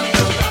water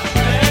underground.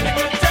 Letting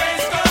the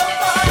days go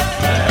by,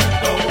 let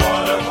the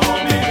water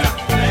hold me down.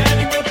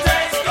 Letting the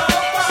days go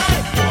by,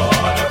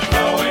 water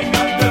flowing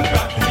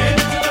underground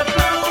into the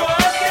blue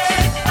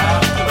again,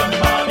 after the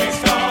money's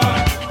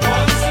gone.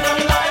 Once in a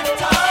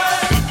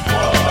lifetime,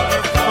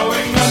 water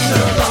flowing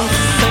underground.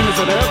 Same as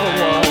it ever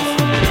was.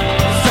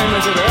 Same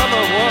as it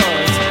ever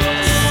was.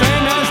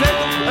 Same as it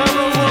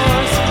ever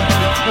was.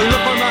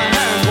 Look where my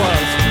hand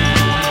was.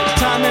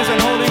 Time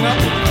isn't holding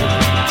up.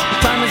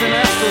 Time isn't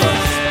after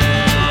us.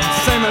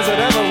 Same as it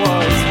ever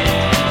was.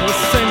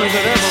 Same as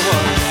it ever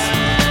was.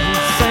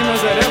 Same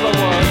as it ever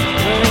was.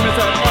 Same as it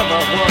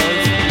ever was.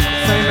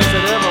 Same as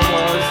it ever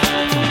was.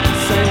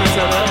 Same as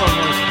it ever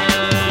was.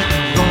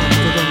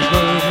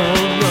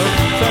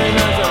 Same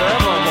as it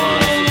ever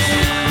was.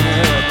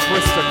 Here a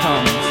twister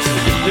comes.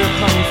 Here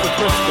comes the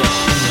twister.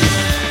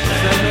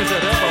 Same as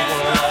it ever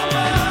was.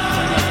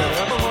 Same as it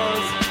ever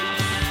was.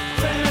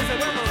 Same as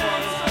it ever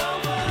was.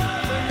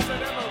 Same as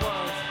it ever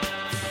was.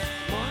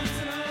 Once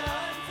in a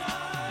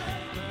lifetime.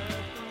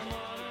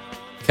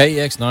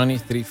 KX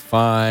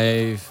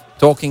 93.5,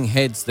 Talking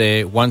Heads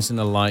there, once in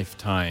a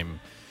lifetime.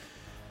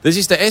 This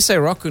is the SA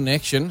Rock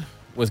Connection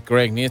with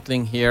Greg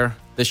Neethling here.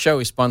 The show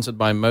is sponsored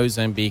by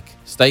Mozambique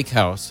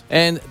Steakhouse.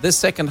 And this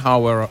second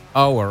hour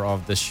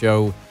of the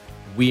show,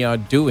 we are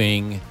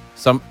doing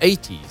some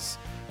 80s.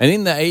 And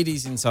in the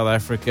 80s in South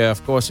Africa,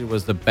 of course, it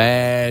was the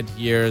bad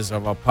years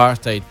of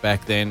apartheid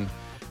back then.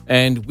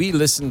 And we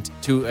listened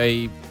to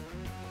a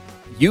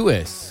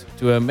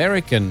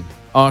American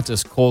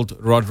artist called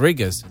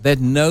Rodriguez that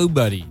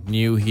nobody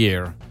knew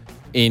here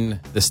in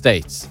the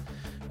States.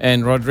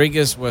 And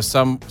Rodriguez was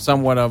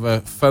somewhat of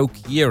a folk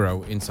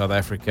hero in South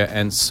Africa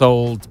and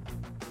sold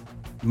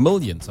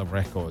millions of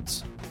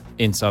records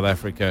in South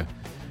Africa.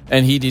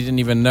 And he didn't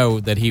even know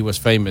that he was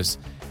famous.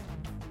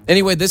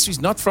 Anyway, this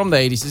is not from the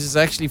 80s. This is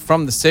actually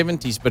from the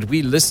 70s. But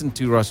we listened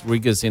to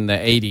Rodriguez in the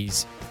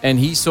 80s. And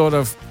he sort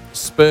of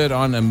spurred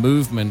on a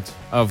movement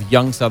of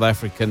young South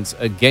Africans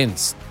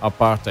against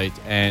apartheid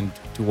and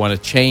to want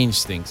to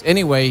change things.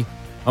 Anyway,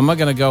 I'm not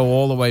going to go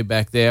all the way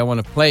back there. I want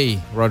to play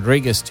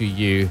Rodriguez to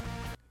you.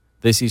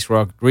 This is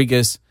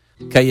Rodriguez,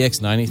 KX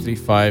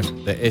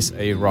 93.5, the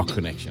SA Rock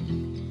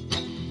Connection.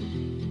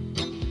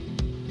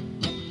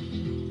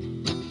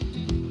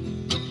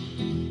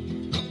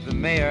 The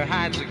mayor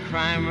hides the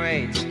crime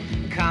rates,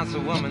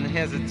 councilwoman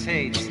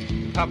hesitates,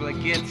 public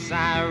gets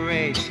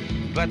irate,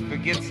 but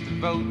forgets to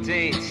vote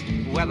dates.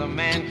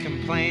 Weatherman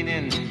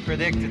complaining,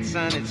 predicted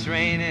sun it's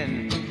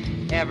raining,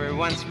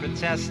 everyone's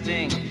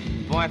protesting,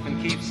 boyfriend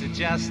keeps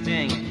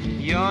adjusting,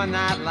 you're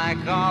not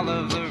like all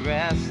of the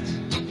rest.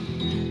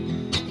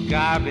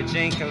 Garbage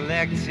ain't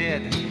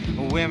collected,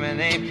 women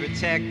ain't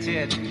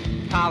protected,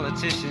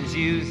 politicians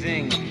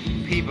using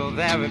people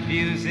they're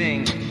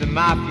abusing, the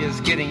mafia's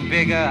getting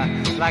bigger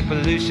like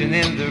pollution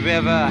in the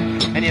river,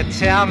 and you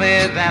tell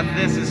me that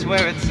this is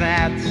where it's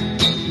at.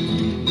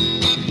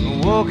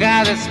 Woke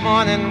out this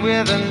morning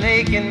with an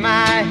ache in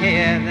my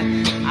head,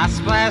 I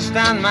splashed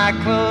on my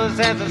clothes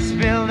as I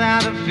spilled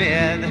out of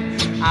bed.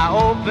 I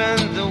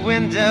opened the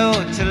window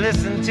to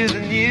listen to the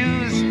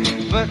news,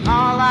 but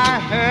all I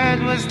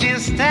heard was the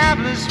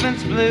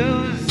establishment's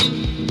blues.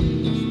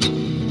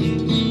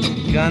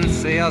 Gun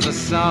sales are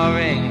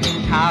soaring,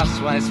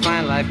 housewives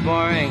find life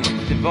boring,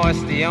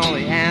 divorce the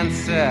only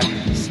answer,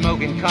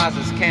 smoking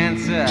causes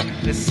cancer,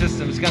 the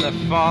system's gonna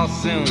fall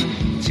soon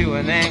to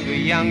an angry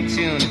young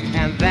tune,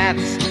 and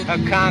that's a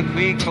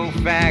concrete cold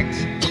fact.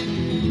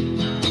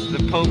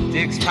 The Pope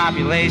digs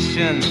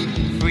population,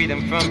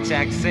 freedom from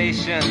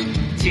taxation,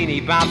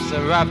 teeny bops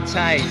are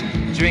uptight,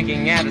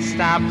 drinking at a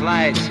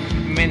stoplight,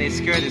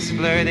 miniskirt is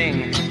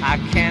flirting, I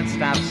can't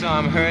stop so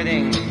I'm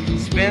hurting,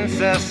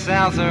 Spencer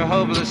sells her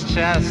hopeless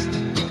chest,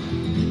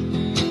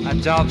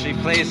 adultery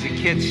plays the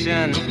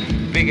kitchen,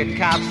 bigot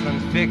cops than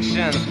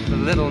fiction, the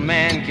little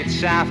man gets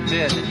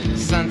shafted,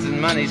 sons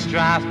and money's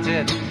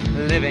drafted,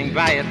 living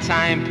by a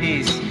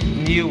timepiece,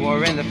 new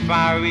or in the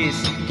Far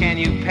East, can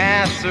you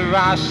pass a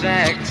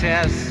Rorschach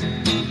test?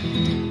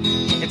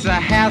 It's a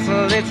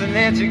hassle, it's an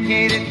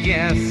educated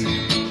guess.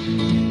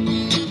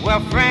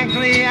 Well,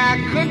 frankly, I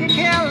couldn't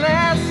care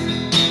less.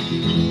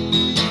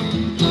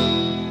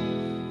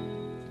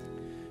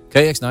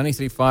 KX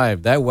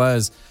 93.5, that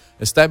was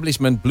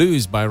Establishment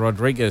Blues by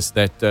Rodriguez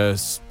that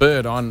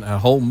spurred on a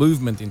whole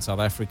movement in South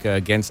Africa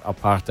against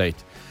apartheid.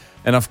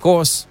 And of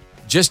course,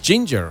 Just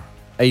Ginger,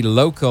 a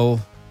local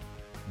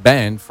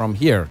band from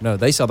here. No,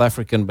 they're South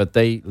African, but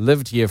they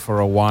lived here for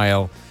a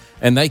while.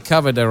 And they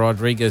covered a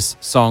Rodriguez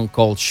song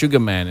called Sugar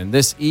Man. And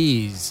this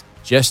is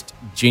Just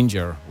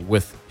Ginger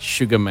with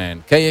Sugar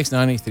Man. KX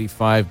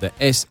 93.5, the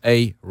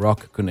SA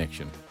Rock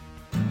Connection.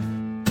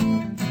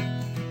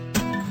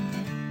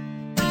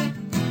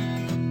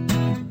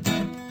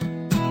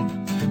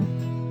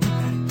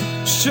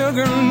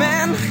 Sugar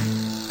man,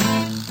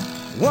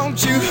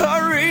 won't you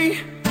hurry?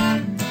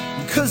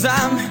 'Cause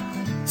I'm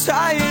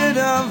tired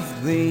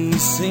of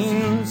these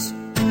scenes.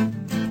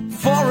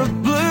 For a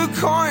blue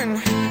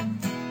coin,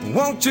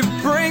 won't you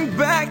bring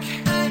back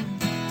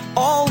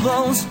all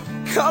those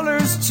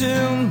colors to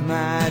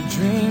my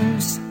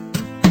dreams?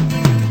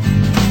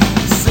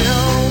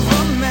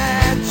 Silver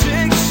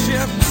magic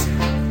ships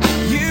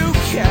you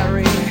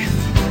carry,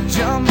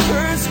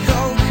 jumpers,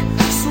 Coke,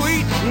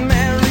 sweet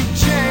Mary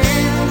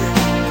Jane.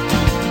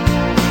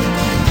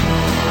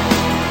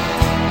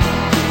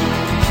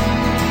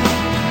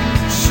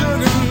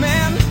 Sugar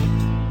man,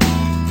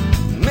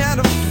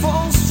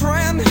 metaphors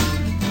friend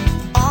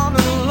on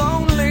a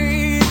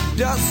lonely,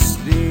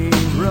 dusty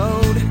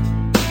road.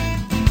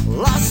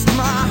 Lost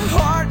my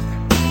heart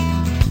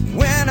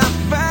when I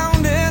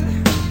found it.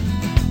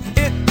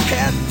 It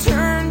had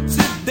turned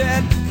to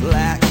dead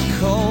black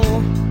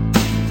coal.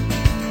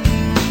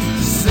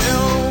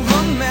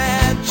 Silver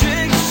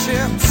magic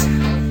ships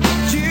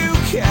you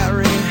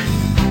carry,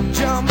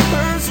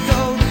 jumpers,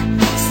 Coke,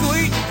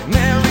 sweet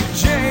Mary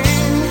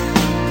Jane.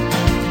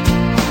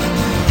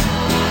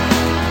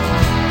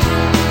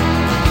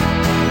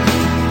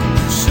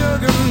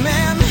 Sugar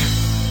man,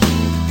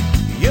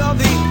 you're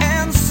the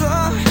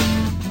answer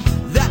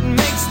that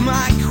makes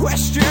my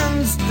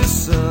questions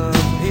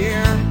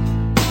disappear.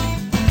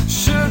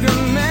 Sugar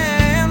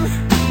man,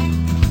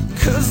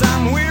 'cause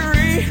I'm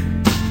weary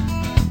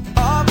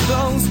of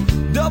those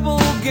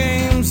double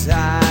games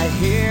I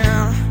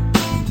hear.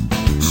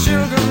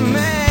 Sugar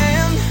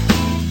man,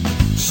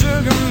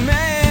 sugar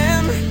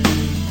man,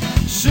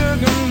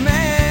 sugar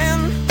man,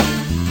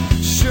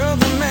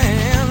 sugar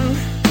man.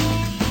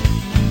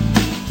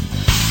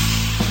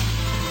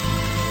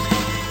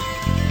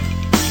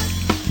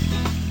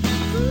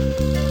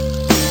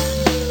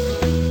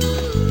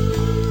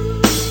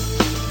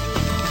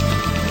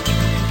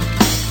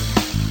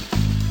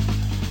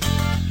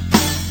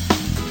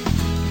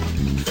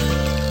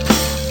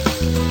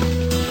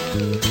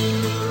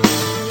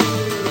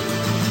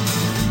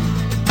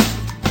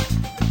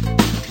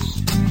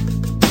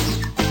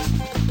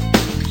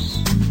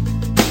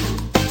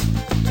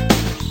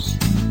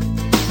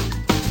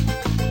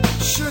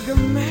 Sugar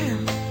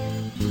man,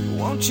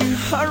 won't you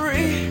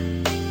hurry?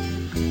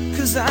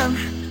 'Cause I'm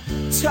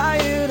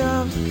tired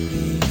of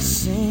these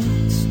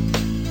scenes.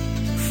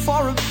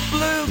 For a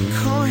blue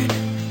coin,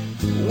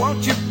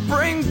 won't you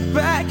bring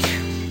back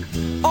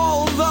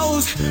all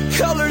those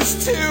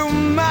colors to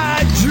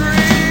my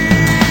dreams?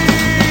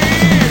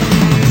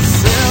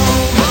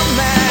 Silver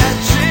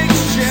magic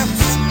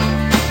ships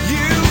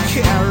you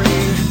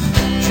carry,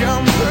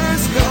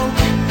 jumpers,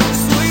 Coke,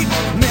 sweet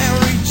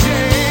Mary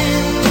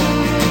Jane.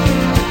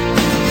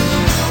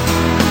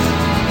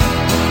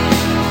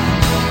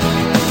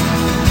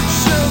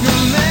 Sugar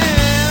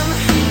man,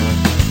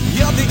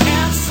 you're the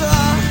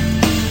answer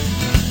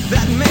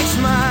that makes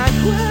my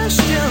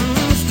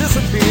questions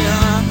disappear.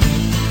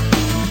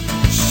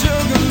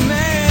 Sugar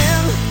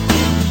man,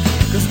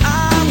 'cause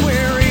I'm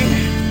weary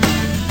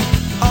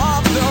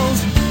of those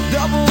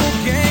double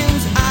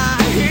games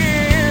I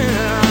hear.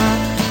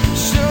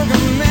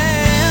 Sugar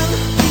man,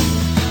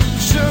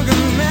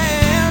 sugar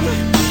man,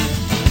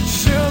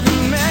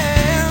 sugar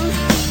man,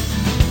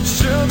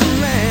 sugar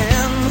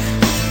man.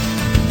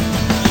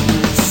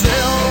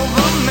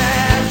 Silver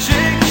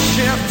magic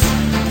ships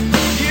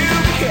you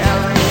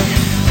carry,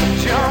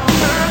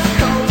 jumpers,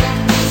 Coke,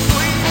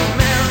 sweet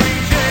Mary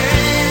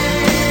Jane.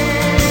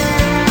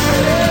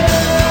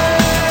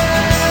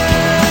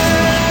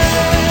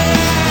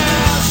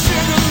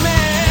 Sugar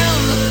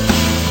man,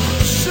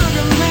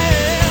 sugar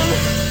man,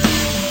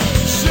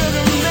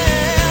 sugar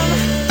man,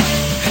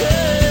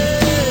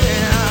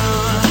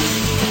 yeah.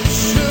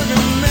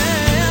 Sugar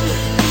man,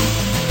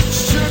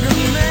 sugar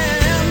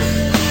man,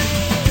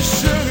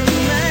 sugar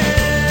man,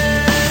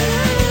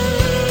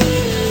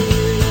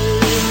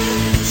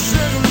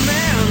 sugar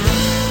man.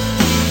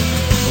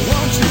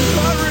 Won't you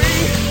hurry?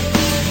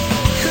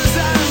 'Cause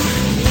I'm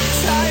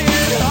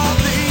tired of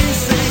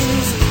these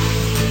things.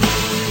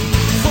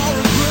 For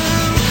a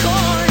blue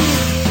coin,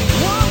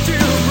 won't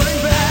you bring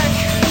back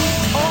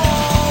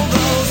all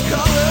those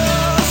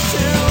colors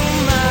to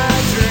my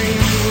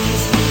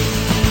dreams?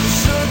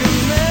 Sugar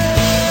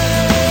man,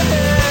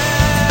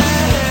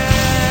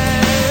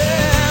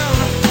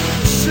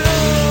 sugar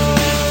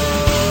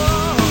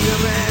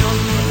man,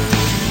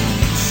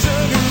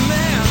 sugar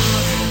man.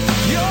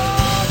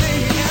 You're the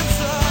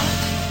answer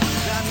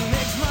that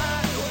makes my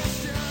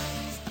questions.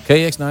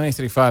 KX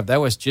 93.5, that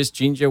was Just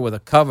Ginger with a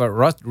cover,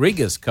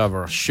 Rodriguez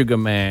cover, Sugar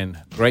Man.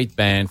 Great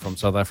band from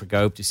South Africa.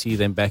 Hope to see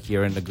them back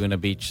here in Laguna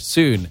Beach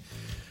soon.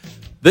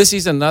 This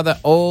is another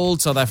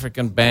old South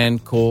African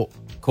band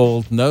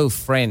called No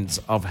Friends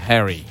of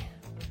Harry.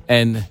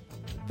 And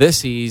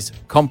this is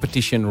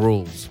Competition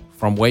Rules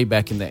from way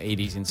back in the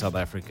 80s in South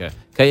Africa.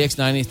 KX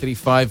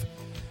 93.5,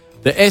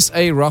 the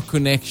SA Rock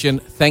Connection.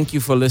 Thank you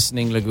for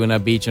listening, Laguna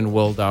Beach and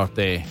world out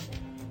there.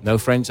 No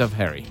Friends of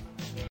Harry.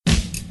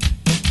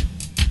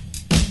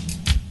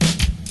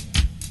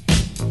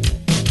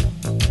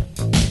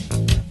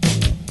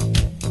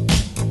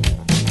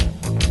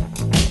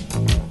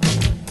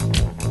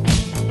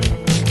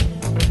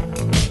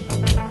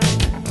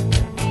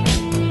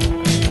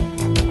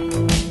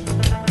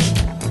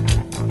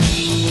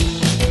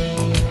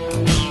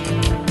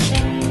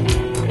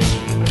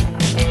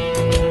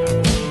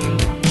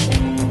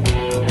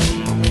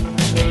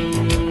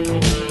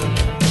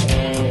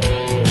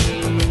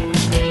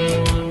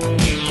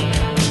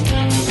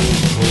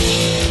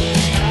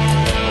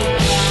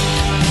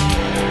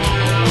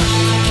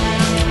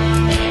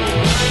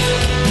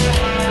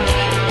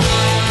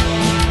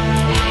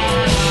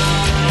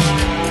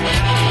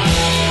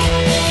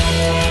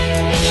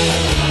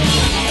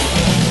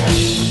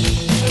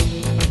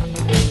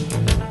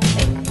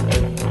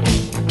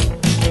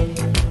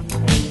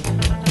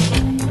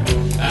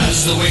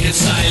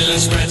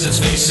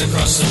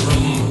 Across the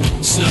room,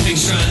 snuffing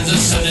strands of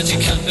sanity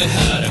can't be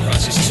heard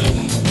across his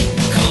tomb.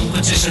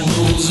 Competition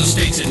rules have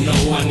stated no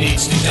one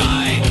needs to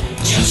die.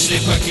 Just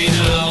sleep quickly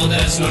now,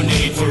 there's no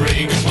need for a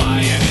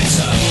goodbye. And it's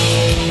a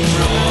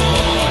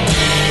broad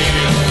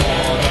day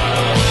for the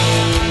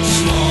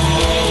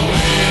small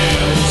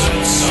whales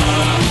and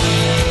sun.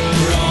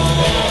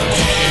 Broad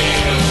day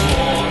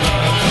for the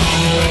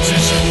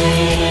competition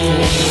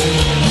rules.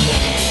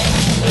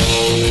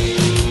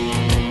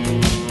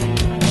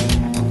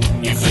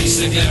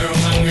 The glare of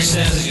hungry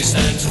stares as you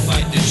stand to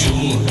fight the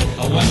duel.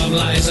 A web of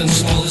lies and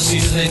small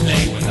diseases they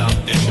lay without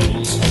their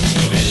rules.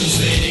 The vision's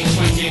fading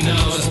quickly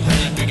now as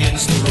panic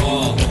begins to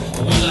roar.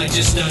 What I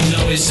just don't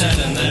know is said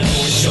and then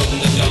always shown in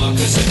the dark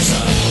as it's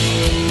a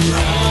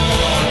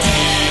raw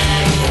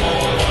day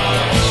for the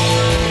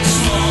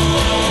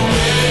small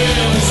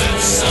whales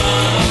and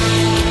sun.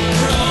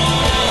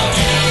 Raw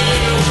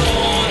day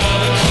for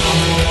the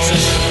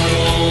competition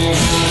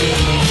rules.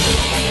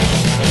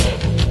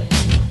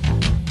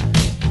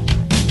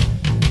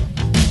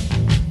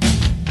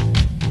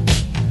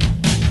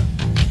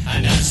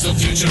 The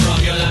future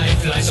of your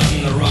life lies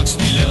on the rocks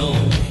below.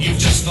 You've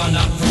just found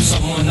out from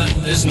someone that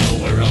there's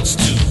nowhere else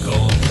to go.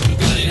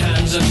 Bloody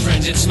hands and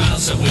frenzied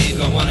smiles, so we've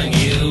got one on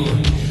you.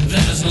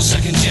 There's no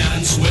second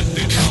chance with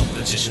the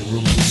competition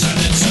rules, and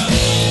it's a